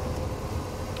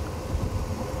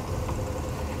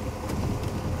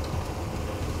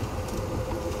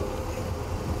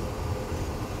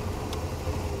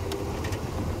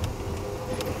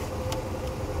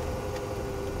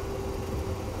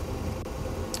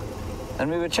 And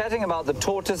we were chatting about the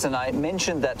tortoise, and I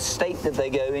mentioned that state that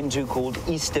they go into called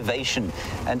estivation.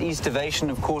 And estivation,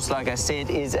 of course, like I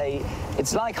said,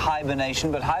 it's like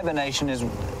hibernation, but hibernation is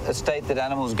a state that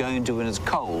animals go into when it's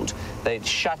cold. They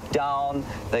shut down,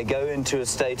 they go into a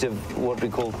state of what we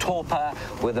call torpor,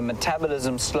 where the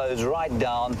metabolism slows right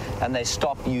down and they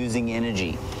stop using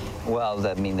energy. Well,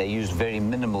 I mean, they use very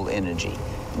minimal energy.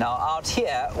 Now, out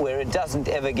here, where it doesn't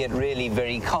ever get really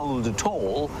very cold at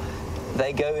all,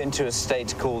 they go into a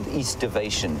state called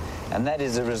estivation, and that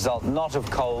is a result not of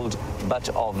cold, but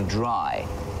of dry.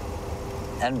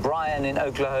 And Brian in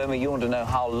Oklahoma, you want to know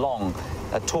how long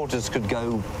a tortoise could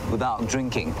go without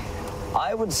drinking.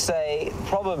 I would say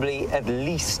probably at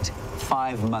least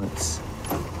 5 months.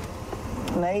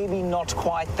 Maybe not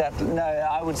quite that, no,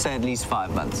 I would say at least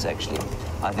 5 months, actually.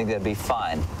 I think they'd be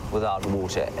fine without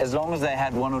water, as long as they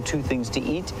had 1 or 2 things to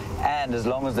eat, and as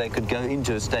long as they could go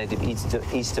into a state of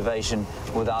estivation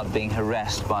without being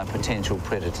harassed by potential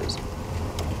predators.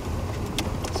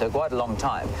 So quite a long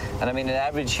time. And I mean, an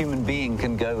average human being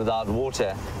can go without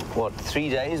water, what, 3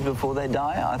 days before they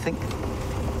die, I think?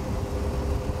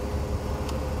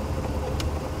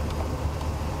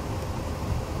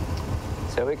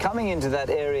 So we're coming into that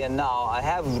area now. I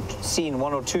have seen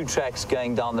 1 or 2 tracks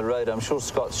going down the road. I'm sure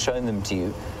Scott's shown them to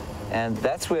you. And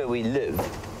that's where we live,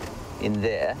 in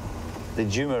there, the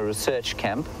Djuma Research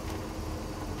Camp.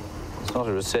 It's not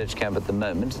a research camp at the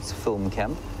moment, it's a film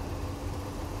camp.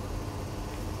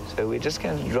 So we're just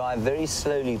going to drive very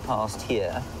slowly past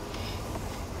here.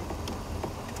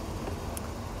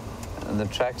 And the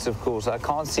tracks, of course, I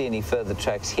can't see any further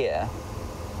tracks here.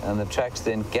 And the tracks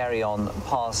then carry on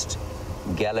past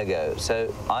Gallagher.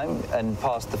 So and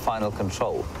past the final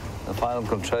control. The final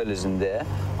control is in there.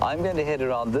 I'm going to head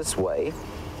around this way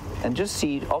and just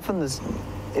see, often this,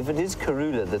 if it is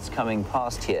Karula that's coming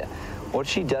past here, what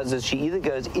she does is she either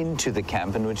goes into the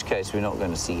camp, in which case we're not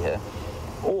going to see her,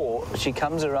 or she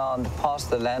comes around past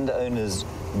the landowner's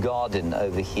garden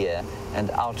over here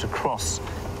and out across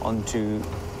onto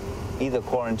either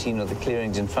quarantine or the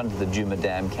clearings in front of the Djuma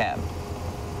Dam camp.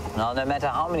 Now, no matter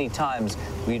how many times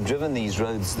we've driven these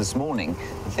roads this morning,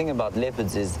 the thing about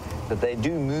leopards is that they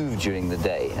do move during the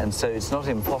day, and so it's not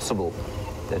impossible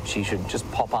that she should just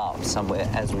pop out somewhere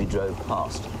as we drove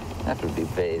past. That would be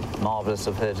very marvelous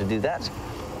of her to do that,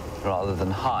 rather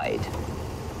than hide.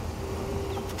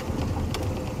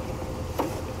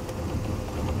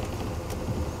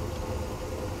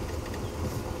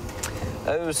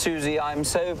 Oh, Susie, I'm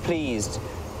so pleased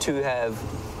to have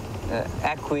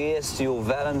acquiesced to your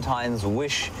Valentine's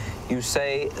wish. You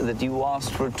say that you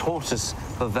asked for a tortoise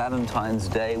for Valentine's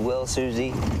Day. Well,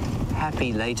 Susie,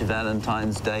 happy late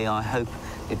Valentine's Day. I hope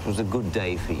it was a good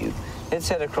day for you. Let's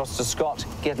head across to Scott,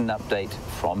 get an update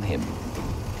from him.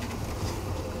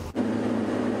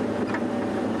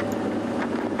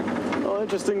 Oh,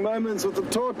 interesting moments with the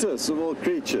tortoise of all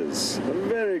creatures.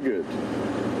 Very good.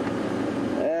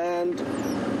 And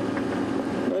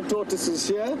no tortoises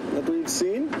here that we've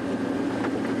seen.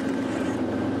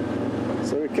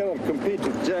 So we cannot compete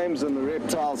with James and the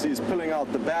reptiles. He's pulling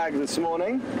out the bag this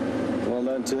morning. Well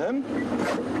done to him.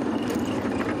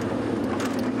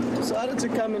 Decided to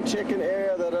come and check an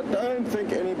area that I don't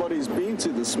think anybody's been to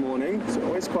this morning. It's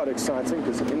always quite exciting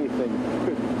because anything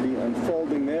could be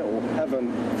unfolding there or have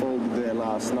unfolded there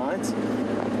last night.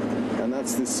 And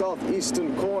that's the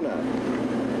southeastern corner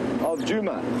of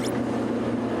Djuma.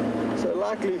 So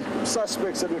likely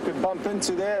suspects that we could bump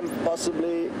into there,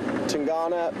 possibly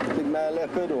Tingana, big male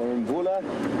leopard, or Mvula,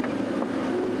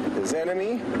 his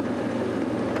enemy.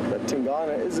 But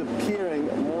Tingana is appearing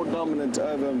more dominant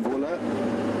over Mvula,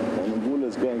 and Mvula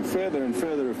is going further and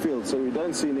further afield, so we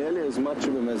don't see nearly as much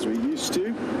of him as we used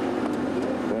to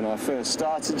when I first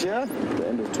started here, at the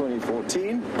end of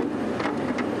 2014.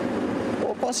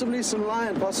 Or possibly some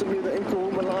lion, possibly the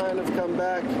Nkahuma lion have come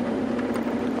back.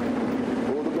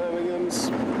 So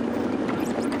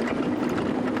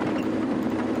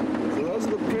those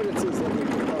are the predators that we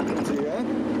can bump into here,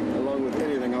 along with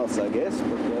anything else, I guess,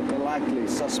 but they're likely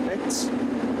suspects.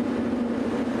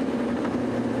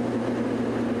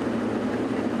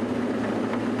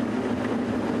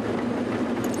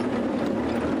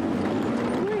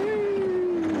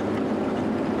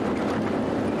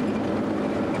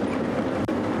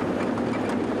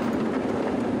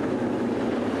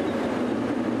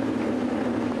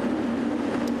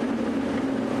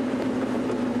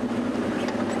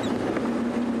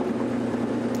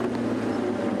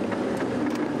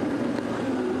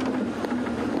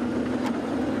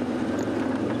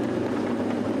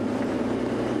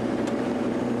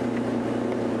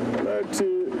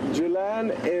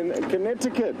 In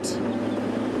Connecticut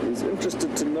is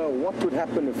interested to know what would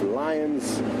happen if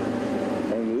lions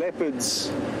and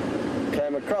leopards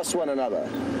came across one another.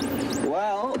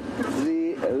 Well,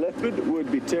 the leopard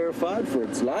would be terrified for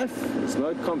its life. There's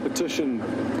no competition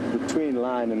between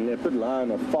lion and leopard.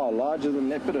 Lion are far larger than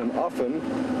leopard and often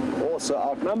also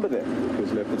outnumber them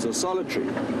because leopards are solitary.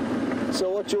 So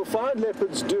what you'll find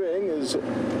leopards doing is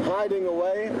hiding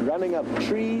away, running up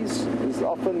trees is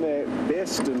often their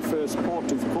best and first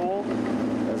port of call,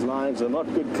 as lions lions are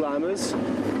not good climbers.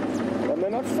 And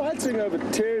they're not fighting over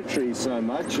territory so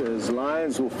much as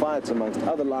lions will fight amongst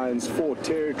other lions for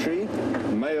territory,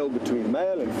 male between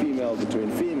male and female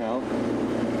between female.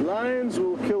 Lions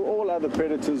will kill all other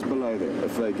predators below them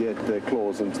if they get their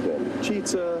claws into them.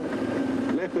 Cheetah,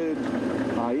 leopard,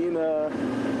 hyena,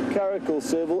 caracal,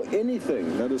 serval,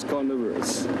 anything that is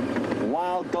carnivorous.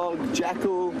 Wild dog,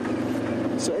 jackal.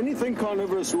 So anything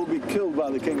carnivorous will be killed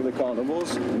by the king of the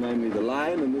carnivores, namely the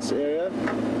lion in this area.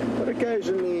 But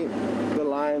occasionally the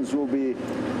lions will be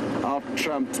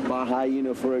out-trumped by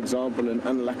hyena, for example. An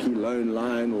unlucky lone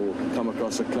lion will come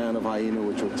across a clan of hyena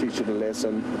which will teach it a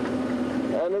lesson.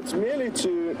 And it's merely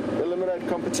to eliminate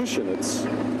competition. It's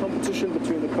competition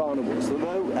between the carnivores.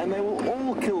 And they will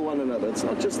all kill one another. It's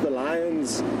not just the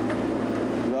lions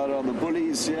that are the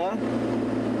bullies here.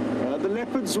 The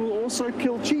leopards will also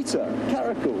kill cheetah,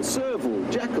 caracal, serval,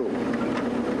 jackal.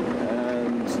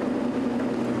 And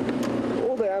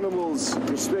all the animals,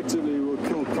 respectively, will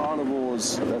kill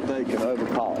carnivores that they can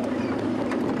overpower.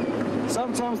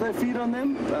 Sometimes they feed on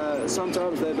them,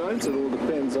 sometimes they don't. It all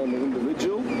depends on the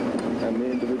individual and the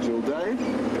individual day.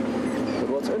 But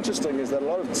what's interesting is that a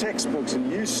lot of textbooks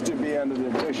used to be under the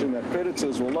impression that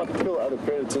predators will not kill other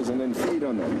predators and then feed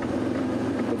on them.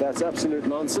 But that's absolute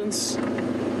nonsense.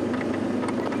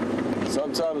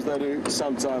 Sometimes they do,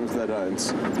 sometimes they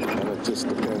don't. And it just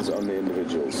depends on the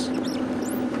individuals.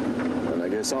 And I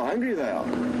guess how hungry they are.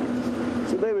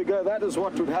 So there we go, that is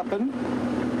what would happen.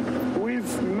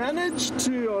 We've managed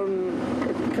to,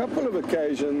 on a couple of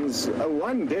occasions,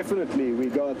 one definitely, we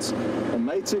got a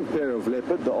mating pair of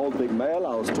leopard, the old big male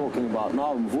I was talking about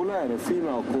now, Mvula, and a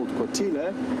female called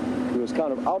Kotile, who was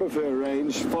kind of out of her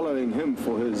range, following him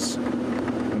for his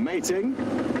mating,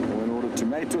 or in order to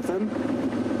mate with him.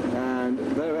 And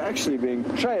they were actually being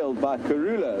trailed by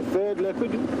Karula, a third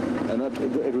leopard, and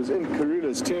it was in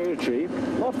Karula's territory,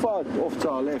 not far off to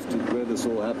our left where this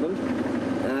all happened.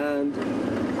 And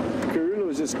Karula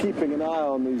was just keeping an eye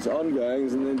on these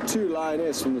ongoings, and then two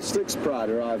lionesses from the Styx Pride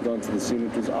arrived onto the scene.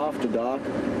 It was after dark,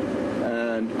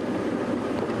 and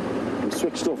we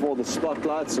switched off all the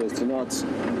spotlights so as to not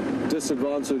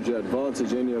disadvantage or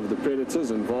advantage any of the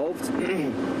predators involved.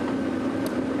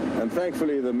 And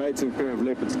thankfully, the mating pair of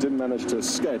leopards did manage to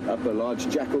escape up a large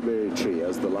jackalberry tree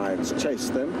as the lions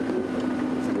chased them.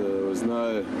 There was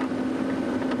no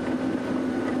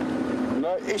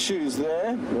issues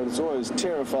there, but it's always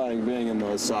terrifying being in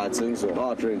those sightings, or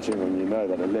heart-wrenching when you know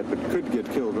that a leopard could get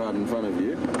killed right in front of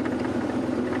you.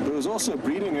 There was also a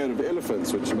breeding herd of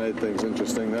elephants, which made things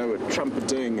interesting. They were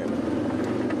trumpeting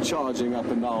and charging up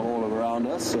and down all around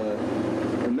us. A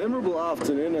memorable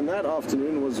afternoon, and that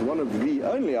afternoon was one of the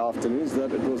only afternoons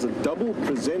that it was a double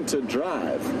presenter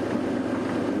drive.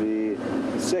 The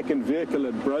second vehicle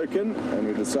had broken, and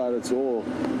we decided to all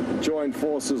join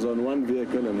forces on one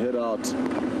vehicle and head out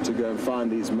to go and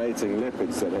find these mating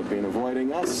leopards that had been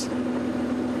avoiding us.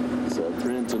 So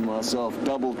Brent and myself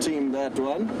double teamed that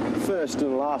one, first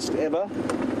and last ever.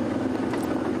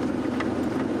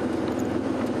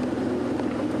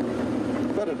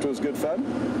 But it was good fun.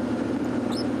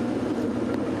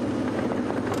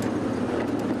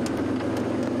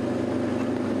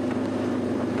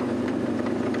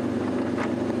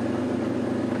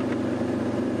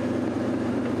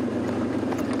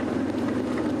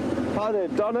 Hi there,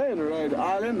 Donna in Rhode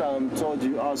Island. I'm told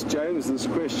you asked James this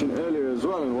question earlier as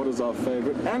well, and what is our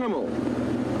favorite animal?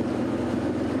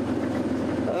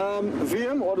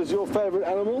 VM, what is your favorite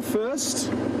animal first?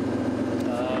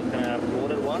 Can I have more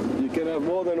than one? You can have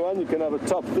more than one. You can have a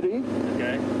top three.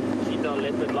 Okay. Cheetah,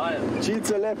 leopard, lion.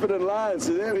 Cheetah, leopard, and lion.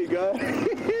 So there we go.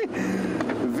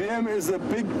 VM is a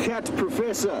big cat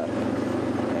professor,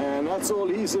 and that's all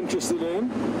he's interested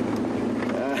in.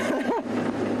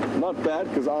 Not bad,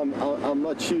 because I'm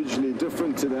not hugely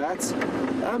different to that.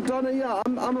 Donna, yeah,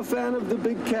 I'm a fan of the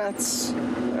big cats.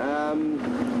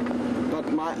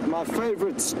 But my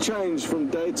favorites change from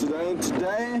day to day. And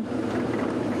today,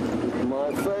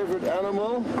 my favorite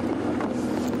animal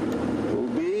will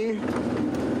be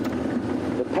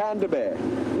the panda bear.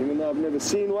 Even though I've never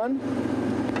seen one,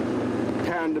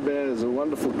 panda bear is a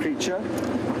wonderful creature.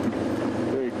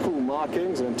 Very cool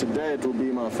markings, and today it will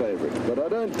be my favorite. But I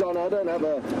don't have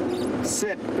a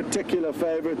set particular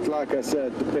favorite. Like I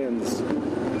said, it depends.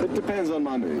 It depends on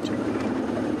my mood.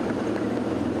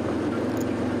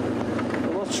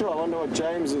 I'm not sure. I wonder what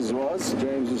James's was.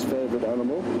 James's favorite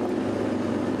animal.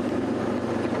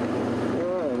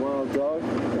 Oh, wild dog.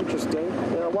 Interesting.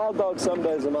 Yeah, wild dog some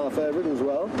days are my favorite as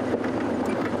well.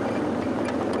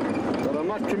 But I'm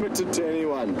not committed to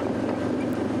anyone.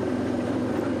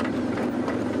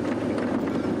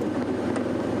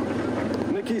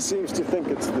 Cookie seems to think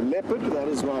it's the leopard. That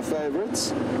is my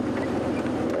favorites.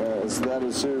 As that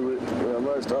is who we are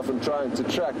most often trying to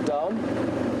track down.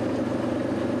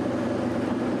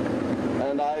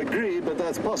 And I agree, but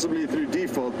that's possibly through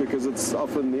default because it's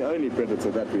often the only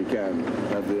predator that we can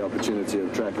have the opportunity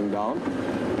of tracking down.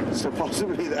 So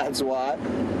possibly that's why.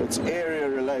 It's area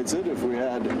related. If we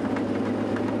had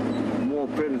more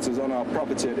predators on our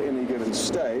property at any given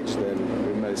stage, then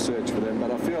we may search for them.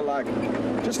 But I feel like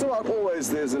just about always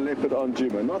there's a leopard on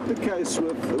Djuma. Not the case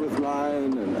with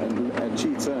lion and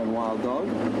cheetah and wild dog.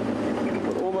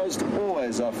 But almost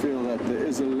always I feel that there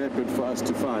is a leopard for us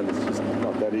to find. It's just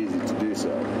not that easy to do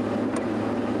so.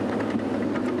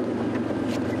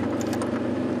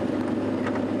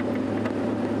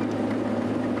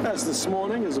 As this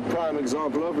morning is a prime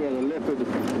example of, we had a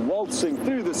leopard waltzing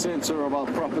through the center of our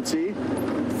property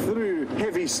through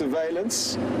heavy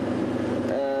surveillance,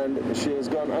 and she has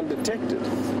gone undetected.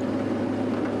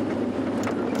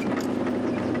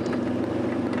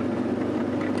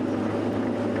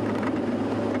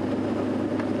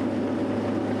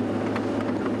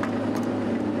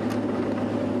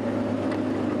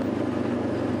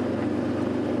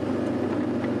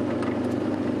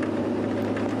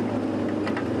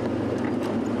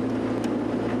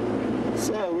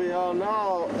 So we are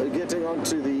now getting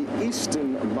onto the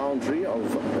eastern boundary of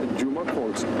Djuma,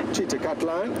 called Cheetah Cut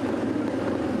Line,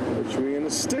 which we're going to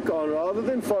stick on rather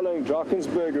than following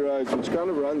Drakensberg Road, which kind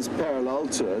of runs parallel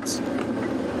to it.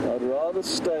 I'd rather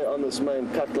stay on this main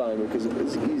cut line because it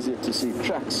is easier to see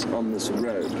tracks on this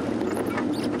road.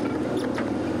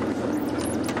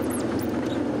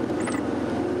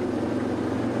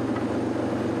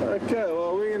 Okay,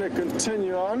 well, we're going to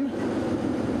continue on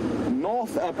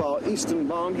north up our eastern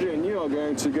boundary, and you are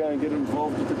going to go and get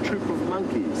involved with a troop of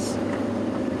monkeys.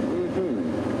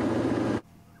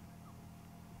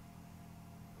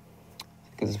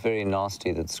 It's very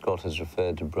nasty that Scott has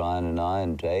referred to Brian and I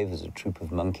and Dave as a troop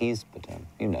of monkeys, but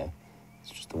you know,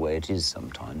 it's just the way it is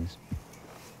sometimes.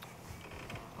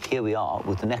 Here we are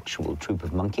with an actual troop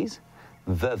of monkeys,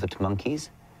 vervet monkeys,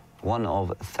 one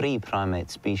of 3 primate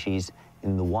species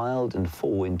in the wild and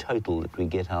 4 in total that we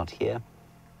get out here.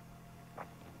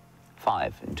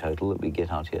 5 in total that we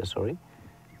get out here, sorry.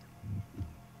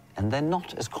 And they're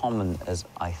not as common as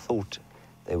I thought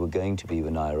they were going to be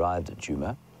when I arrived at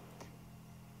Djuma.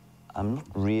 I'm not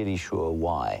really sure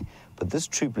why, but this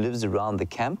troop lives around the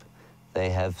camp. They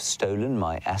have stolen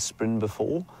my aspirin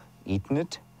before, eaten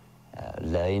it,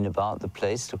 lain about the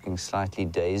place looking slightly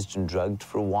dazed and drugged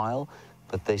for a while,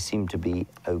 but they seem to be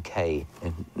okay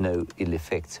and no ill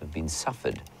effects have been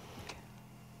suffered.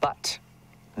 But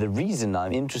the reason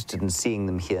I'm interested in seeing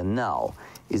them here now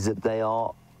is that they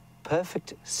are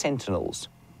perfect sentinels,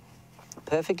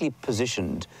 perfectly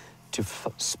positioned to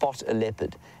spot a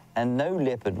leopard. And no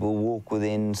leopard will walk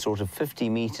within sort of 50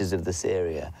 meters of this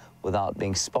area without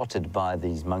being spotted by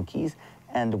these monkeys,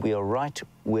 and we are right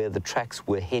where the tracks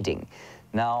were heading.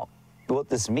 Now, what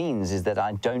this means is that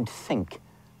I don't think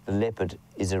the leopard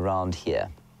is around here.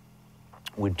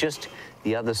 We're just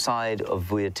the other side of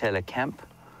Vuyatela camp,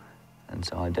 and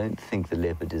so I don't think the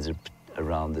leopard is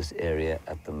around this area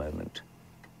at the moment.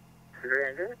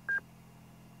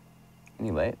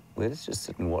 Anyway, let's just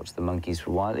sit and watch the monkeys for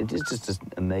a while. It is just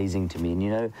amazing to me. And, you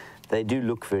know, they do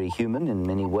look very human in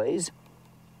many ways.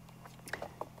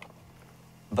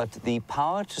 But the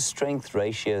power-to-strength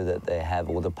ratio that they have,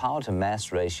 or the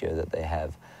power-to-mass ratio that they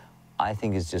have, I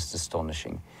think is just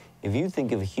astonishing. If you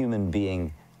think of a human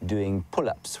being doing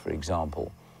pull-ups, for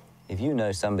example, if you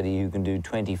know somebody who can do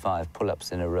 25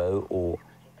 pull-ups in a row, or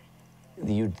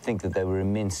you'd think that they were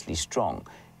immensely strong.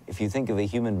 If you think of a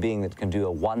human being that can do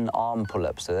a one-arm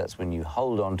pull-up, so that's when you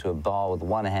hold onto a bar with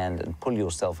one hand and pull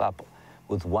yourself up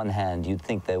with one hand, you'd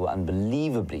think they were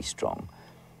unbelievably strong.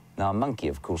 Now, a monkey,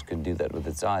 of course, can do that with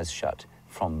its eyes shut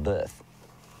from birth,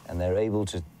 and they're able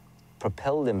to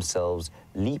propel themselves,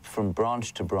 leap from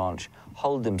branch to branch,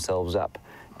 hold themselves up,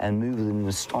 and move with an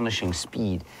astonishing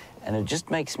speed. And it just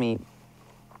makes me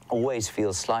always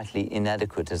feel slightly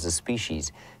inadequate as a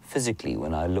species physically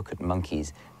when I look at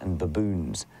monkeys and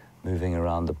baboons moving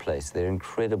around the place. Their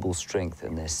incredible strength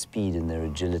and their speed and their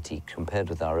agility compared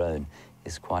with our own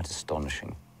is quite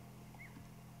astonishing.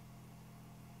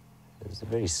 There's a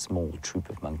very small troop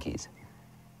of monkeys,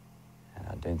 and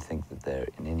I don't think that they're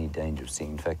in any danger of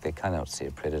seeing. In fact, they cannot see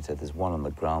a predator. There's one on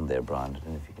the ground there, Brian. I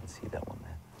don't know if you can see that one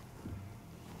there.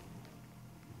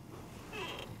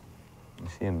 You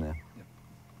see him there? Yep.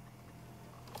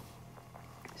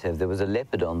 So if there was a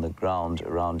leopard on the ground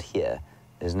around here,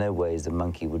 there's no ways the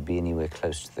monkey would be anywhere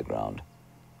close to the ground.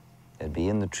 They'd be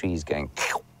in the trees going...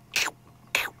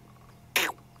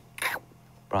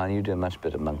 Brian, you do a much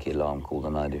better monkey alarm call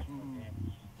than I do.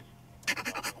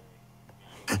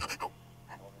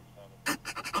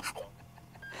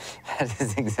 That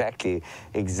is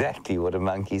exactly what a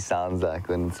monkey sounds like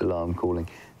when it's alarm calling.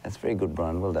 That's very good,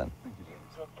 Brian. Well done.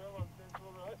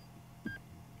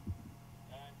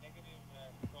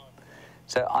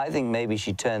 So I think maybe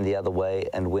she turned the other way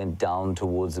and went down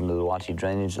towards the Mlawati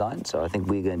drainage line. So I think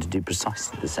we're going to do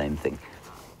precisely the same thing.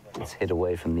 Let's head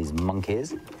away from these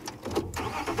monkeys.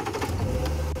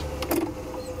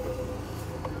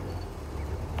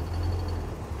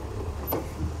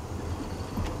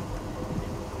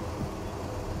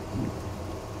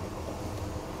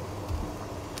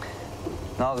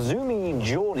 Now, Zumi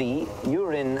Geordie,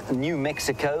 you're in New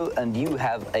Mexico and you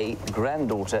have a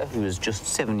granddaughter who is just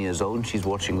 7 years old and she's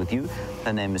watching with you.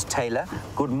 Her name is Taylor.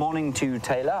 Good morning to you,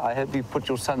 Taylor. I hope you put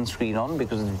your sunscreen on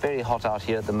because it's very hot out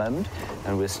here at the moment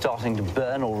and we're starting to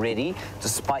burn already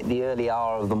despite the early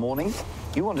hour of the morning.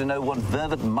 You want to know what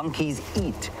vervet monkeys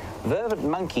eat. Vervet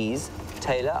monkeys,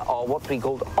 Taylor, are what we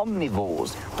call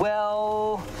omnivores.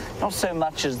 Well, not so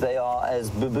much as they are as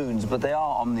baboons, but they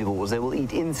are omnivores. They will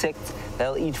eat insects,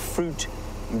 they'll eat fruit,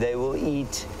 they will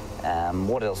eat,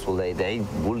 what else will they? They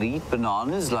will eat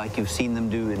bananas like you've seen them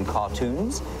do in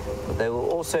cartoons, but they will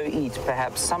also eat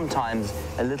perhaps sometimes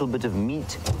a little bit of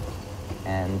meat,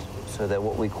 and so they're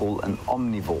what we call an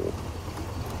omnivore.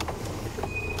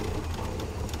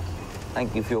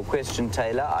 Thank you for your question,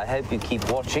 Taylor. I hope you keep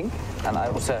watching, and I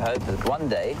also hope that one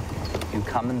day you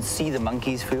come and see the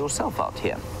monkeys for yourself out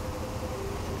here.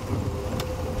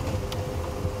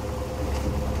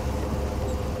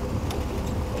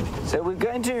 So we're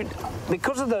going to,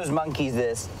 because of those monkeys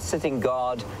there sitting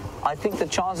guard, I think the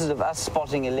chances of us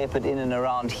spotting a leopard in and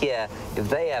around here, if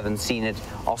they haven't seen it,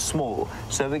 are small.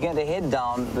 So we're going to head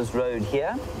down this road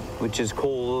here, which is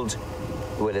called,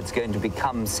 well, it's going to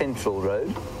become Central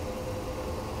Road.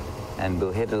 And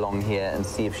we'll head along here and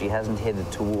see if she hasn't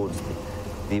headed towards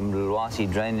the Mlawati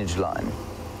drainage line.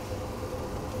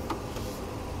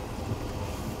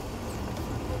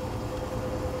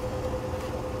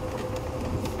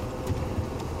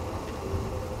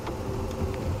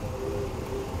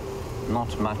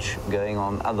 Not much going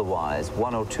on otherwise.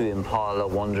 One or two impala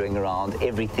wandering around.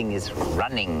 Everything is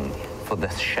running for the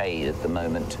shade at the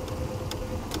moment.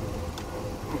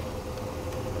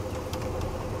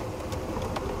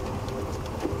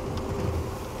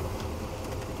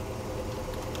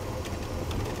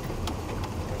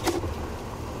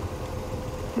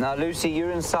 Now, Lucy,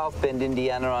 you're in South Bend,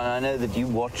 Indiana, and I know that you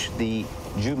watch the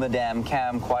Juma Dam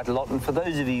cam quite a lot. And for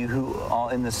those of you who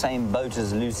are in the same boat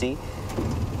as Lucy,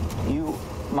 you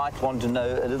might want to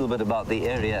know a little bit about the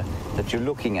area that you're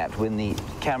looking at when the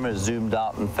camera is zoomed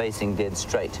out and facing dead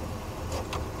straight.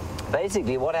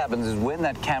 Basically, what happens is when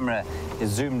that camera is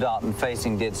zoomed out and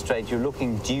facing dead straight, you're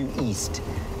looking due east,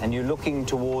 and you're looking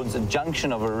towards a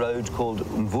junction of a road called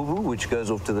Mvubu, which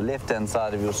goes off to the left-hand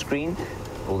side of your screen,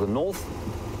 or the north,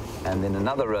 and then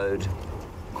another road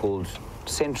called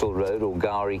Central Road, or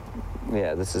Gari.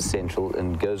 Yeah, this is Central,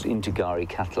 and goes into Gari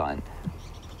Cutline.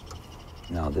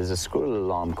 Now, there's a squirrel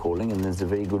alarm calling, and there's a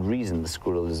very good reason the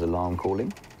squirrel is alarm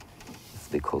calling. It's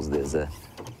because there's a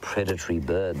predatory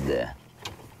bird there.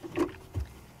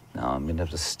 Now, I'm going to have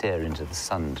to stare into the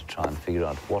sun to try and figure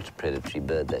out what predatory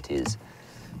bird that is,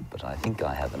 but I think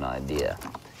I have an idea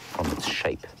from its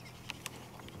shape.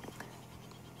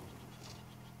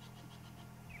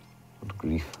 Good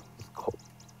grief.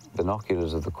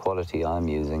 Binoculars of the quality I'm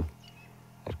using.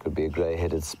 It could be a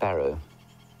grey-headed sparrow.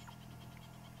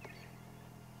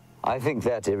 I think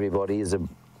that, everybody, is a...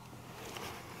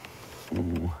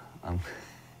 Ooh,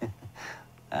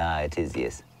 it is,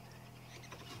 yes.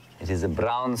 It is a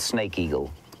brown snake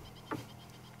eagle.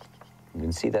 You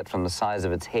can see that from the size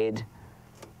of its head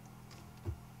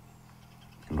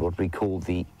and what we call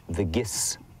the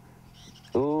giss.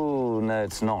 Ooh, no,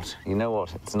 it's not. You know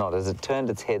what? It's not. As it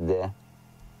turned its head there,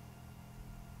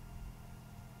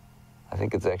 I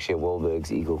think it's actually a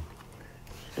Wahlberg's eagle.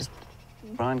 Just,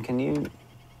 Brian, can you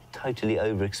totally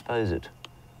overexpose it?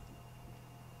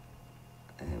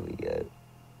 There we go.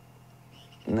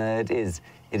 No, it is.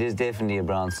 It is definitely a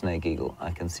brown snake eagle.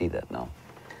 I can see that now.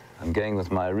 I'm going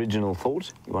with my original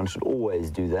thought. One should always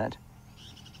do that.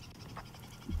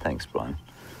 Thanks, Brian.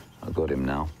 I've got him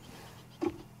now.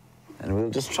 And we'll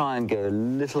just try and go a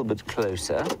little bit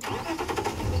closer.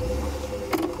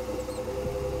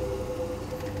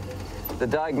 The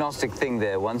diagnostic thing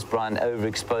there, once Brian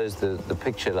overexposed the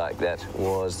picture like that,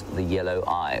 was the yellow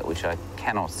eye, which I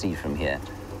cannot see from here.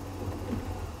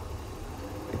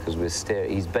 Because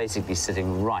he's basically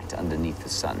sitting right underneath the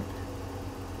sun.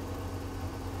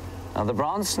 Now, the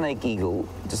brown snake eagle,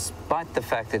 despite the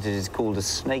fact that it is called a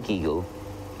snake eagle,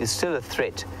 is still a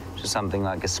threat to something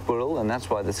like a squirrel, and that's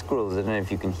why the squirrels, I don't know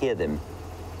if you can hear them,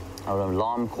 are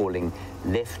alarm calling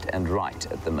left and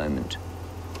right at the moment.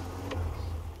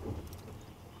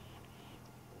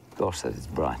 Gosh, that is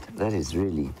bright. That is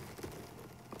really,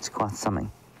 it's quite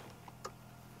something.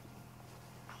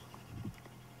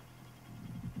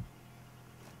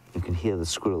 You can hear the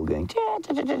squirrel going.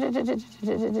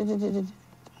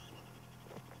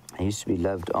 I used to be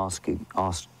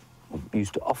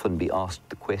used to often be asked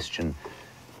the question,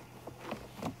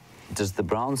 does the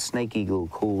brown snake eagle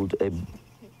called a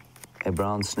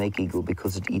brown snake eagle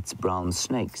because it eats brown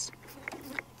snakes?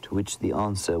 To which the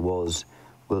answer was,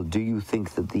 well, do you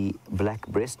think that the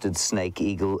black-breasted snake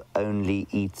eagle only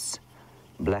eats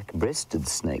black-breasted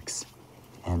snakes?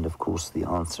 And of course the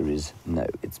answer is no,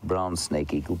 it's brown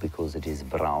snake eagle because it is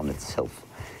brown itself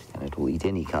and it will eat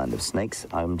any kind of snakes.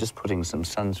 I'm just putting some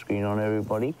sunscreen on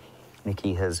everybody.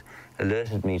 Nikki has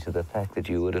alerted me to the fact that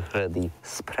you would have heard the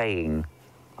spraying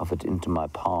of it into my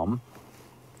palm.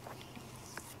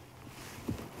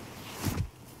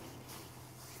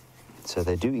 So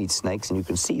they do eat snakes, and you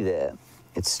can see there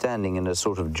it's standing in a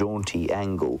sort of jaunty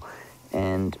angle,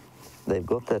 and they've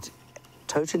got that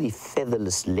totally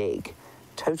featherless leg,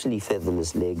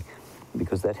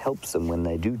 because that helps them when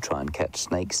they do try and catch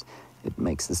snakes. It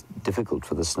makes it difficult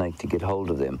for the snake to get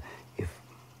hold of them if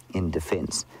in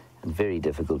defense, and very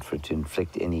difficult for it to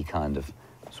inflict any kind of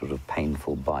sort of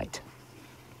painful bite.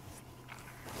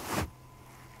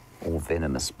 Or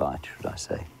venomous bite, should I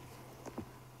say.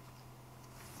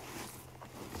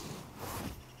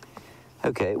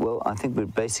 Okay, well, I think we're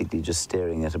basically just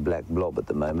staring at a black blob at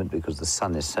the moment because the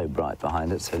sun is so bright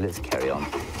behind it, so let's carry on.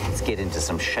 Let's get into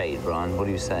some shade, Brian. What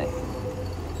do you say?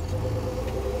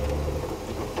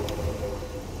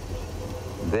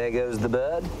 There goes the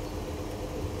bird,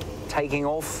 taking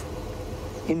off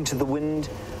into the wind.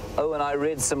 Oh, and I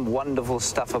read some wonderful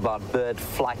stuff about bird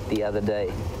flight the other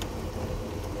day.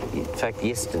 In fact,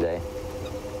 yesterday.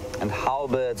 And how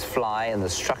birds fly and the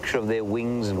structure of their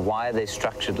wings and why they're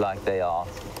structured like they are.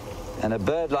 And a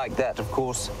bird like that, of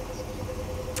course,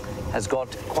 has got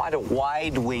quite a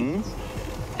wide wing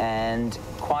and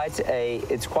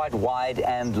it's quite wide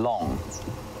and long.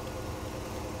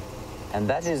 And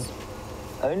that is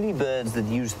only birds that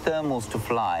use thermals to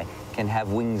fly can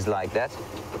have wings like that.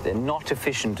 They're not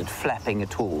efficient at flapping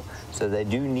at all. So they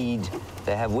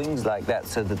have wings like that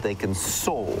so that they can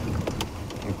soar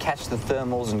and catch the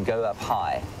thermals and go up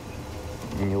high.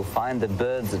 And you'll find that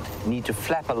birds that need to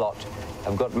flap a lot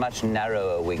have got much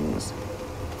narrower wings.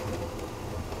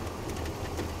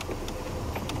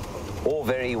 Or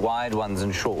very wide ones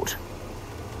and short.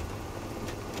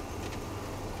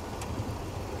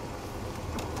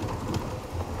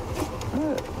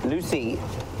 Lucy,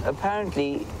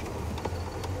 apparently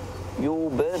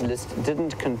your bird list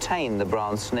didn't contain the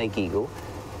brown snake eagle,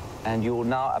 and you're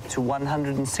now up to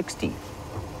 160.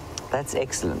 That's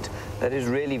excellent. That is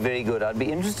really very good. I'd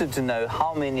be interested to know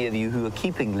how many of you who are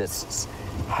keeping lists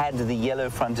had the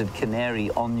yellow-fronted canary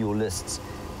on your lists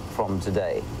from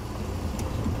today.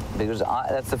 Because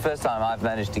that's the first time I've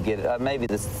managed to get it. Maybe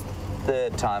the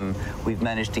third time we've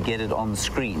managed to get it on the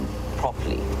screen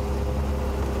properly.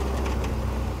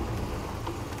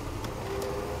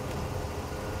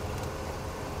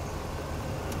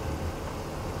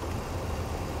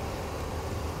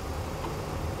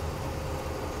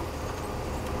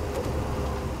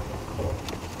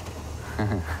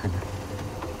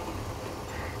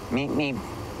 Meet me.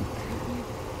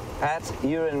 Pat,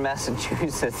 you're in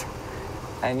Massachusetts,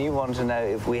 and you want to know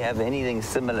if we have anything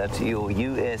similar to your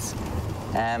US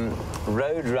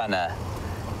Roadrunner.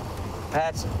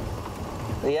 Pat,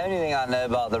 the only thing I know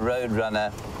about the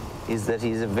Roadrunner is that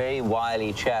he's a very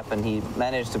wily chap, and he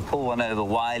managed to pull one over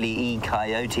Wile E.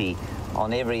 Coyote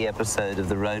on every episode of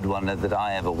the Roadrunner that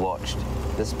I ever watched,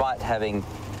 despite having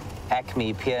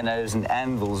Acme pianos and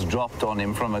anvils dropped on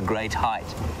him from a great height.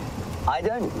 I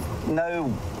don't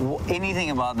know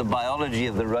anything about the biology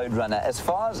of the Roadrunner. As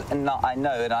far as I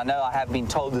know, and I know I have been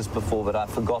told this before, but I've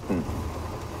forgotten.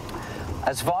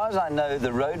 As far as I know, the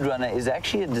Roadrunner is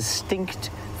actually a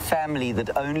distinct family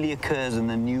that only occurs in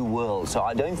the New World. So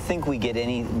I don't think we get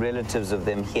any relatives of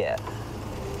them here.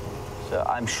 So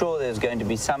I'm sure there's going to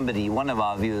be somebody, one of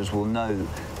our viewers will know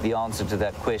the answer to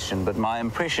that question, but my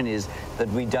impression is that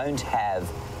we don't have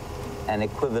an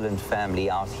equivalent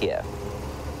family out here.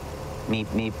 Meep,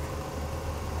 meep.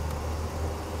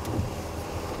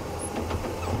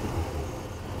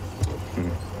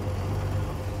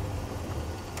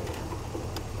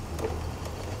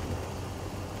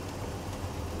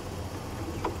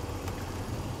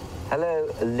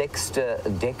 Lexter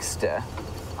Dexter.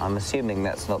 I'm assuming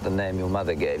that's not the name your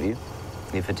mother gave you.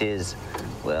 If it is,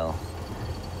 well,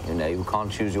 you know, you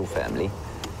can't choose your family.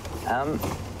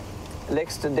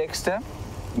 Lexter Dexter,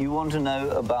 you want to know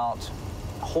about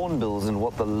hornbills and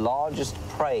what the largest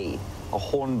prey a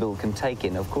hornbill can take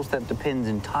in. Of course, that depends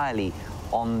entirely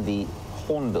on the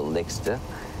hornbill, Lexter.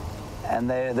 And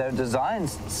they're designed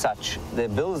such, their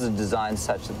bills are designed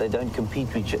such that they don't compete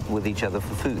with each other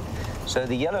for food. So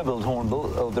the yellow-billed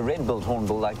hornbill, or the red-billed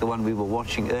hornbill, like the one we were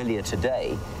watching earlier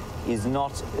today, is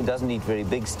not, it doesn't eat very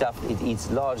big stuff. It eats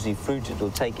largely fruit. It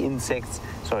will take insects.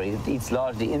 Sorry, it eats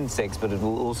largely insects, but it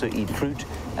will also eat fruit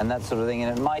and that sort of thing.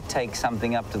 And it might take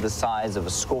something up to the size of a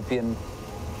scorpion,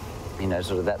 you know,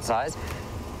 sort of that size.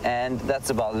 And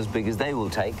that's about as big as they will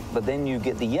take. But then you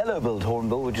get the yellow-billed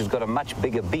hornbill, which has got a much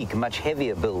bigger beak, a much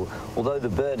heavier bill, although the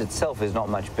bird itself is not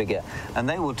much bigger. And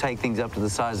they will take things up to the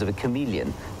size of a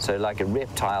chameleon, so like a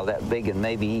reptile that big and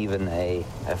maybe even a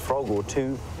frog or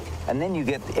two. And then you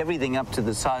get everything up to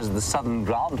the size of the southern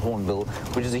ground hornbill,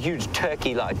 which is a huge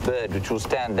turkey-like bird, which will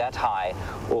stand that high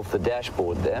off the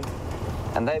dashboard there.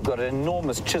 And they've got an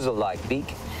enormous chisel-like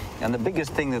beak. And the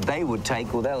biggest thing that they would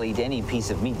take, well, they'll eat any piece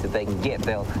of meat that they can get.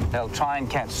 They'll try and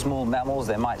catch small mammals.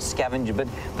 They might scavenge a bit.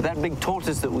 But that big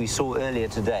tortoise that we saw earlier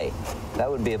today, that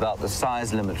would be about the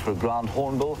size limit for a ground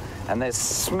hornbill. And they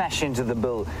smash into the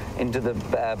bill, into the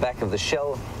back of the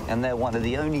shell. And they're one of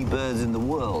the only birds in the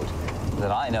world that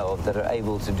I know of that are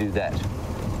able to do that.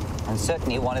 And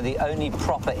certainly one of the only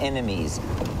proper enemies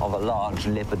of a large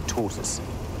leopard tortoise.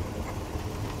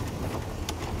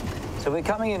 So we're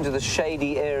coming into the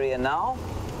shady area now,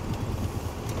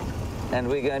 and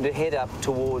we're going to head up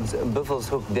towards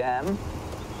Buffelshoek Dam,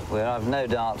 where I've no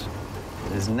doubt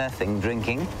there's nothing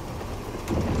drinking.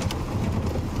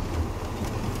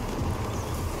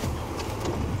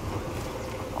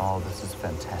 Oh, this is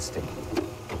fantastic.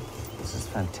 This is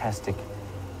fantastic.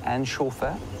 And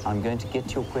Schoffer, I'm going to get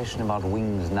to your question about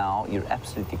wings now. You're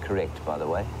absolutely correct, by the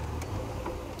way.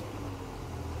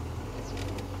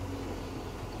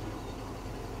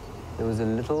 There was a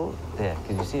little, there,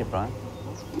 can you see it, Brian?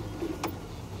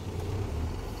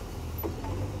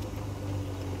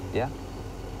 Yeah?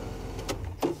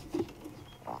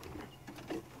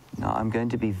 Now, I'm going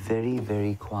to be very,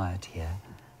 very quiet here.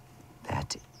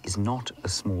 That is not a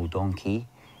small donkey.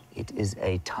 It is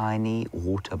a tiny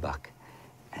water buck.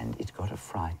 And it got a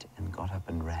fright and got up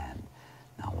and ran.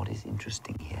 Now, what is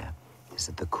interesting here is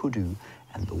that the kudu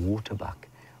and the water buck,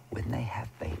 when they have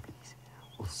babies,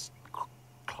 will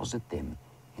closet them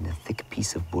in a thick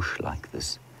piece of bush like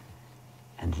this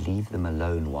and leave them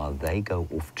alone while they go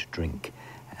off to drink.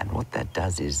 And what that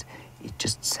does is it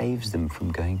just saves them from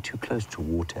going too close to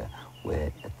water,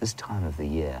 where at this time of the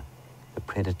year, the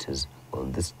predators, well,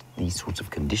 these sorts of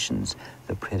conditions,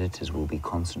 the predators will be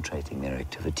concentrating their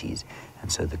activities. And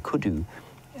so the kudu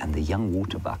and the young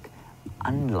water buck,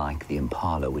 unlike the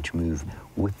impala, which move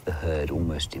with the herd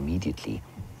almost immediately,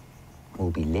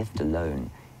 will be left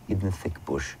alone in the thick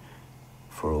bush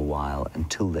for a while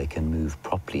until they can move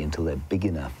properly, until they're big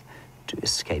enough to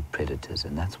escape predators.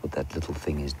 And that's what that little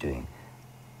thing is doing.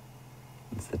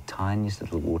 It's the tiniest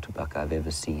little water buck I've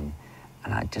ever seen.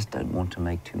 And I just don't want to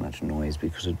make too much noise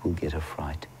because it will get a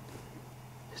fright.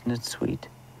 Isn't it sweet?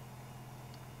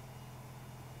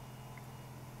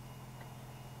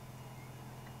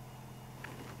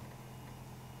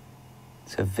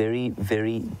 It's a very,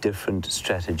 very different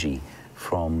strategy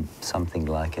from something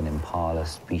like an impala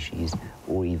species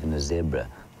or even a zebra,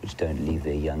 which don't leave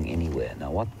their young anywhere. Now,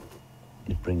 what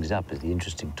it brings up is the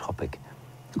interesting topic.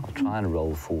 I'll try and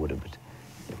roll forward a bit.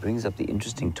 It brings up the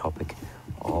interesting topic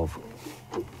of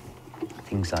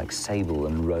things like sable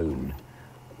and roan,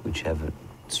 which have a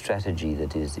strategy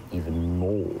that is even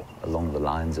more along the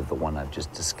lines of the one I've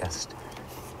just discussed,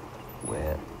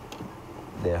 where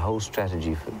their whole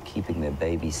strategy for keeping their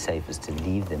babies safe is to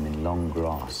leave them in long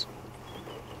grass.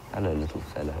 Hello, little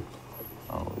fellow.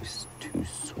 Oh, he's too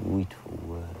sweet for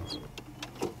words.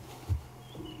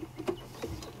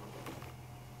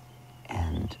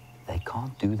 And they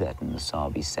can't do that in the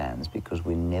Sabi sands because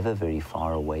we're never very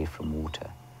far away from water.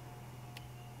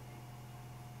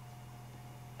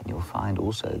 And you'll find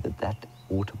also that that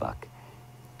water buck,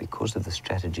 because of the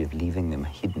strategy of leaving them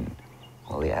hidden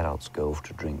while the adults go off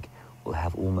to drink, will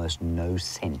have almost no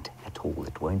scent at all.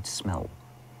 It won't smell.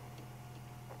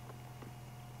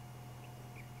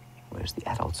 Whereas the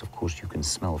adults, of course, you can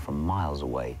smell from miles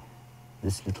away.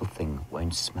 This little thing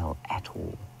won't smell at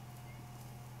all.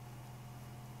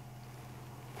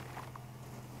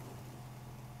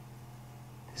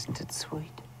 Isn't it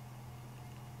sweet?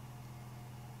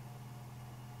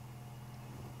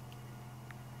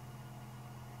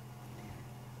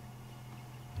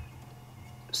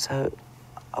 So,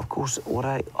 of course, what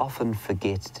I often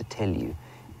forget to tell you,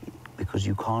 because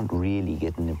you can't really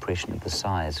get an impression of the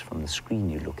size from the screen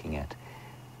you're looking at,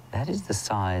 that is the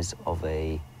size of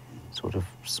a sort of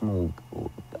small,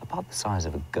 about the size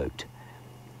of a goat.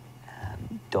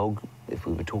 Dog, if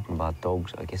we were talking about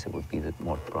dogs, I guess it would be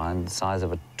Brian, the size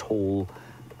of a tall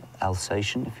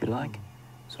Alsatian, if you like.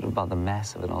 Sort of about the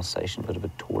mass of an Alsatian, but a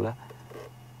bit taller.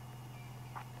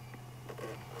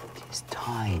 It is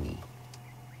tiny.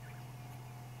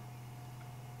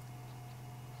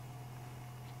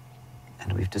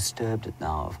 And we've disturbed it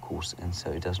now, of course, and so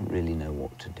it doesn't really know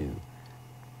what to do.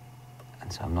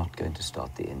 And so I'm not going to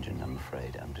start the engine, I'm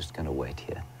afraid. I'm just going to wait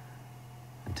here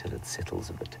until it settles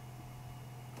a bit.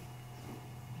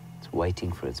 It's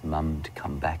waiting for its mum to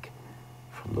come back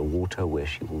from the water where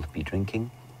she will be drinking.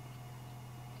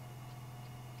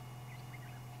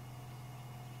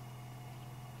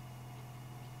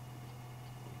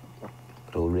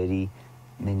 But already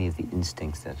many of the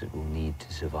instincts that it will need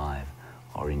to survive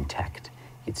are intact.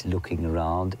 It's looking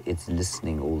around, it's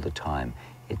listening all the time.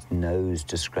 It knows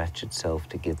to scratch itself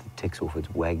to get the ticks off,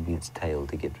 it's wagging its tail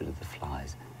to get rid of the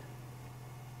flies.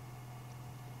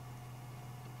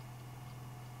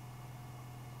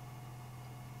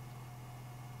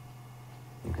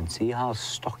 You can see how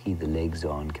stocky the legs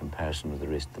are in comparison with the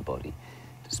rest of the body,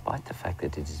 despite the fact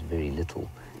that it is very little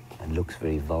and looks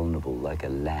very vulnerable, like a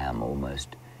lamb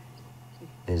almost.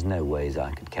 There's no ways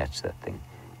I could catch that thing.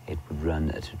 It would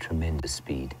run at a tremendous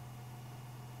speed.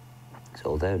 So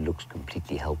although it looks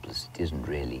completely helpless, it isn't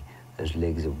really. Those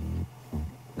legs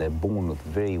they're born with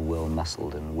very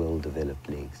well-muscled and well-developed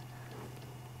legs.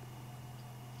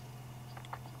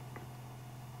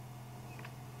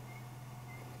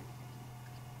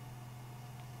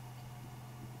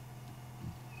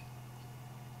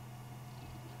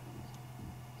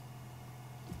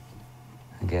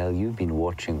 Gail, you've been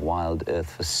watching Wild Earth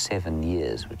for 7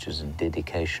 years, which is a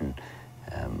dedication,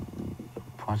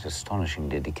 quite astonishing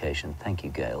dedication. Thank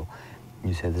you, Gail.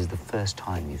 You said this is the first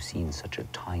time you've seen such a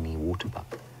tiny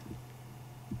waterbuck.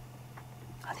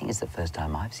 I think it's the first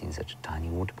time I've seen such a tiny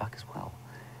waterbuck as well.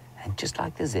 And just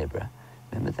like the zebra,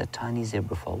 remember that tiny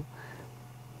zebra foal?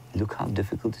 Look how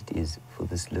difficult it is for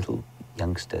this little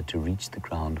youngster to reach the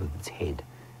ground with its head,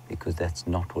 because that's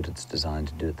not what it's designed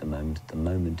to do at the moment. At the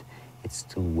moment, it's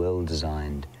still well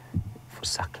designed for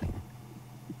suckling.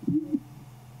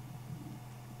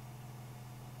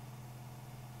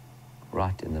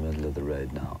 Right in the middle of the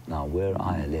road now. Now, were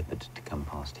I a leopard to come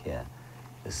past here,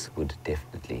 this would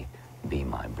definitely be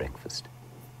my breakfast.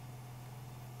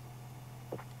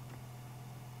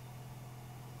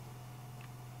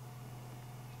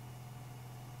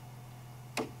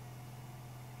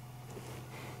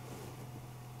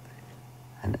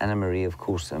 And Anna-Marie, of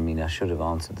course, I mean, I should have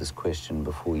answered this question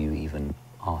before you even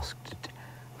asked it.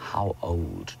 How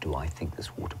old do I think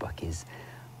this waterbuck is?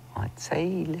 I'd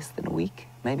say less than a week,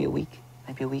 maybe a week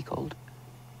old.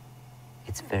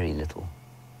 It's very little.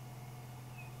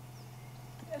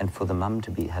 And for the mum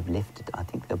to have left it, I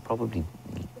think they'll probably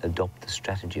adopt the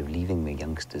strategy of leaving the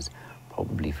youngsters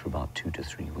probably for about 2 to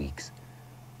 3 weeks.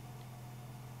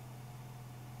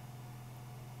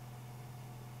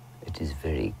 It is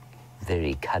very,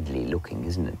 very cuddly looking,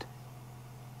 isn't it?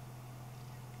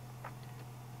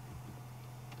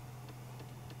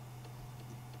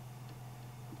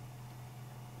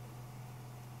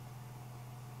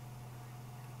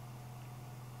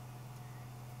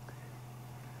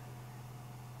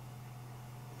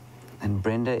 And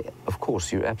Brenda, of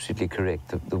course, you're absolutely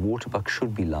correct. The waterbuck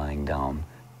should be lying down,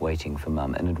 waiting for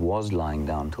Mum, and it was lying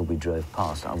down until we drove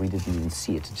past. We didn't even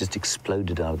see it. It just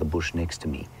exploded out of the bush next to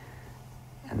me.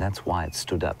 And that's why it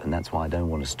stood up, and that's why I don't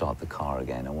want to start the car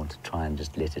again. I want to try and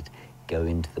just let it go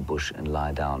into the bush and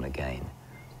lie down again.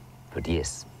 But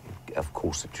yes, of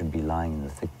course, it should be lying in the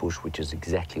thick bush, which is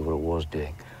exactly what it was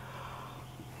doing.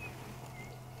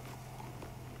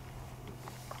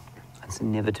 That's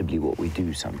inevitably what we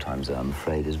do sometimes, I'm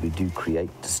afraid, is we do create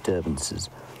disturbances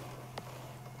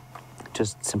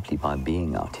just simply by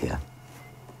being out here.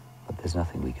 But there's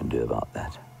nothing we can do about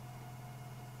that.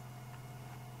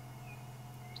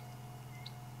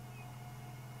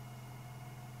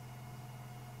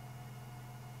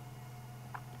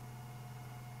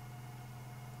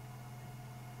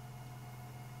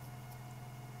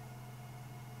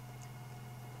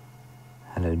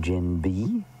 Hello, Jen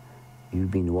B.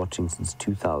 You've been watching since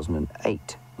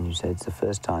 2008, and you said it's the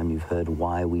first time you've heard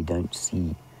why we don't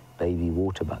see baby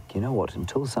waterbuck. You know what?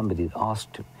 Until somebody had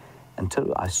asked,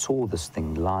 until I saw this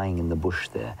thing lying in the bush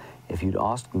there, if you'd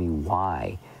asked me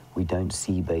why we don't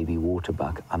see baby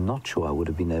waterbuck, I'm not sure I would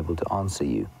have been able to answer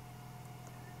you.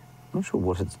 not sure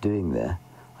what it's doing there.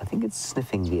 I think it's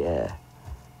sniffing the air.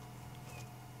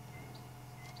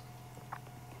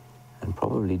 And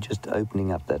probably just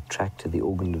opening up that tract to the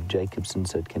organ of Jacobson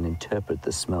so it can interpret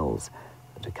the smells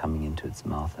that are coming into its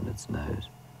mouth and its nose.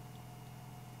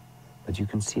 But you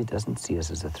can see it doesn't see us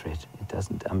as a threat. It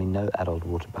doesn't. I mean, no adult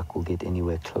waterbuck will get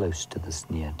anywhere close to this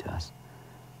near to us.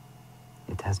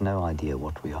 It has no idea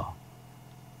what we are.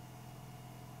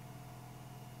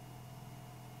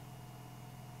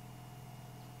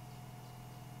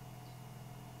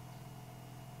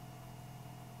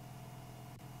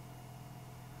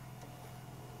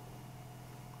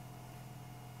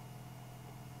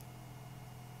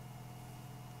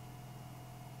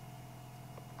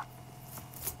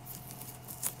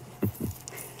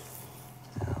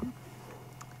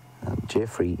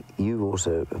 Jeffrey, you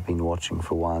also have been watching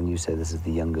for a while, and you say this is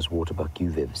the youngest waterbuck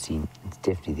you've ever seen. It's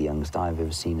definitely the youngest I've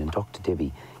ever seen. And Dr.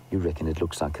 Debbie, you reckon it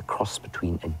looks like a cross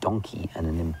between a donkey and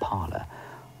an impala.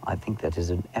 I think that is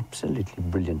an absolutely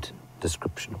brilliant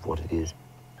description of what it is.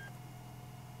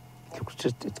 It looks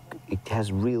just, it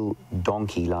has real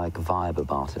donkey-like vibe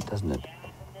about it, doesn't it?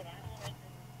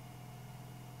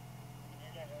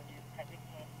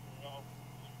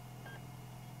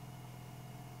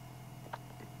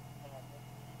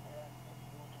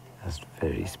 That's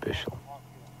very special.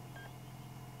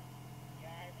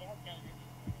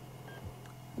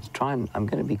 Let's try and, I'm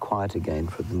going to be quiet again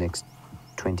for the next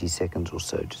 20 seconds or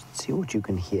so. Just see what you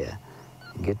can hear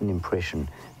and get an impression.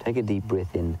 Take a deep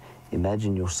breath in.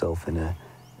 Imagine yourself in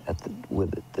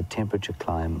with the temperature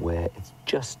climb where it's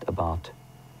just about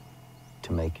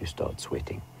to make you start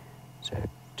sweating. So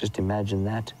just imagine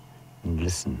that and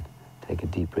listen. Take a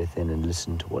deep breath in and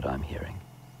listen to what I'm hearing.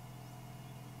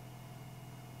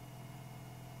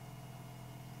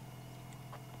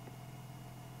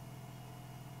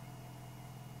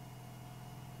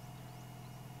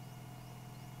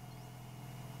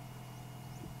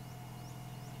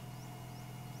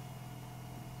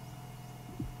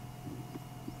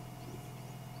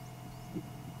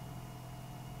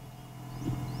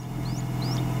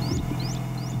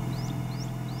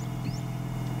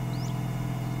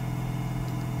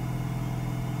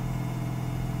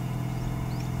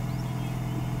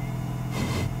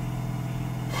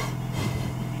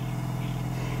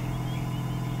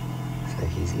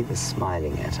 He's either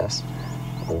smiling at us,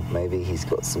 or maybe he's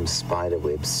got some spider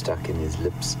webs stuck in his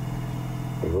lips.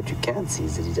 But what you can see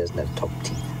is that he doesn't have top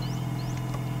teeth,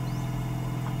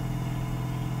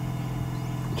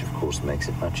 which of course makes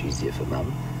it much easier for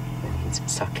Mum when he's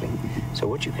suckling. So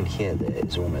what you can hear there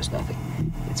is almost nothing.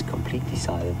 It's completely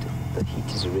silent. The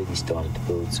heat has already started to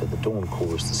build, so the dawn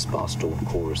chorus, the sparse dawn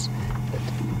chorus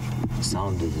that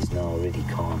sounded is now already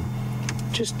calm.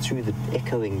 Just through the,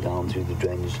 echoing down through the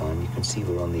drainage line, you can see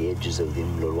we're on the edges of the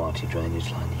Mlorwati drainage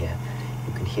line here.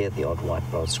 You can hear the odd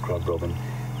white-browed scrub robin,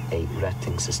 a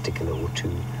rattling cisticola or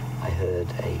two. I heard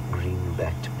a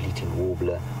green-backed bleating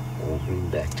warbler, or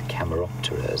green-backed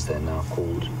cameroptera as they're now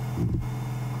called.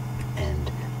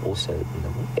 And also in the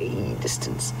way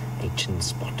distance, a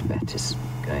chin-spot batis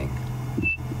going.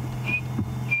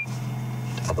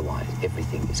 But otherwise,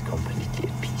 everything is completely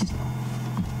at peace now.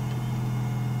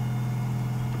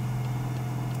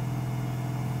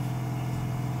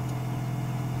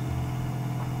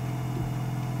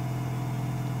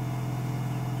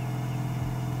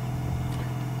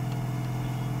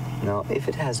 Now, if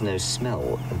it has no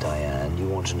smell, Diane, you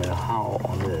want to know how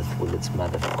on earth will its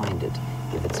mother find it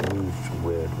if it's moved from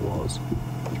where it was.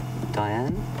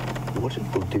 Diane, what it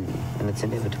will do, and it's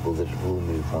inevitable that it will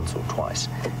move once or twice,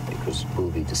 because it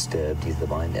will be disturbed either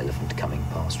by an elephant coming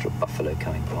past or a buffalo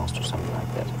coming past or something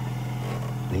like that.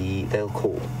 They'll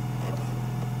call.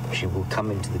 She will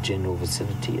come into the general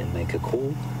vicinity and make a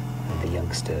call, and the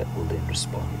youngster will then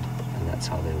respond, and that's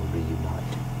how they will reunite.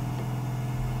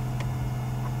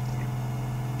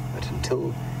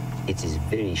 Until it is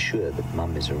very sure that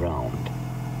Mum is around,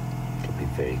 it'll be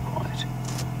very quiet.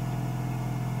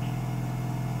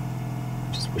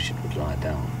 Just wish it would lie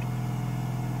down.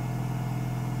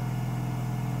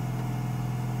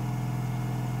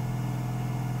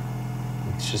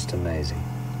 It's just amazing.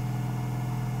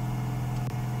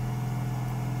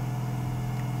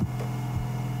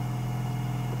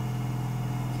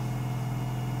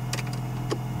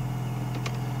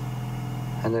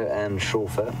 Hello, Anne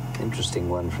Schrofer. Interesting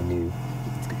one from you.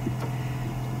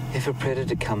 If a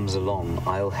predator comes along,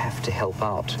 I'll have to help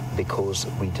out because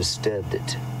we disturbed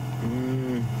it.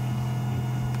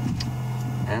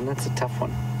 And that's a tough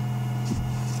one.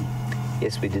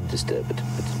 Yes, we did disturb it,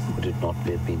 but would it not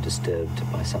have been disturbed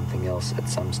by something else at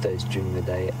some stage during the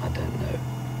day? I don't know.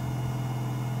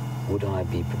 would I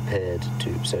be prepared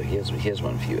to... So here's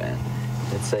one for you, Anne.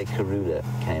 Let's say Karula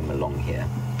came along here,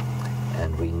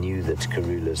 and we knew that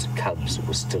Karula's cubs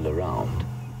were still around.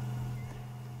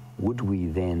 Would we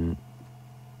then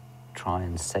try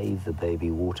and save the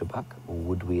baby waterbuck, or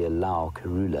would we allow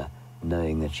Karula,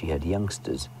 knowing that she had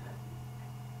youngsters,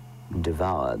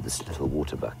 devour this little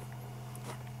waterbuck?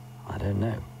 I don't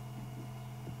know.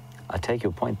 I take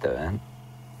your point, though, Anne.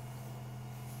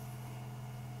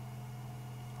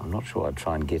 I'm not sure I'd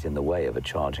try and get in the way of a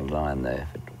charging lion, though,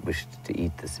 if it wished to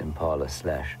eat this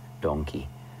impala/donkey.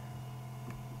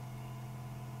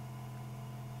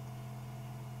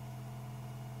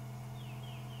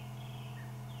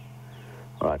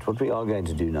 All right, what we are going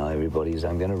to do now, everybody, is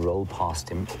I'm going to roll past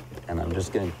him, and I'm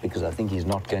just going, because I think he's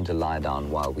not going to lie down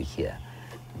while we're here.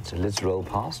 And so let's roll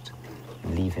past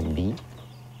and leave him be.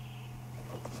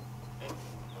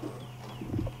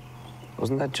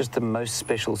 Wasn't that just the most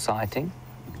special sighting?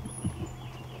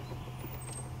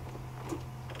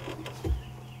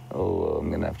 Oh, I'm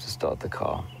going to have to start the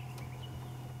car.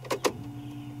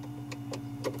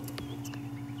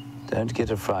 Don't get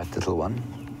a fright, little one.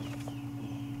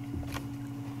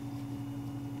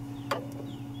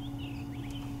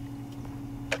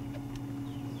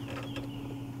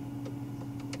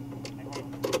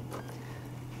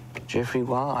 Jeffrey,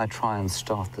 while I try and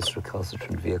start this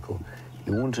recalcitrant vehicle,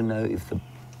 you want to know if the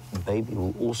baby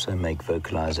will also make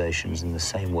vocalizations in the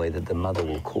same way that the mother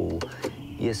will call.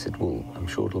 Yes, it will. I'm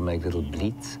sure it'll make little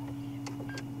bleats.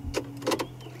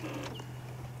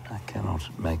 I cannot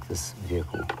make this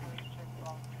vehicle.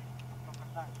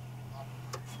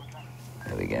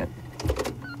 There we go.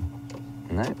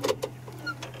 No,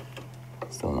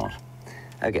 still not.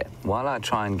 Okay, while I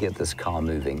try and get this car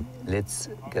moving, let's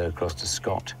go across to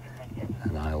Scott,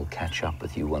 and I'll catch up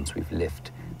with you once we've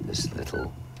left this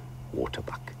little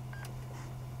waterbuck.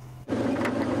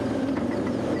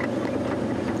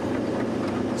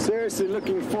 Seriously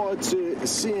looking forward to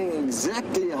seeing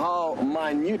exactly how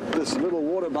minute this little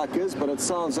waterbuck is, but it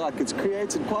sounds like it's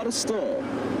created quite a stir.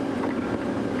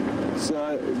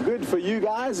 So good for you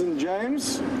guys and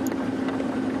James.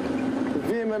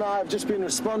 Vim and I have just been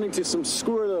responding to some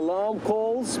squirrel alarm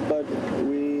calls, but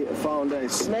we found a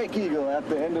snake eagle at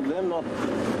the end of them, not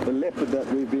the leopard that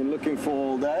we've been looking for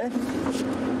all day.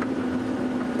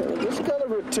 Just kind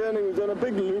of returning, we've done a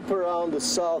big loop around the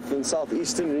south and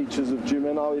southeastern reaches of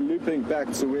Djuma. Now we're looping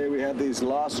back to where we had these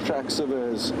last tracks of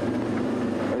hers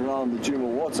around the Djuma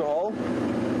waterhole.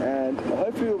 And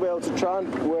hopefully we'll be able to try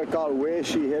and work out where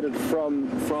she headed from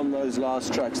those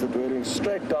last tracks that were heading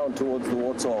straight down towards the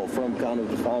waterhole from kind of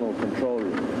the final control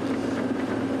room.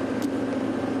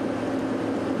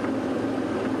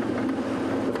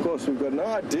 Of course, we've got no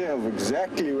idea of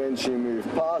exactly when she moved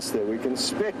past there. We can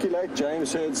speculate.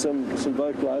 James heard some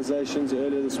vocalizations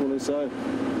earlier this morning, so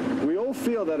we all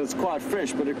feel that it's quite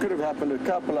fresh, but it could have happened a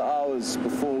couple of hours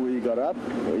before we got up,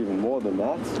 or even more than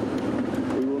that.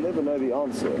 We will never know the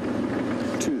answer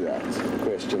to that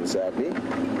question, sadly.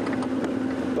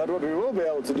 But what we will be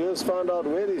able to do is find out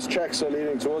where these tracks are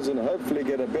leading towards and hopefully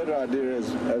get a better idea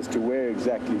as to where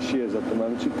exactly she is at the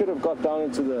moment. She could have got down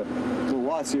into the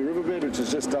Wasi riverbed, which is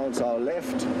just down to our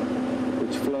left,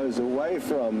 which flows away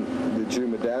from the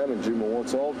Djuma Dam and Djuma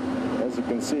Waterhole. As you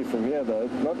can see from here, though,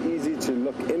 not easy to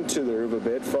look into the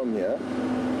riverbed from here.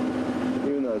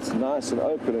 Even though it's nice and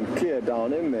open and clear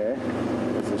down in there,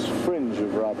 there's this fringe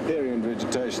of riparian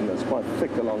vegetation that's quite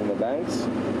thick along the banks.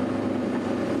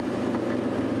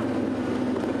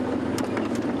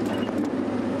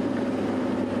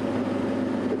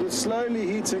 Slowly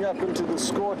heating up into the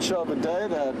scorch of a day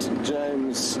that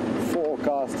James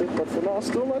forecasted, but for now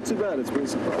still not too bad. It's been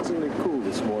surprisingly cool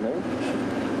this morning.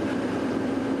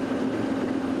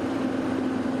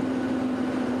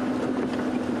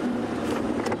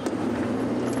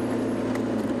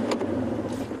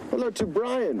 Hello to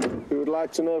Brian, who would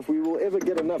like to know if we will ever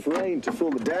get enough rain to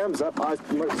fill the dams up. I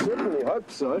most certainly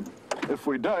hope so. If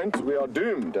we don't, we are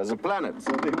doomed as a planet.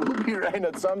 So there will be rain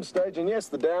at some stage, and yes,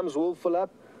 the dams will fill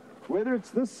up. Whether it's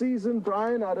this season,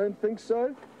 Brian, I don't think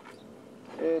so.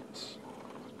 It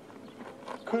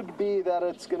could be that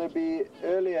it's going to be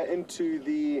earlier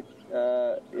into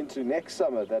next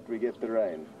summer that we get the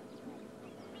rain.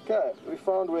 Okay, we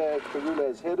found where Karula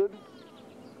is headed.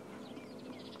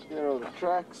 Here are the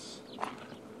tracks.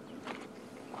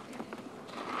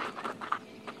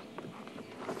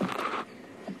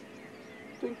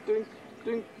 Dink, dink,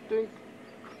 dink, dink.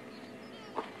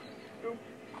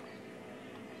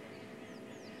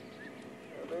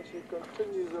 And then she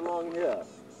continues along here.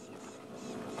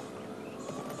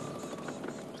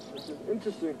 Which is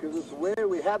interesting because it's where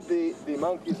we had the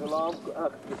monkey's alarm,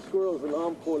 the squirrel's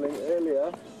alarm calling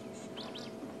earlier.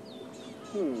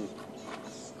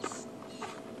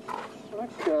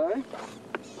 Okay.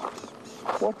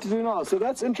 What to do now? So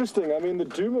that's interesting. I mean, the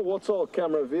Duma Watal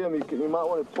camera VM, you might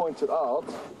want to point it out.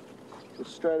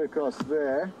 Just straight across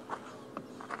there.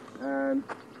 And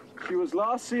she was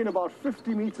last seen about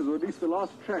 50 meters, or at least the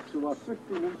last tracks were about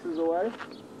 50 meters away.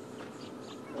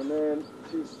 And then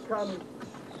she's come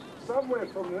somewhere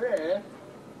from there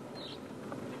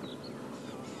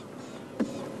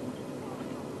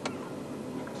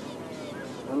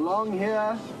along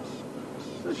here.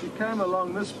 So she came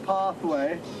along this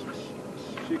pathway.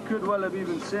 She could well have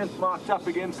even scent marked up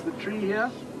against the tree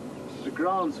here. The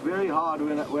ground's very hard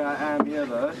where I am here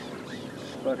though,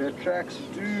 but her tracks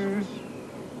do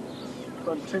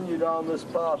continue down this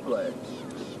pathway.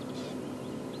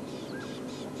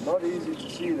 Not easy to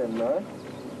see them though.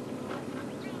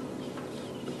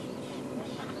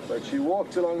 But she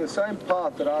walked along the same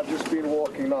path that I've just been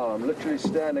walking now. I'm literally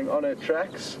standing on her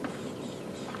tracks.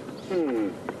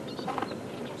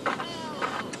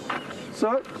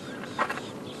 So,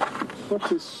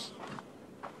 what is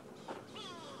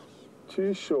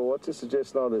too sure what to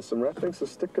suggest now? There's some rattling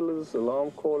susticulars,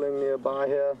 alarm calling nearby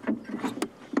here.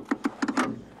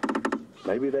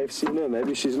 Maybe they've seen her,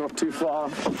 maybe she's not too far.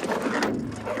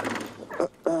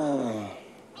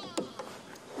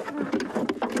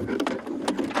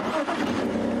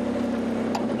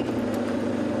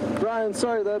 Brian,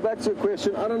 sorry though, back to your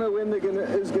question. I don't know when there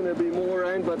is going to be more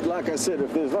rain, but like I said,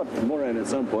 if there's not more rain at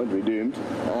some point, we're doomed.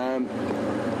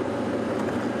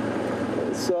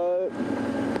 So,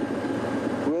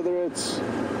 whether it's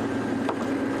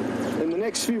in the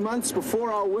next few months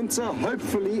before our winter,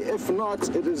 hopefully, if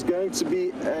not, it is going to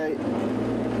be a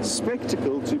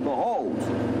spectacle to behold.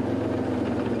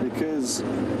 Because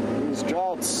these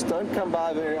droughts don't come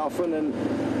by very often, and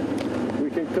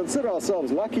we can consider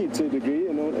ourselves lucky to a degree,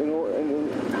 you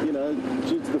know,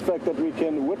 due to the fact that we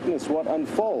can witness what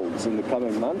unfolds in the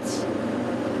coming months,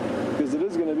 because it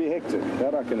is going to be hectic,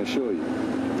 that I can assure you.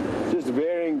 Just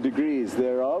varying degrees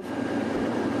thereof.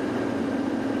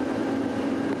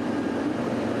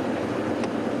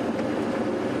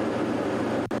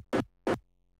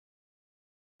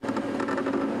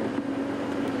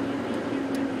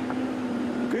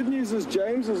 Good news is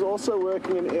James is also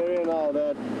working in an area now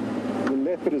that the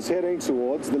leopard is heading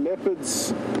towards. The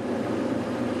leopard's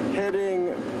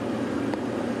heading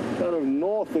kind of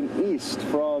north and east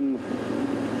from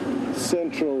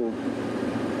central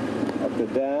of the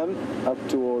dam up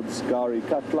towards Gowrie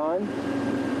Cut Line.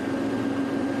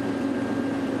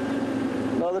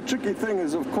 Now the tricky thing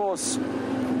is, of course,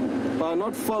 by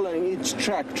not following each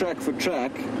track for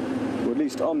track, or at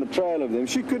least on the trail of them,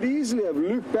 she could easily have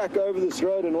looped back over this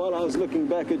road, and while I was looking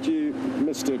back at you,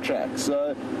 missed her track.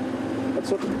 So that's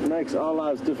what makes our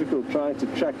lives difficult, trying to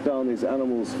track down these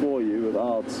animals for you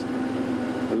without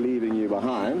leaving you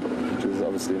behind, which is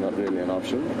obviously not really an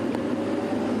option.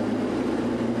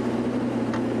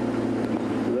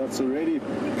 That's already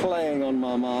playing on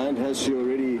my mind. Has she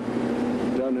already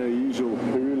done her usual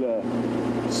Perula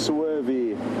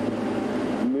swervy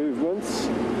movements?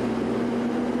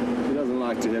 She doesn't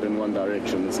like to head in one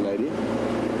direction, this lady.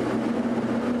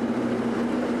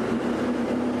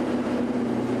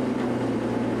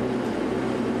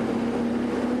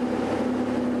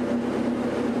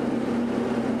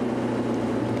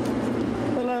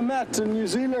 Hello, Matt in New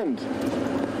Zealand,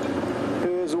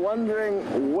 who is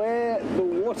wondering where the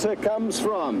water comes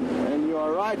from. And you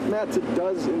are right, Matt, it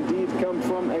does indeed come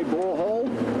from a borehole.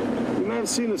 You may have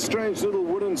seen a strange little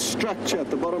wooden structure at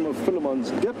the bottom of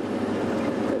Philemon's Dip.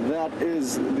 That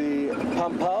is the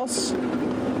pump house.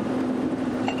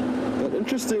 That,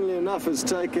 interestingly enough, is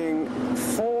taking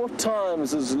 4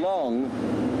 times as long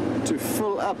to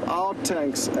fill up our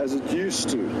tanks as it used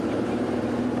to,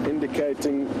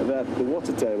 indicating that the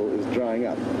water table is drying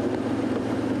up.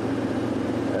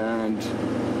 And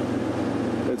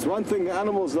it's one thing the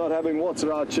animals not having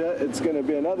water out here, it's going to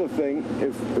be another thing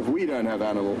if we don't have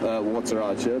water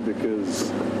out here,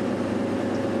 because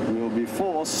we'll be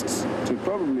forced to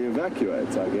probably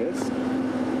evacuate, I guess.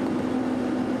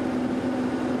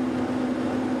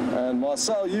 And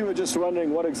Marcel, you were just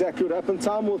wondering what exactly would happen.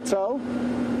 Time will tell,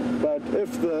 but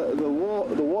if the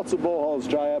water boreholes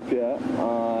dry up here,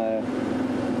 I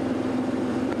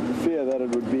fear that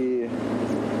it would be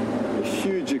a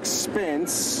huge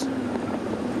expense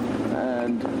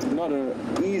and not an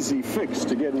easy fix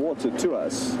to get water to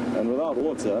us. And without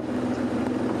water,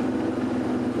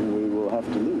 we will have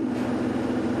to leave.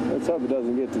 Let's hope it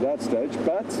doesn't get to that stage,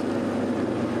 but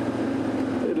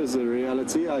it is a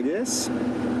reality, I guess.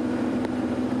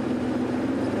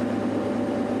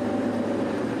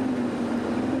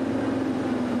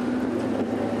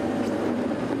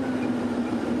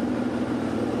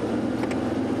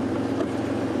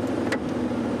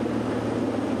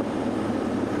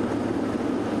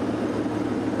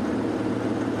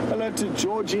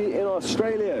 Georgie in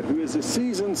Australia, who is a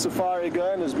seasoned safari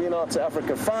goer and has been out to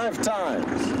Africa 5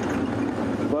 times.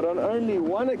 But on only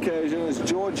one occasion has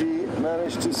Georgie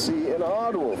managed to see an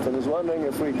aardwolf, and is wondering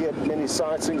if we get many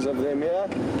sightings of them here.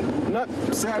 No,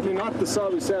 sadly not. The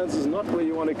Sabi Sands is not where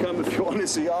you want to come if you want to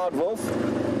see aardwolf.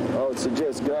 I would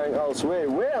suggest going elsewhere.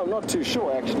 Where, I'm not too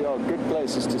sure actually, are good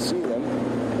places to see them.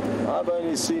 I've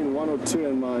only seen 1 or 2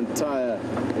 in my entire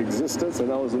existence, and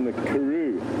that was in the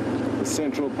Karoo, the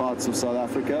central parts of South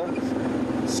Africa,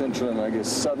 central and I guess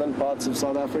southern parts of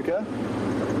South Africa.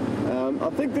 I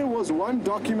think there was one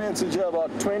documented here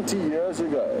about 20 years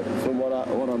ago, from what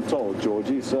I'm told,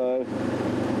 Georgie. So,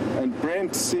 and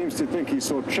Brent seems to think he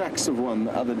saw tracks of one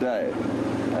the other day.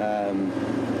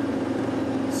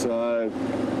 So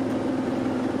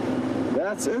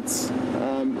that's it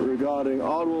regarding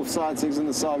aardwolf sightings in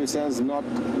the Sabi Sands. Not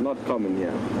common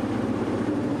here.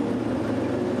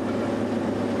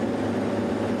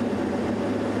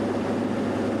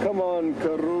 Come on,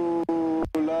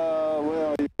 Karula, where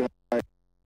are you?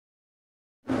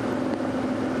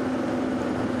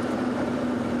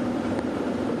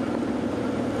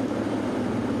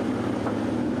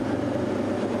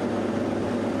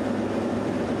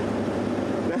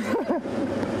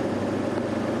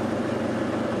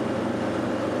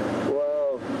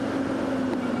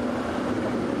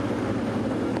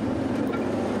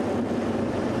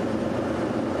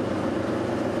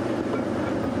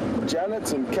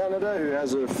 Janet in Canada, who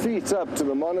has her feet up to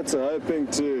the monitor, hoping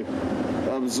to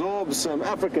absorb some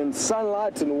African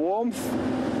sunlight and warmth.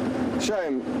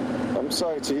 Shame. I'm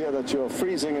sorry to hear that you're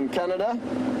freezing in Canada.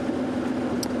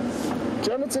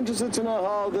 Janet's interested to know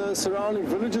how the surrounding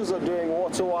villages are doing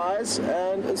water-wise,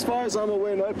 and as far as I'm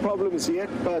aware, no problems yet,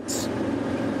 but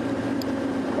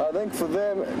I think for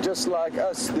them, just like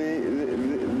us,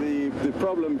 the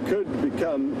problem could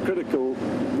become critical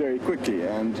very quickly,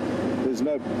 and there's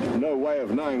no way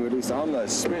of knowing. At least I'm no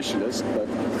specialist, but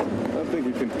I don't think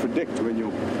you can predict when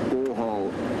your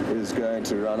borehole is going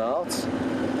to run out.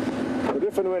 But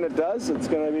if and when it does, it's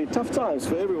going to be tough times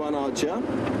for everyone out here.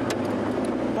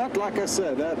 But like I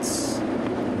said,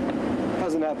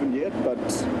 hasn't happened yet, but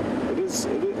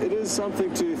it is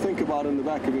something to think about in the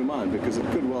back of your mind, because it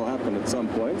could well happen at some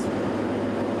point.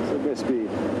 So best be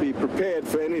prepared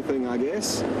for anything, I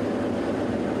guess.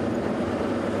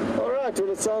 All right,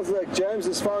 well, it sounds like James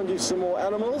has found you some more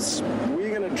animals.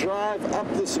 We're going to drive up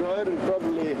this road and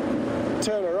probably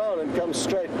turn around and come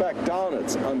straight back down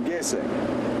it, I'm guessing.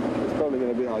 It's probably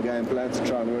going to be our game plan to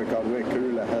try and work out where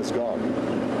Karula has gone.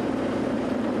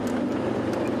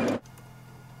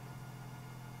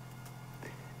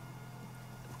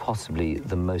 Possibly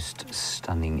the most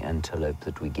stunning antelope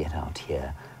that we get out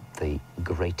here, the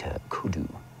greater kudu.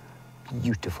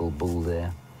 Beautiful bull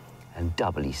there, and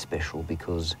doubly special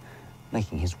because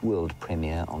making his world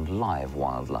premiere on live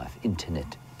wildlife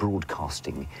internet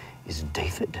broadcasting is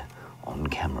David on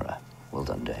camera. Well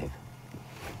done, Dave.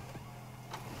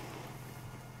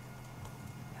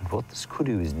 And what this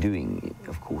kudu is doing,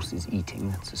 of course, is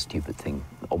eating. That's a stupid thing,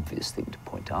 obvious thing to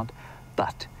point out,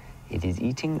 but it is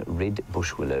eating red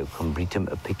bush willow, Combretum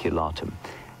apiculatum,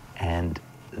 and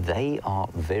they are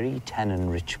very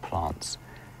tannin-rich plants.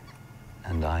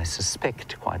 And I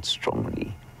suspect quite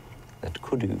strongly that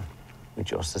kudu,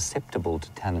 which are susceptible to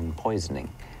tannin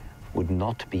poisoning, would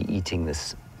not be eating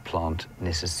this plant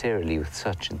necessarily with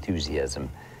such enthusiasm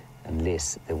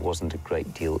unless there wasn't a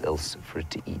great deal else for it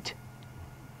to eat.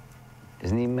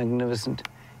 Isn't he magnificent?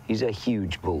 He's a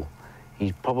huge bull.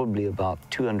 He's probably about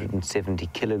 270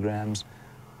 kilograms.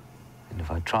 And if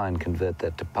I try and convert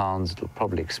that to pounds, it'll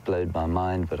probably explode my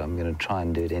mind, but I'm going to try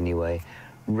and do it anyway.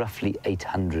 Roughly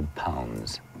 800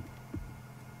 pounds.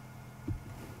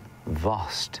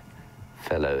 Vast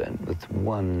fellow, and with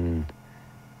 1,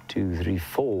 2, 3,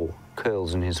 4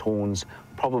 curls in his horns,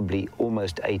 probably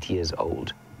almost 8 years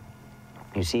old.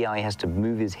 You see how he has to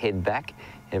move his head back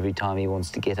every time he wants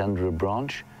to get under a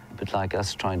branch, a bit like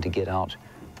us trying to get out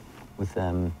with,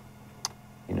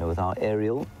 with our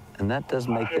aerial, and that does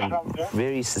make them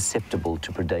very susceptible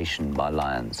to predation by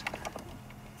lions.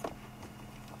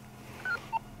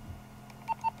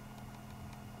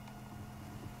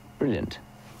 Brilliant.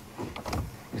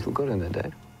 You still got him there,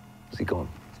 Dave? Is he gone?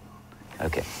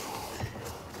 Okay.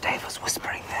 Dave was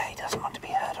whispering there. He doesn't want to be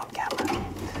heard on camera.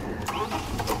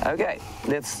 Okay,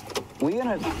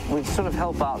 we'll sort of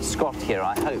help out Scott here,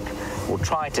 I hope. We'll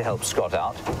try to help Scott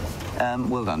out.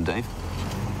 Well done, Dave.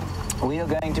 we are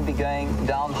going to be going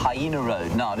down Hyena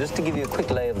Road. Now, just to give you a quick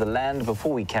lay of the land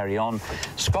before we carry on,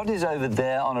 Scott is over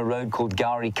there on a road called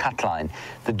Gowrie Cutline.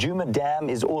 The Djuma Dam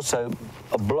is also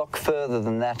a block further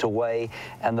than that away,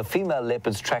 and the female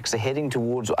leopard's tracks are heading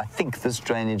towards, I think, this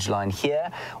drainage line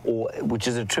here, which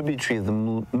is a tributary of the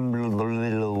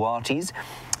Mlilwatis,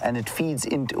 and it feeds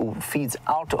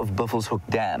out of Buffelshoek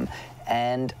Dam.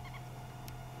 And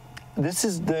this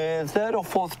is the third or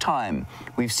fourth time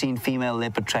we've seen female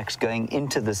leopard tracks going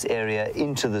into this area,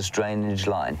 into this drainage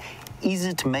line. Is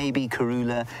it maybe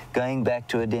Karula going back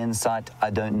to a den site? I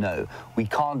don't know. We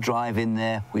can't drive in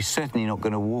there. We're certainly not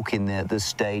going to walk in there at this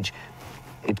stage.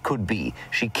 It could be.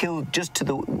 She killed just to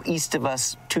the east of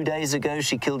us 2 days ago.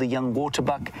 She killed a young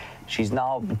waterbuck. She's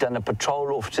now done a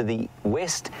patrol off to the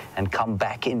west and come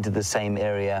back into the same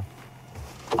area.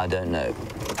 I don't know.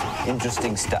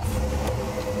 Interesting stuff.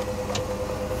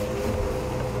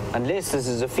 Unless this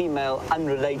is a female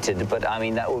unrelated, but I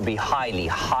mean, that would be highly,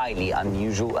 highly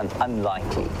unusual and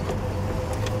unlikely.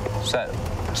 So,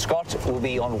 Scott will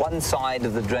be on one side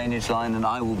of the drainage line and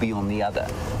I will be on the other.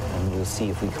 And we'll see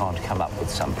if we can't come up with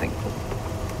something.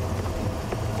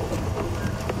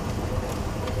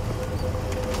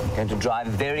 I'm going to drive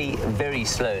very, very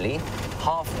slowly,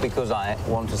 half because I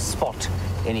want to spot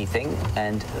anything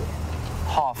and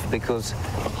half because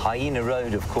Hyena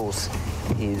Road, of course,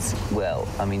 is, well,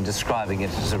 I mean, describing it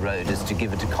as a road is to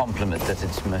give it a compliment that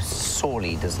it most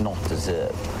sorely does not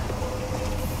deserve.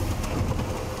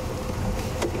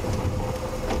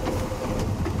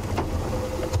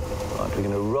 Right, we're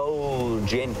going to roll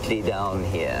gently down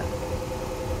here.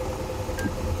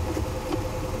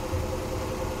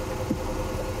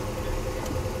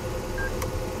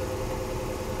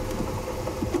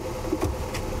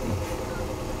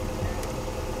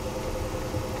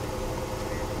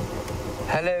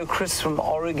 Hello, Chris from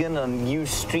Oregon on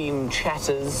Ustream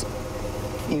Chatters.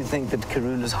 You think that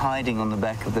Karula's hiding on the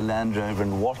back of the Land Rover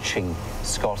and watching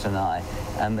Scott and I.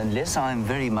 Unless I'm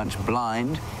very much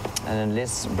blind, and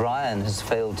unless Brian has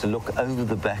failed to look over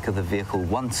the back of the vehicle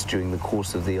once during the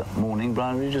course of the morning.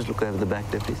 Brian, will you just look over the back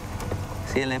there, please?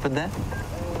 See a leopard there?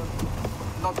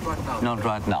 Not right now. Not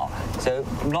right now. So,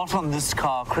 not on this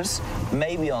car, Chris.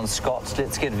 Maybe on Scott's.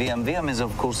 Let's get VM. VM is,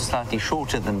 of course, slightly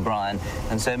shorter than Brian,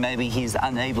 and so maybe he's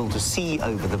unable to see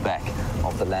over the back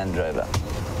of the Land Rover.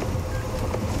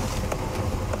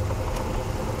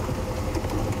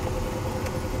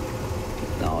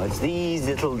 Now, it's these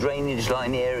little drainage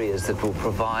line areas that will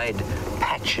provide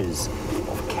patches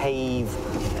of cave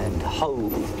and hole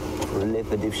for a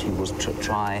leopard if she was to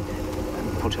try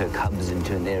and put her cubs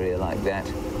into an area like that.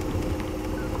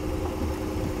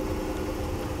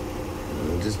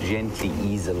 We'll just gently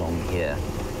ease along here.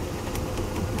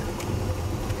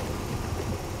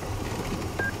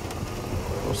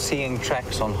 Well, seeing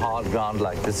tracks on hard ground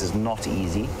like this is not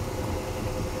easy.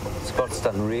 Scott's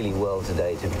done really well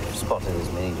today to have spotted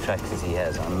as many tracks as he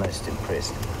has. I'm most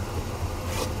impressed.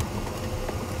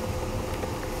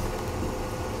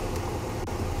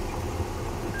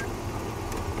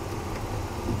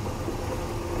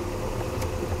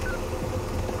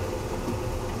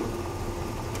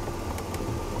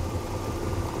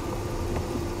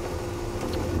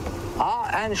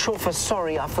 And Shofa,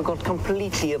 sorry, I forgot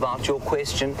completely about your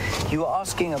question. You were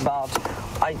asking about,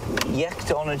 I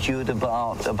yacked on at you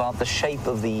about the shape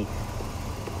of the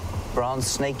brown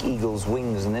snake eagle's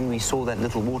wings, and then we saw that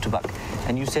little waterbuck.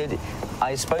 And you said,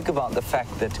 I spoke about the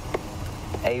fact that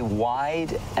a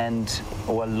wide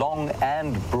or a long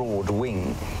and broad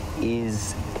wing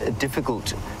is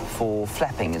difficult for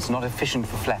flapping. It's not efficient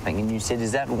for flapping. And you said,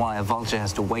 is that why a vulture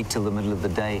has to wait till the middle of the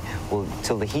day or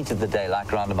till the heat of the day,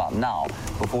 like around about now,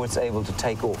 before it's able to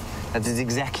take off? That is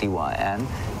exactly why, Anne.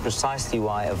 Precisely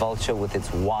why a vulture with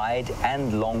its wide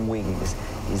and long wings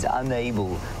is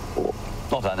unable, or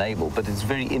not unable, but it's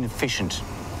very inefficient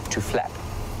to flap.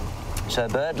 So a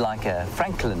bird like a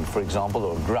francolin, for example,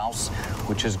 or a grouse,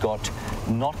 which has got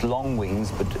not long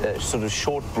wings, but sort of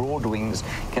short, broad wings,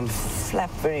 can flap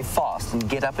very fast and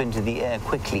get up into the air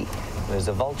quickly. Whereas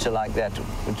a vulture like that,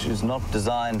 which is not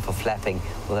designed for flapping,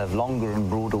 will have longer and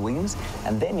broader wings.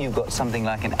 And then you've got something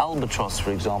like an albatross,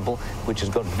 for example, which has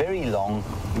got very long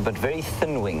but very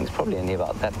thin wings, probably only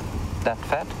about that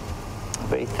fat,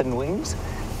 very thin wings.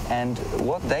 And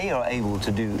what they are able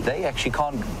to do, they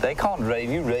can't raise,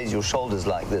 you raise your shoulders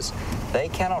like this. They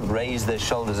cannot raise their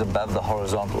shoulders above the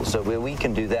horizontal. So where we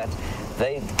can do that,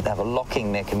 they have a locking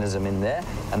mechanism in there,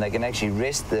 and they can actually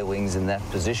rest their wings in that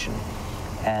position.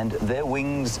 And their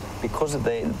wings, because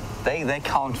they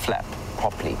can't flap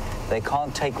properly, they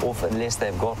can't take off unless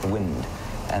they've got wind.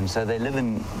 And so they live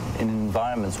in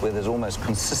environments where there's almost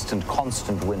consistent,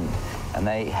 constant wind, and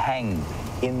they hang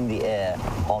in the air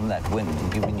on that wind.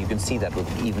 You can see that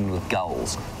even with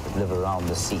gulls that live around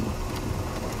the sea.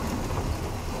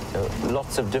 So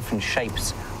lots of different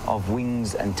shapes of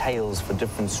wings and tails for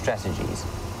different strategies.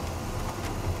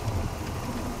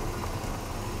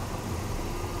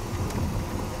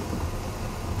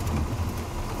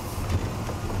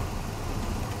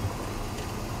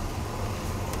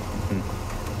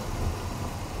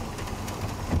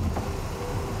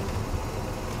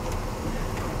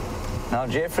 Now,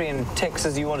 Jeffrey, in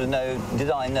Texas, you want to know, did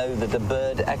I know that a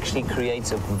bird actually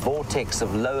creates a vortex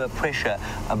of lower pressure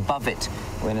above it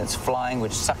when it's flying,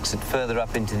 which sucks it further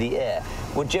up into the air?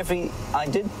 Well, Jeffrey, I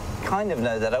did kind of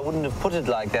know that. I wouldn't have put it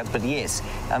like that, but yes.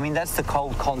 I mean, that's the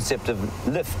whole concept of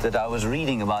lift that I was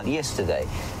reading about yesterday.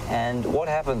 And what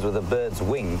happens with a bird's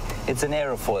wing, it's an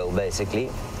aerofoil, basically.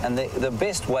 And the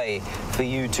best way for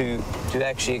you to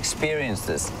actually experience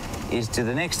this is to,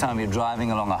 the next time you're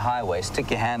driving along a highway,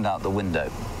 stick your hand out the window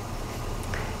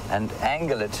and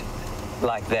angle it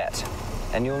like that.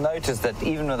 And you'll notice that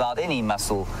even without any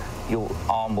muscle, your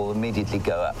arm will immediately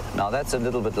go up. Now, that's a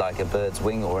little bit like a bird's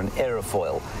wing or an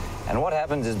aerofoil. And what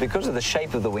happens is, because of the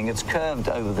shape of the wing, it's curved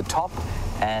over the top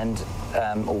and,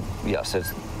 so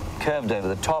it's curved over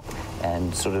the top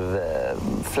and sort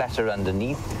of flatter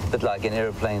underneath, a bit like an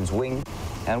aeroplane's wing.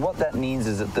 And what that means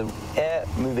is that the air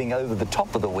moving over the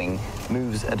top of the wing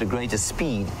moves at a greater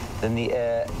speed than the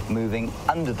air moving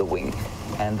under the wing.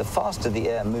 And the faster the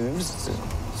air moves, it's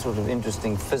a sort of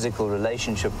interesting physical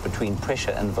relationship between pressure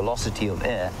and velocity of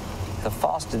air. The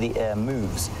faster the air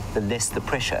moves, the less the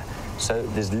pressure. So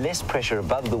there's less pressure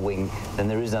above the wing than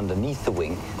there is underneath the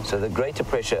wing. So the greater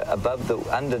pressure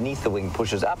underneath the wing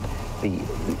pushes up. The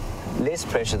less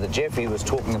pressure that Jeffrey was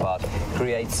talking about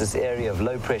creates this area of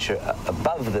low pressure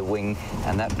above the wing,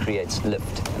 and that creates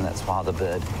lift, and that's why the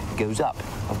bird goes up.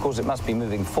 Of course, it must be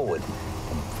moving forward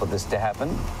for this to happen,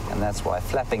 and that's why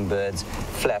flapping birds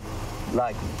flap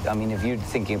like, I mean, if you're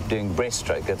thinking of doing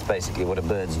breaststroke, that's basically what a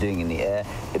bird's doing in the air.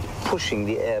 It's pushing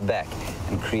the air back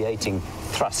and creating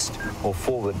thrust or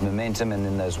forward momentum, and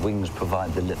then those wings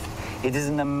provide the lift. It is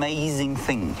an amazing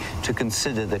thing to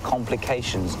consider the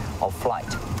complications of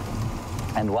flight.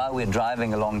 And while we're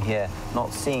driving along here,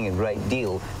 not seeing a great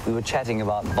deal, we were chatting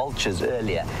about vultures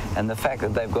earlier and the fact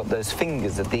that they've got those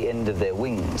fingers at the end of their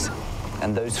wings.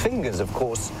 And those fingers, of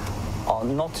course, are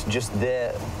not just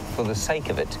there for the sake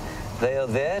of it. They are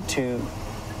there to,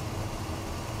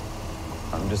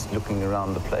 I'm just looking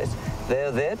around the place, they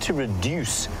are there to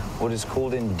reduce what is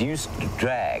called induced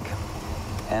drag.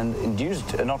 And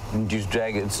not induced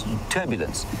drag, it's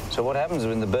turbulence. So what happens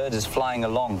when the bird is flying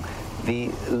along, the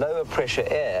lower pressure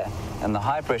air and the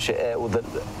high pressure air will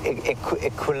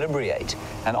equilibrate.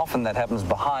 And often that happens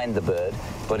behind the bird,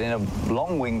 but in a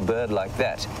long-winged bird like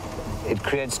that, it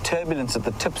creates turbulence at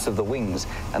the tips of the wings,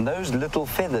 and those little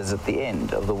feathers at the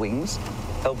end of the wings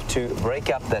help to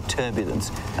break up that turbulence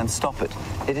and stop it.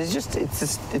 It's just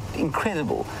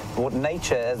incredible what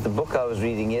nature, as the book I was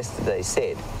reading yesterday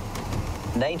said.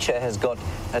 Nature has got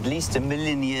at least 1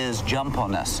 million years jump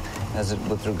on us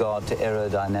with regard to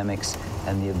aerodynamics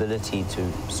and the ability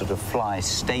to sort of fly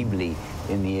stably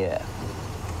in the air.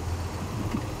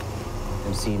 You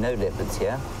can see no leopards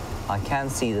here. I can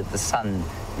see that the sun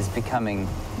is becoming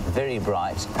very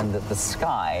bright and that the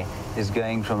sky is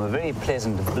going from a very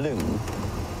pleasant blue,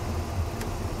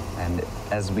 and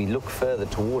as we look further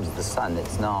towards the sun,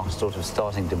 it's now sort of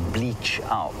starting to bleach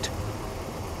out.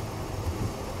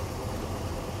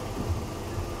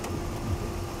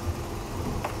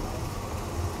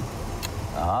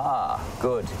 Ah,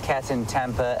 good. Cat in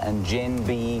Tampa and Jen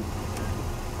B,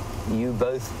 you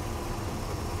both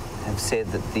have said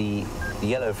that the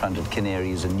yellow-fronted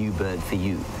canary is a new bird for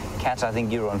you. Cat, I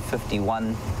think you're on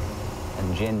 51,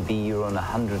 and Jen B, you're on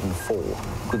 104.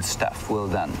 Good stuff, well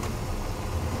done.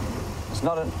 It's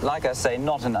not, like I say,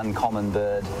 not an uncommon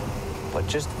bird, but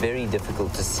just very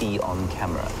difficult to see on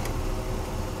camera.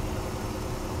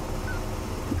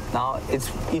 Now, it's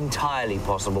entirely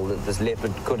possible that this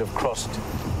leopard could have crossed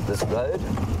this road,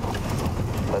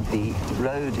 but the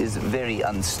road is very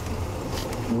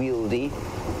unwieldy,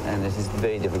 and it is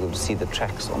very difficult to see the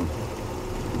tracks on.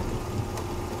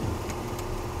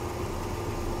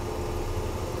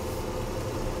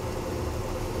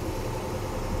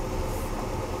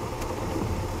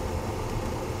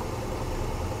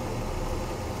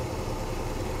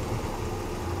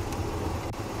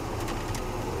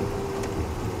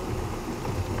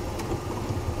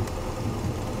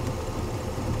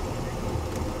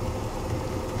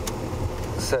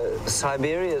 So,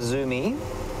 Siberia Zumi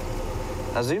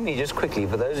Now, Zumi, just quickly,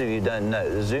 for those of you who don't know,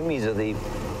 the Zumis are the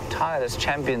tireless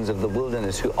champions of the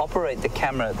wilderness who operate the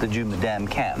camera at the Djuma Dam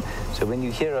Cam. So when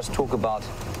you hear us talk about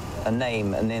a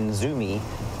name and then Zumi,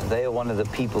 they are one of the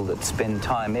people that spend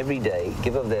time every day,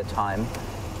 give of their time,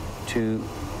 to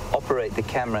operate the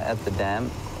camera at the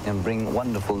dam and bring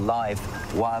wonderful live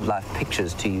wildlife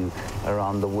pictures to you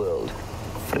around the world,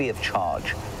 free of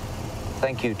charge.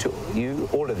 Thank you to you,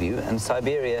 all of you. And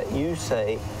Siberia, you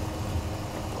say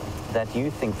that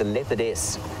you think the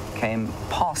leopardess came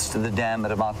past the dam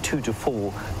at about 2 to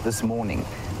 4 this morning.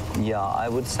 Yeah, I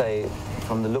would say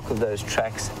from the look of those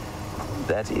tracks,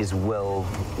 that is well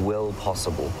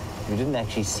possible. You didn't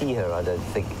actually see her, I don't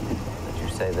think, but you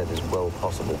say that is well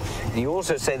possible. And you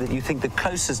also say that you think the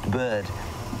closest bird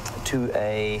to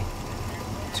a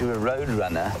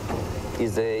roadrunner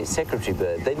is a secretary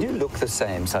bird. They do look the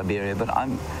same, Siberia, but I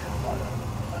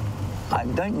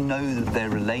don't know that they're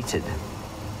related.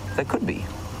 They could be.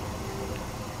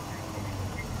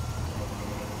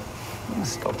 I'll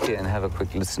stop here and have a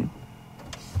quick listen.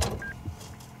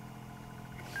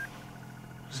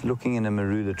 Just looking in a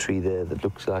marula tree there that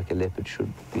looks like a leopard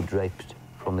should be draped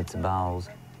from its boughs.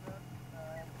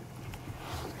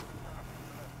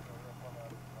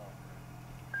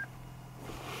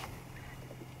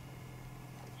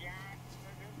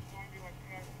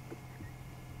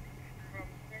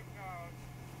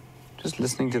 Just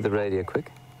listening to the radio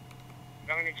quick.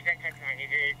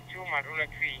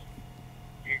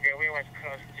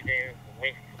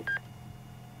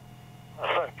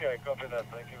 Okay, copy that.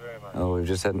 Thank you very much. Oh, we've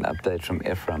just had an update from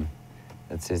Ephraim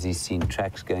that says he's seen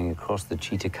tracks going across the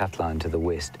cheetah cut line to the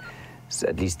west, so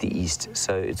at least the east.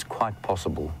 So it's quite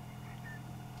possible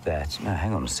that... No,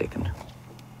 hang on a second.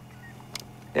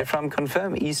 Ephraim,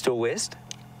 confirm east or west?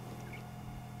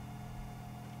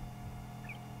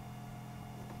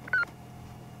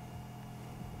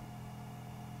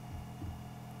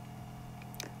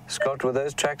 Scott, were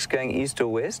those tracks going east or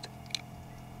west?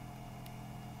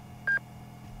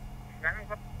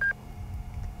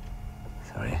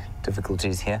 Sorry,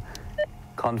 difficulties here.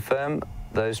 Confirm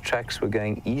those tracks were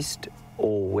going east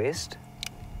or west?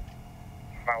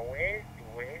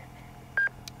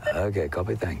 West. Okay,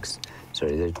 copy, thanks.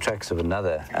 Sorry, the tracks of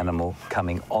another animal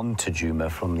coming onto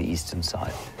Djuma from the eastern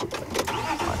side.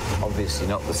 Obviously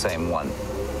not the same one.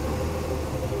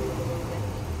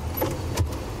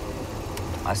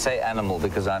 I say animal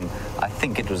because I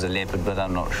think it was a leopard, but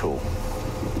I'm not sure.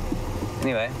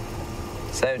 Anyway,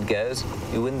 so it goes.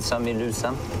 You win some, you lose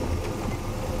some.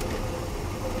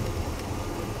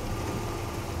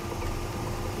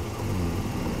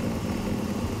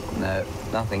 No,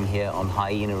 nothing here on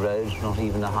Hyena Road, not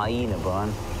even a hyena,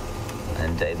 Brian.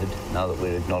 And David, now that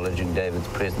we're acknowledging David's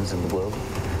presence in the world.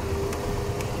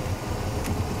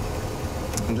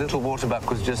 And Little Waterbuck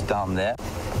was just down there.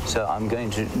 So I'm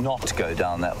going to not go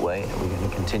down that way. We're going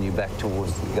to continue back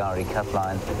towards the Gari cut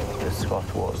line where Scott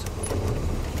was.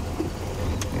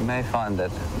 We may find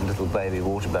that little baby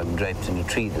waterbug draped in a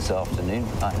tree this afternoon.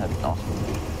 I hope not.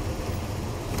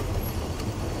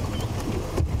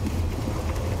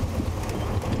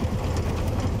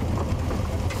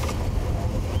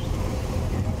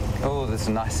 Oh, there's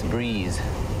a nice breeze.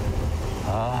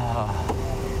 Ah.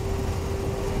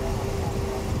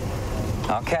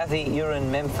 Now, Kathy, you're in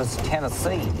Memphis,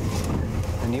 Tennessee,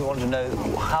 and you want to know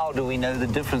how do we know the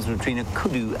difference between a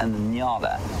kudu and a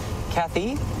nyala.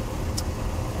 Kathy,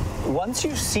 once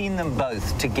you've seen them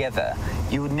both together,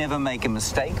 you would never make a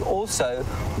mistake. Also,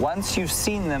 once you've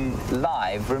seen them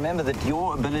live, remember that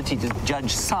your ability to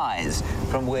judge size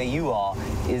from where you are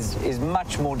is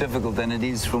much more difficult than it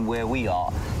is from where we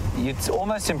are. It's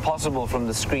almost impossible from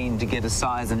the screen to get a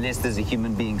size unless there's a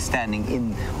human being standing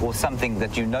in, or something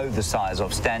that you know the size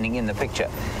of standing in the picture.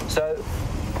 So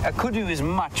a kudu is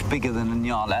much bigger than a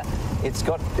nyala. It's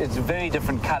a very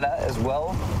different color as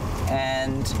well.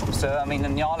 And so, I mean, a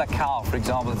nyala cow, for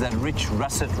example, is that rich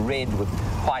russet red with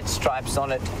white stripes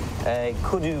on it. A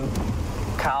kudu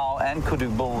cow and kudu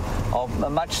bull are a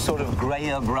much sort of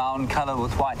grayer brown color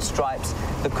with white stripes.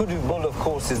 The kudu bull, of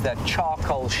course, is that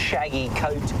charcoal shaggy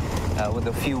coat with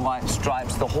a few white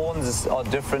stripes. The horns are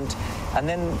different. And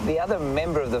then the other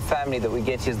member of the family that we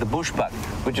get is the bushbuck,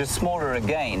 which is smaller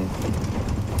again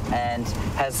and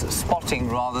has spotting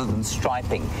rather than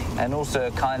striping, and also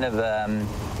a kind of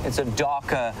it's a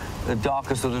darker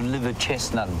sort of liver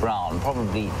chestnut brown,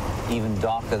 probably even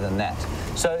darker than that.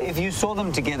 So if you saw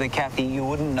them together, Kathy, you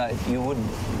wouldn't know,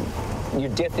 you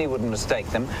definitely wouldn't mistake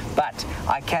them. But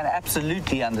I can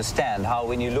absolutely understand how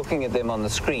when you're looking at them on the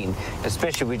screen,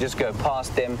 especially if we just go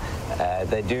past them,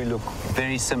 they do look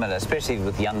very similar, especially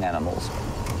with young animals.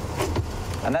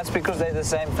 And that's because they're the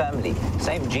same family,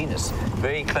 same genus,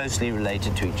 very closely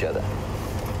related to each other.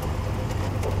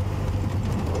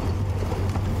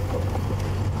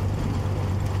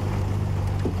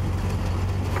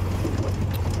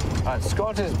 All right,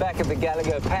 Scott is back at the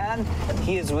Gallagher Pan.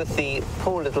 He is with the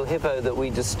poor little hippo that we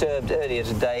disturbed earlier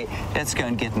today. Let's go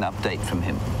and get an update from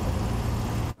him.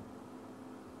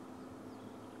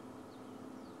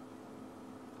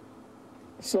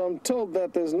 So I'm told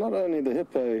that there's not only the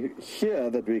hippo here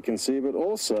that we can see, but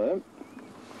also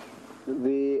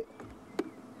the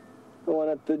one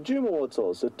at the Djuma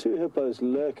Waterhole. So 2 hippos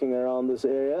lurking around this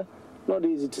area. Not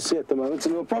easy to see at the moment,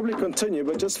 and we'll probably continue,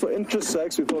 but just for interest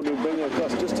sakes, we thought we'd bring you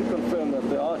across just to confirm that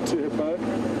there are 2 hippo.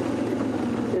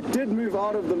 It did move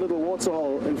out of the little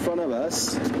waterhole in front of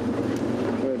us,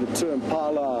 where the 2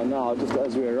 impala are now, just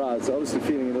as we arrived. So obviously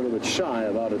feeling a little bit shy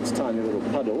about its tiny little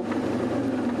puddle.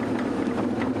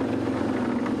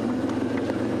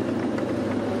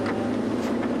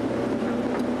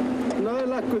 No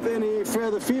luck with any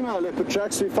further female leopard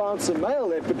tracks. We found some male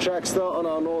leopard tracks though on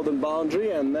our northern boundary,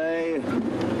 and they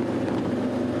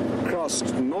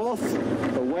crossed north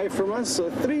away from us. So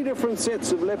 3 different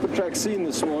sets of leopard tracks seen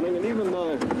this morning, and even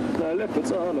though no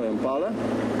leopards, oh no impala,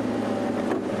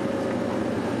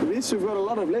 at least we've got a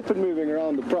lot of leopard moving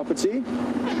around the property.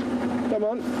 Come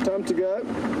on, time to go.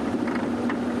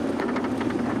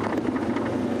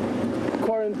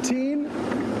 Quarantine.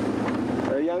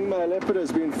 A young male leopard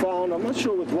has been found. I'm not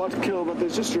sure with what kill, but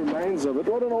there's just remains of it.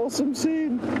 What an awesome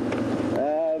scene.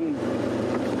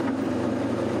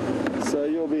 So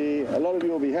a lot of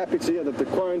you will be happy to hear that the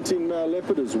quarantine male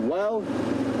leopard is well.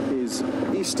 He's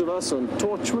east of us on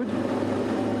Torchwood.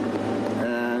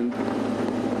 And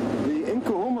the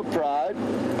Nkahuma Pride,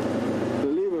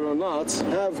 believe it or not,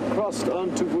 have crossed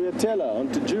onto Vuyatela,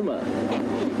 onto Djuma.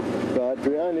 But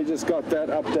we only just got that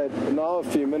update now a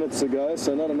few minutes ago,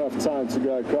 so not enough time to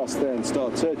go across there and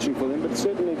start searching for them, but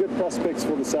certainly good prospects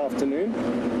for this afternoon.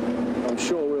 I'm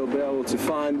sure we'll be able to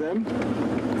find them.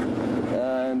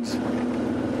 And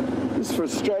it's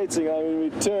frustrating. I mean, we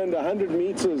turned 100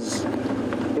 meters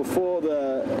before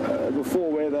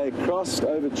where they crossed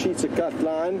over Cheetah Cut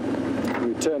Line.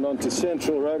 We turned onto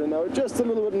Central Road, and they were just a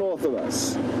little bit north of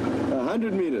us.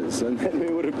 100 meters, and then we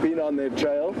would have been on their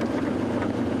trail.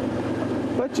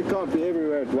 But you can't be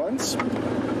everywhere at once.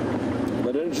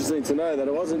 But interesting to know that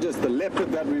it wasn't just the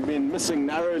leopard that we've been missing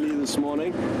narrowly this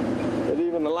morning, but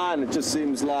even the lion. It just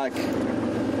seems like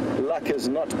luck has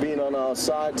not been on our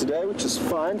side today, which is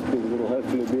fine, because it will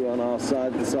hopefully be on our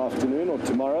side this afternoon or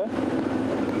tomorrow.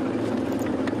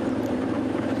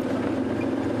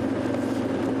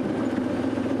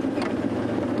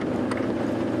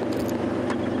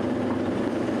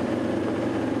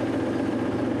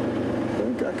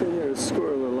 I can hear a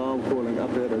squirrel alarm calling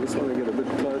up here. I just want to get a bit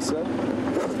closer.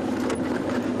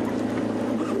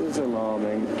 It is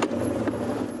alarming.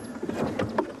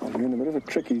 I'm in a bit of a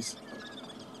tricky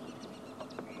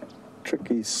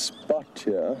spot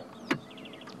here.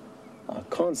 I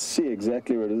can't see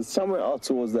exactly where it is. It's somewhere out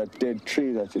towards that dead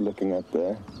tree that you're looking at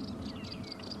there.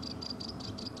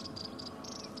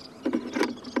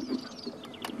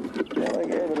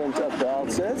 Nothing evident at the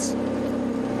outset.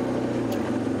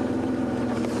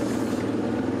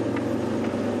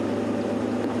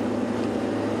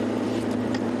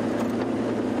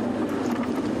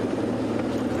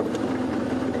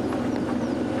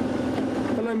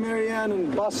 Marianne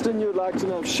in Boston, you'd like to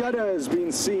know if shadow has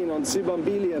been seen on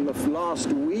Sibambili in the last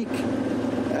week,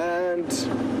 and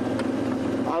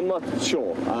I'm not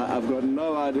sure. I've got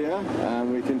no idea.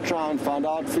 We can try and find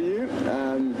out for you,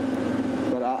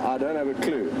 but I don't have a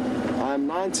clue. I'm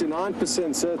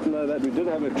 99% certain though that we did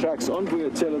have a tracks on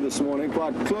Vuyatela this morning,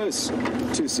 quite close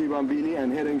to Sibambili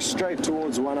and heading straight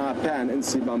towards One Eye Pan in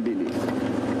Sibambili.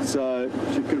 So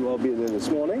she could well be there this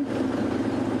morning.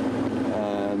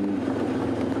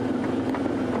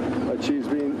 She's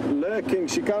been lurking.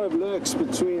 She kind of lurks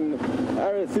between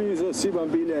Arathusa,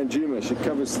 Sibambili and Djuma. She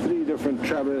covers 3 different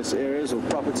traverse areas or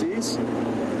properties.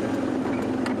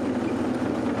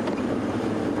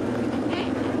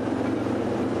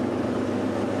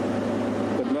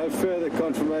 But no further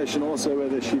confirmation also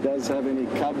whether she does have any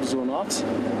cubs or not.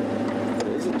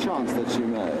 There is a chance that she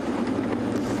may.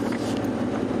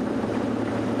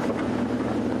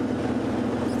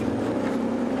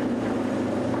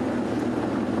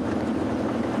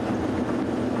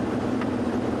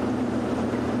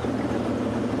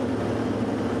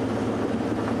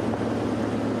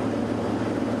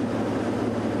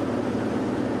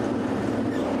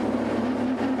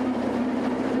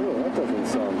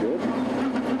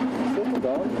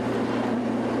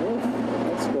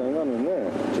 What's going on in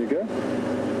there, Jigger?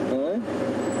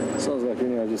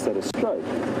 road.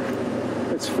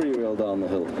 Let's freewheel down the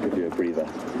hill, give you a breather.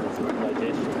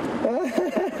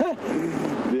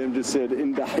 Liam just said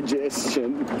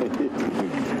indigestion.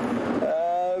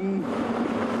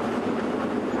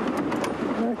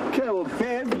 Okay, well,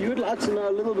 Bev, you would like to know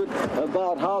a little bit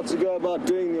about how to go about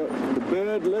doing the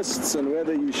bird lists and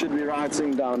whether you should be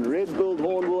writing down red-billed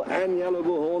hornbill and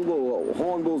yellow-billed hornbill, or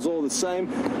hornbills all the same.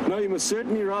 No, you must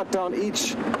certainly write down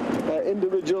each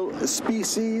individual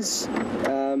species.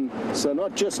 So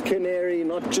not just canary,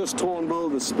 not just hornbill,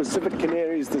 the specific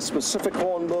canaries, the specific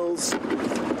hornbills.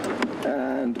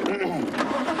 And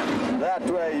that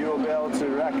way you'll be able to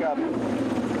rack up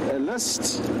a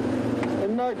list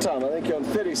in no time. I think you're on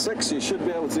 36, you should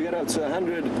be able to get up to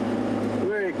 100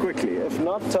 very quickly. If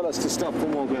not, tell us to stop for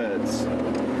more birds.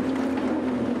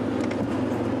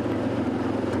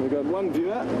 We've got one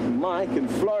viewer, Mike, in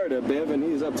Florida, Bev, and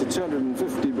he's up to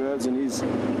 250 birds, and he's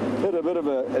hit a bit of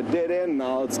a dead end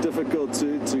now. It's difficult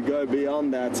to go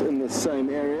beyond that in the same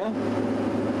area.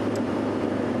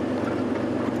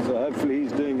 So hopefully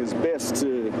he's doing his best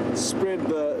to spread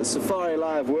the Safari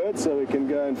Live word so we can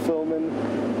go and film in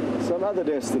some other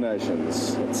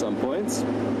destinations at some point.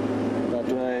 That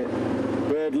way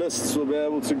bird lists will be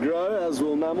able to grow, as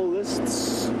will mammal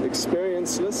lists,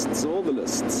 experience lists, all the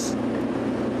lists.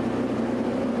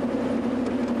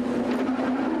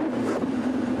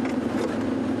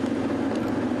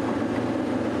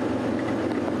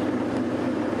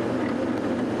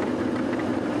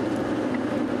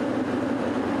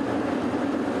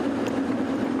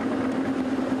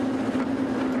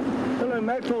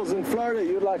 Maples in Florida,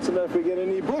 you'd like to know if we get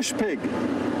any bush pig.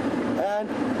 And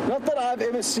not that I've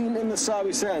ever seen in the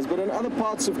Sabi Sands, but in other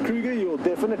parts of Kruger you'll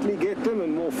definitely get them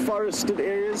in more forested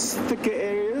areas, thicker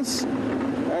areas.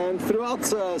 And throughout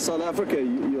South Africa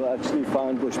you'll actually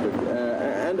find bush pig,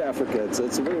 and Africa. It's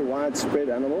a very widespread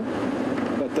animal,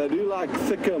 but they do like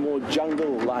thicker, more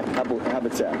jungle-like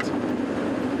habitat.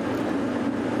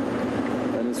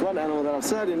 It's one animal that I've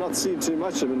sadly not seen too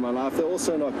much of in my life. They're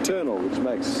also nocturnal, which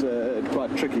makes it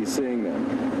quite tricky seeing them.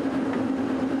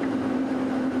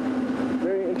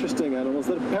 Very interesting animals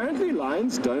that apparently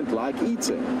lions don't like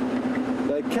eating.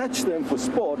 They catch them for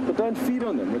sport, but don't feed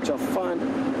on them, which I find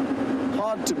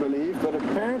hard to believe, but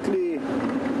apparently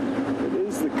it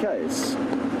is the case.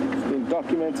 It's been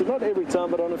documented, not every time,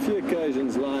 but on a few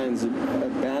occasions, lions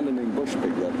abandoning bush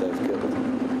pig that they've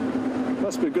killed.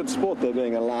 Must be good sport there,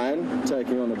 being a lion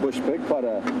taking on a bush pig, quite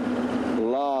a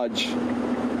large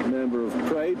member of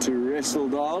prey to wrestle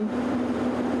down.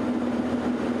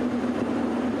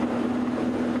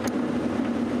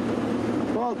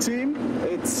 Well, team,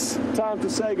 it's time to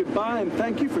say goodbye, and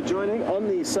thank you for joining on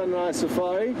the Sunrise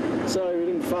Safari. Sorry we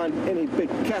didn't find any big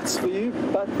cats for you,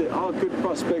 but there are good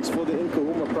prospects for the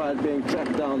Nkahuma Pride being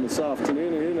tracked down this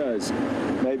afternoon, and who knows,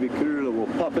 maybe Karula will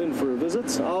pop in for a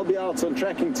visit. I'll be out on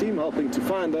tracking team helping to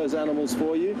find those animals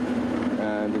for you,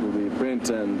 and it'll be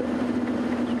Brent and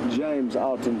James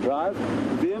out and drive.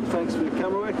 VM, thanks for your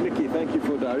camera work. Nikki, thank you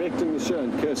for directing the show,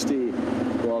 and Kirsty,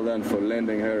 well done for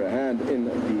lending her a hand in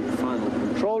the final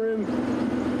control room.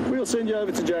 We'll send you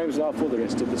over to James now for the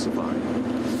rest of the safari.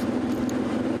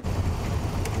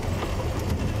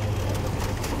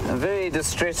 Very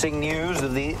distressing news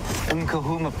of the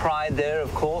Nkahuma Pride there,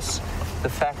 of course. The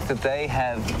fact that they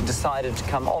have decided to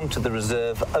come onto the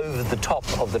reserve over the top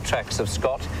of the tracks of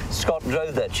Scott. Scott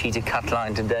drove that cheetah cut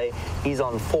line today. He's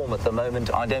on form at the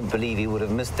moment. I don't believe he would have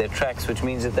missed their tracks, which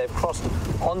means that they've crossed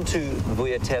onto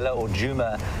Vuyatela or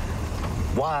Juma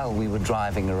while we were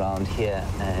driving around here,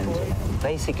 and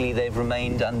basically they've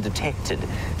remained undetected.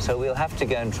 So we'll have to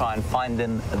go and try and find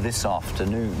them this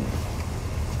afternoon.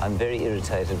 I'm very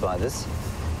irritated by this.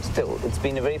 Still, it's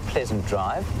been a very pleasant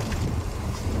drive.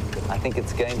 I think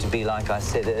it's going to be, like I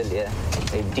said earlier,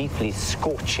 a deeply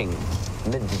scorching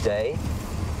midday.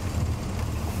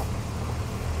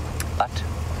 But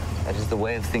that is the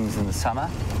way of things in the summer,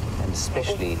 and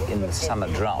especially in the summer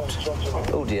drought.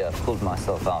 Oh dear, I've pulled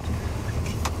myself out.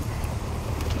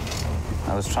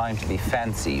 I was trying to be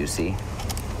fancy, you see.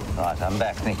 Right, I'm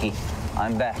back, Nikki.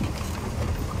 I'm back.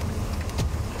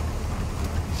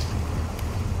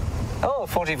 Oh,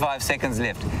 45 seconds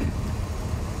left.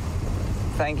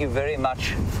 Thank you very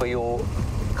much for your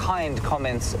kind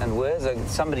comments and words.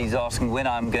 Somebody's asking when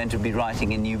I'm going to be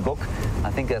writing a new book.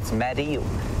 I think that's Maddie.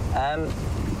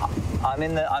 I'm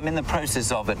in the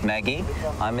process of it, Maggie.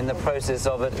 I'm in the process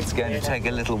of it. It's going to take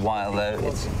a little while, though.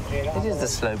 It is a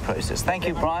slow process. Thank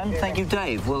you, Brian. Thank you,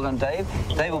 Dave. Well done, Dave.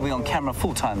 Dave will be on camera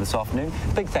full time this afternoon.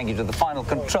 Big thank you to the Final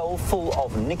Control, full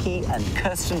of Nikki and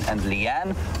Kirsten and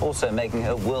Leanne, also making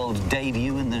her world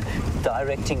debut in the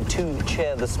Directing 2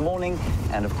 chair this morning,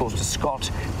 and of course to Scott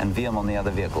and VM on the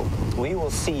other vehicle. We will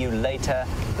see you later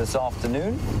this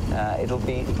afternoon. It'll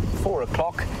be 4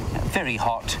 o'clock, very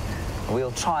hot.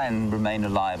 We'll try and remain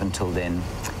alive until then.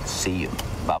 See you.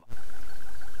 Bye-bye.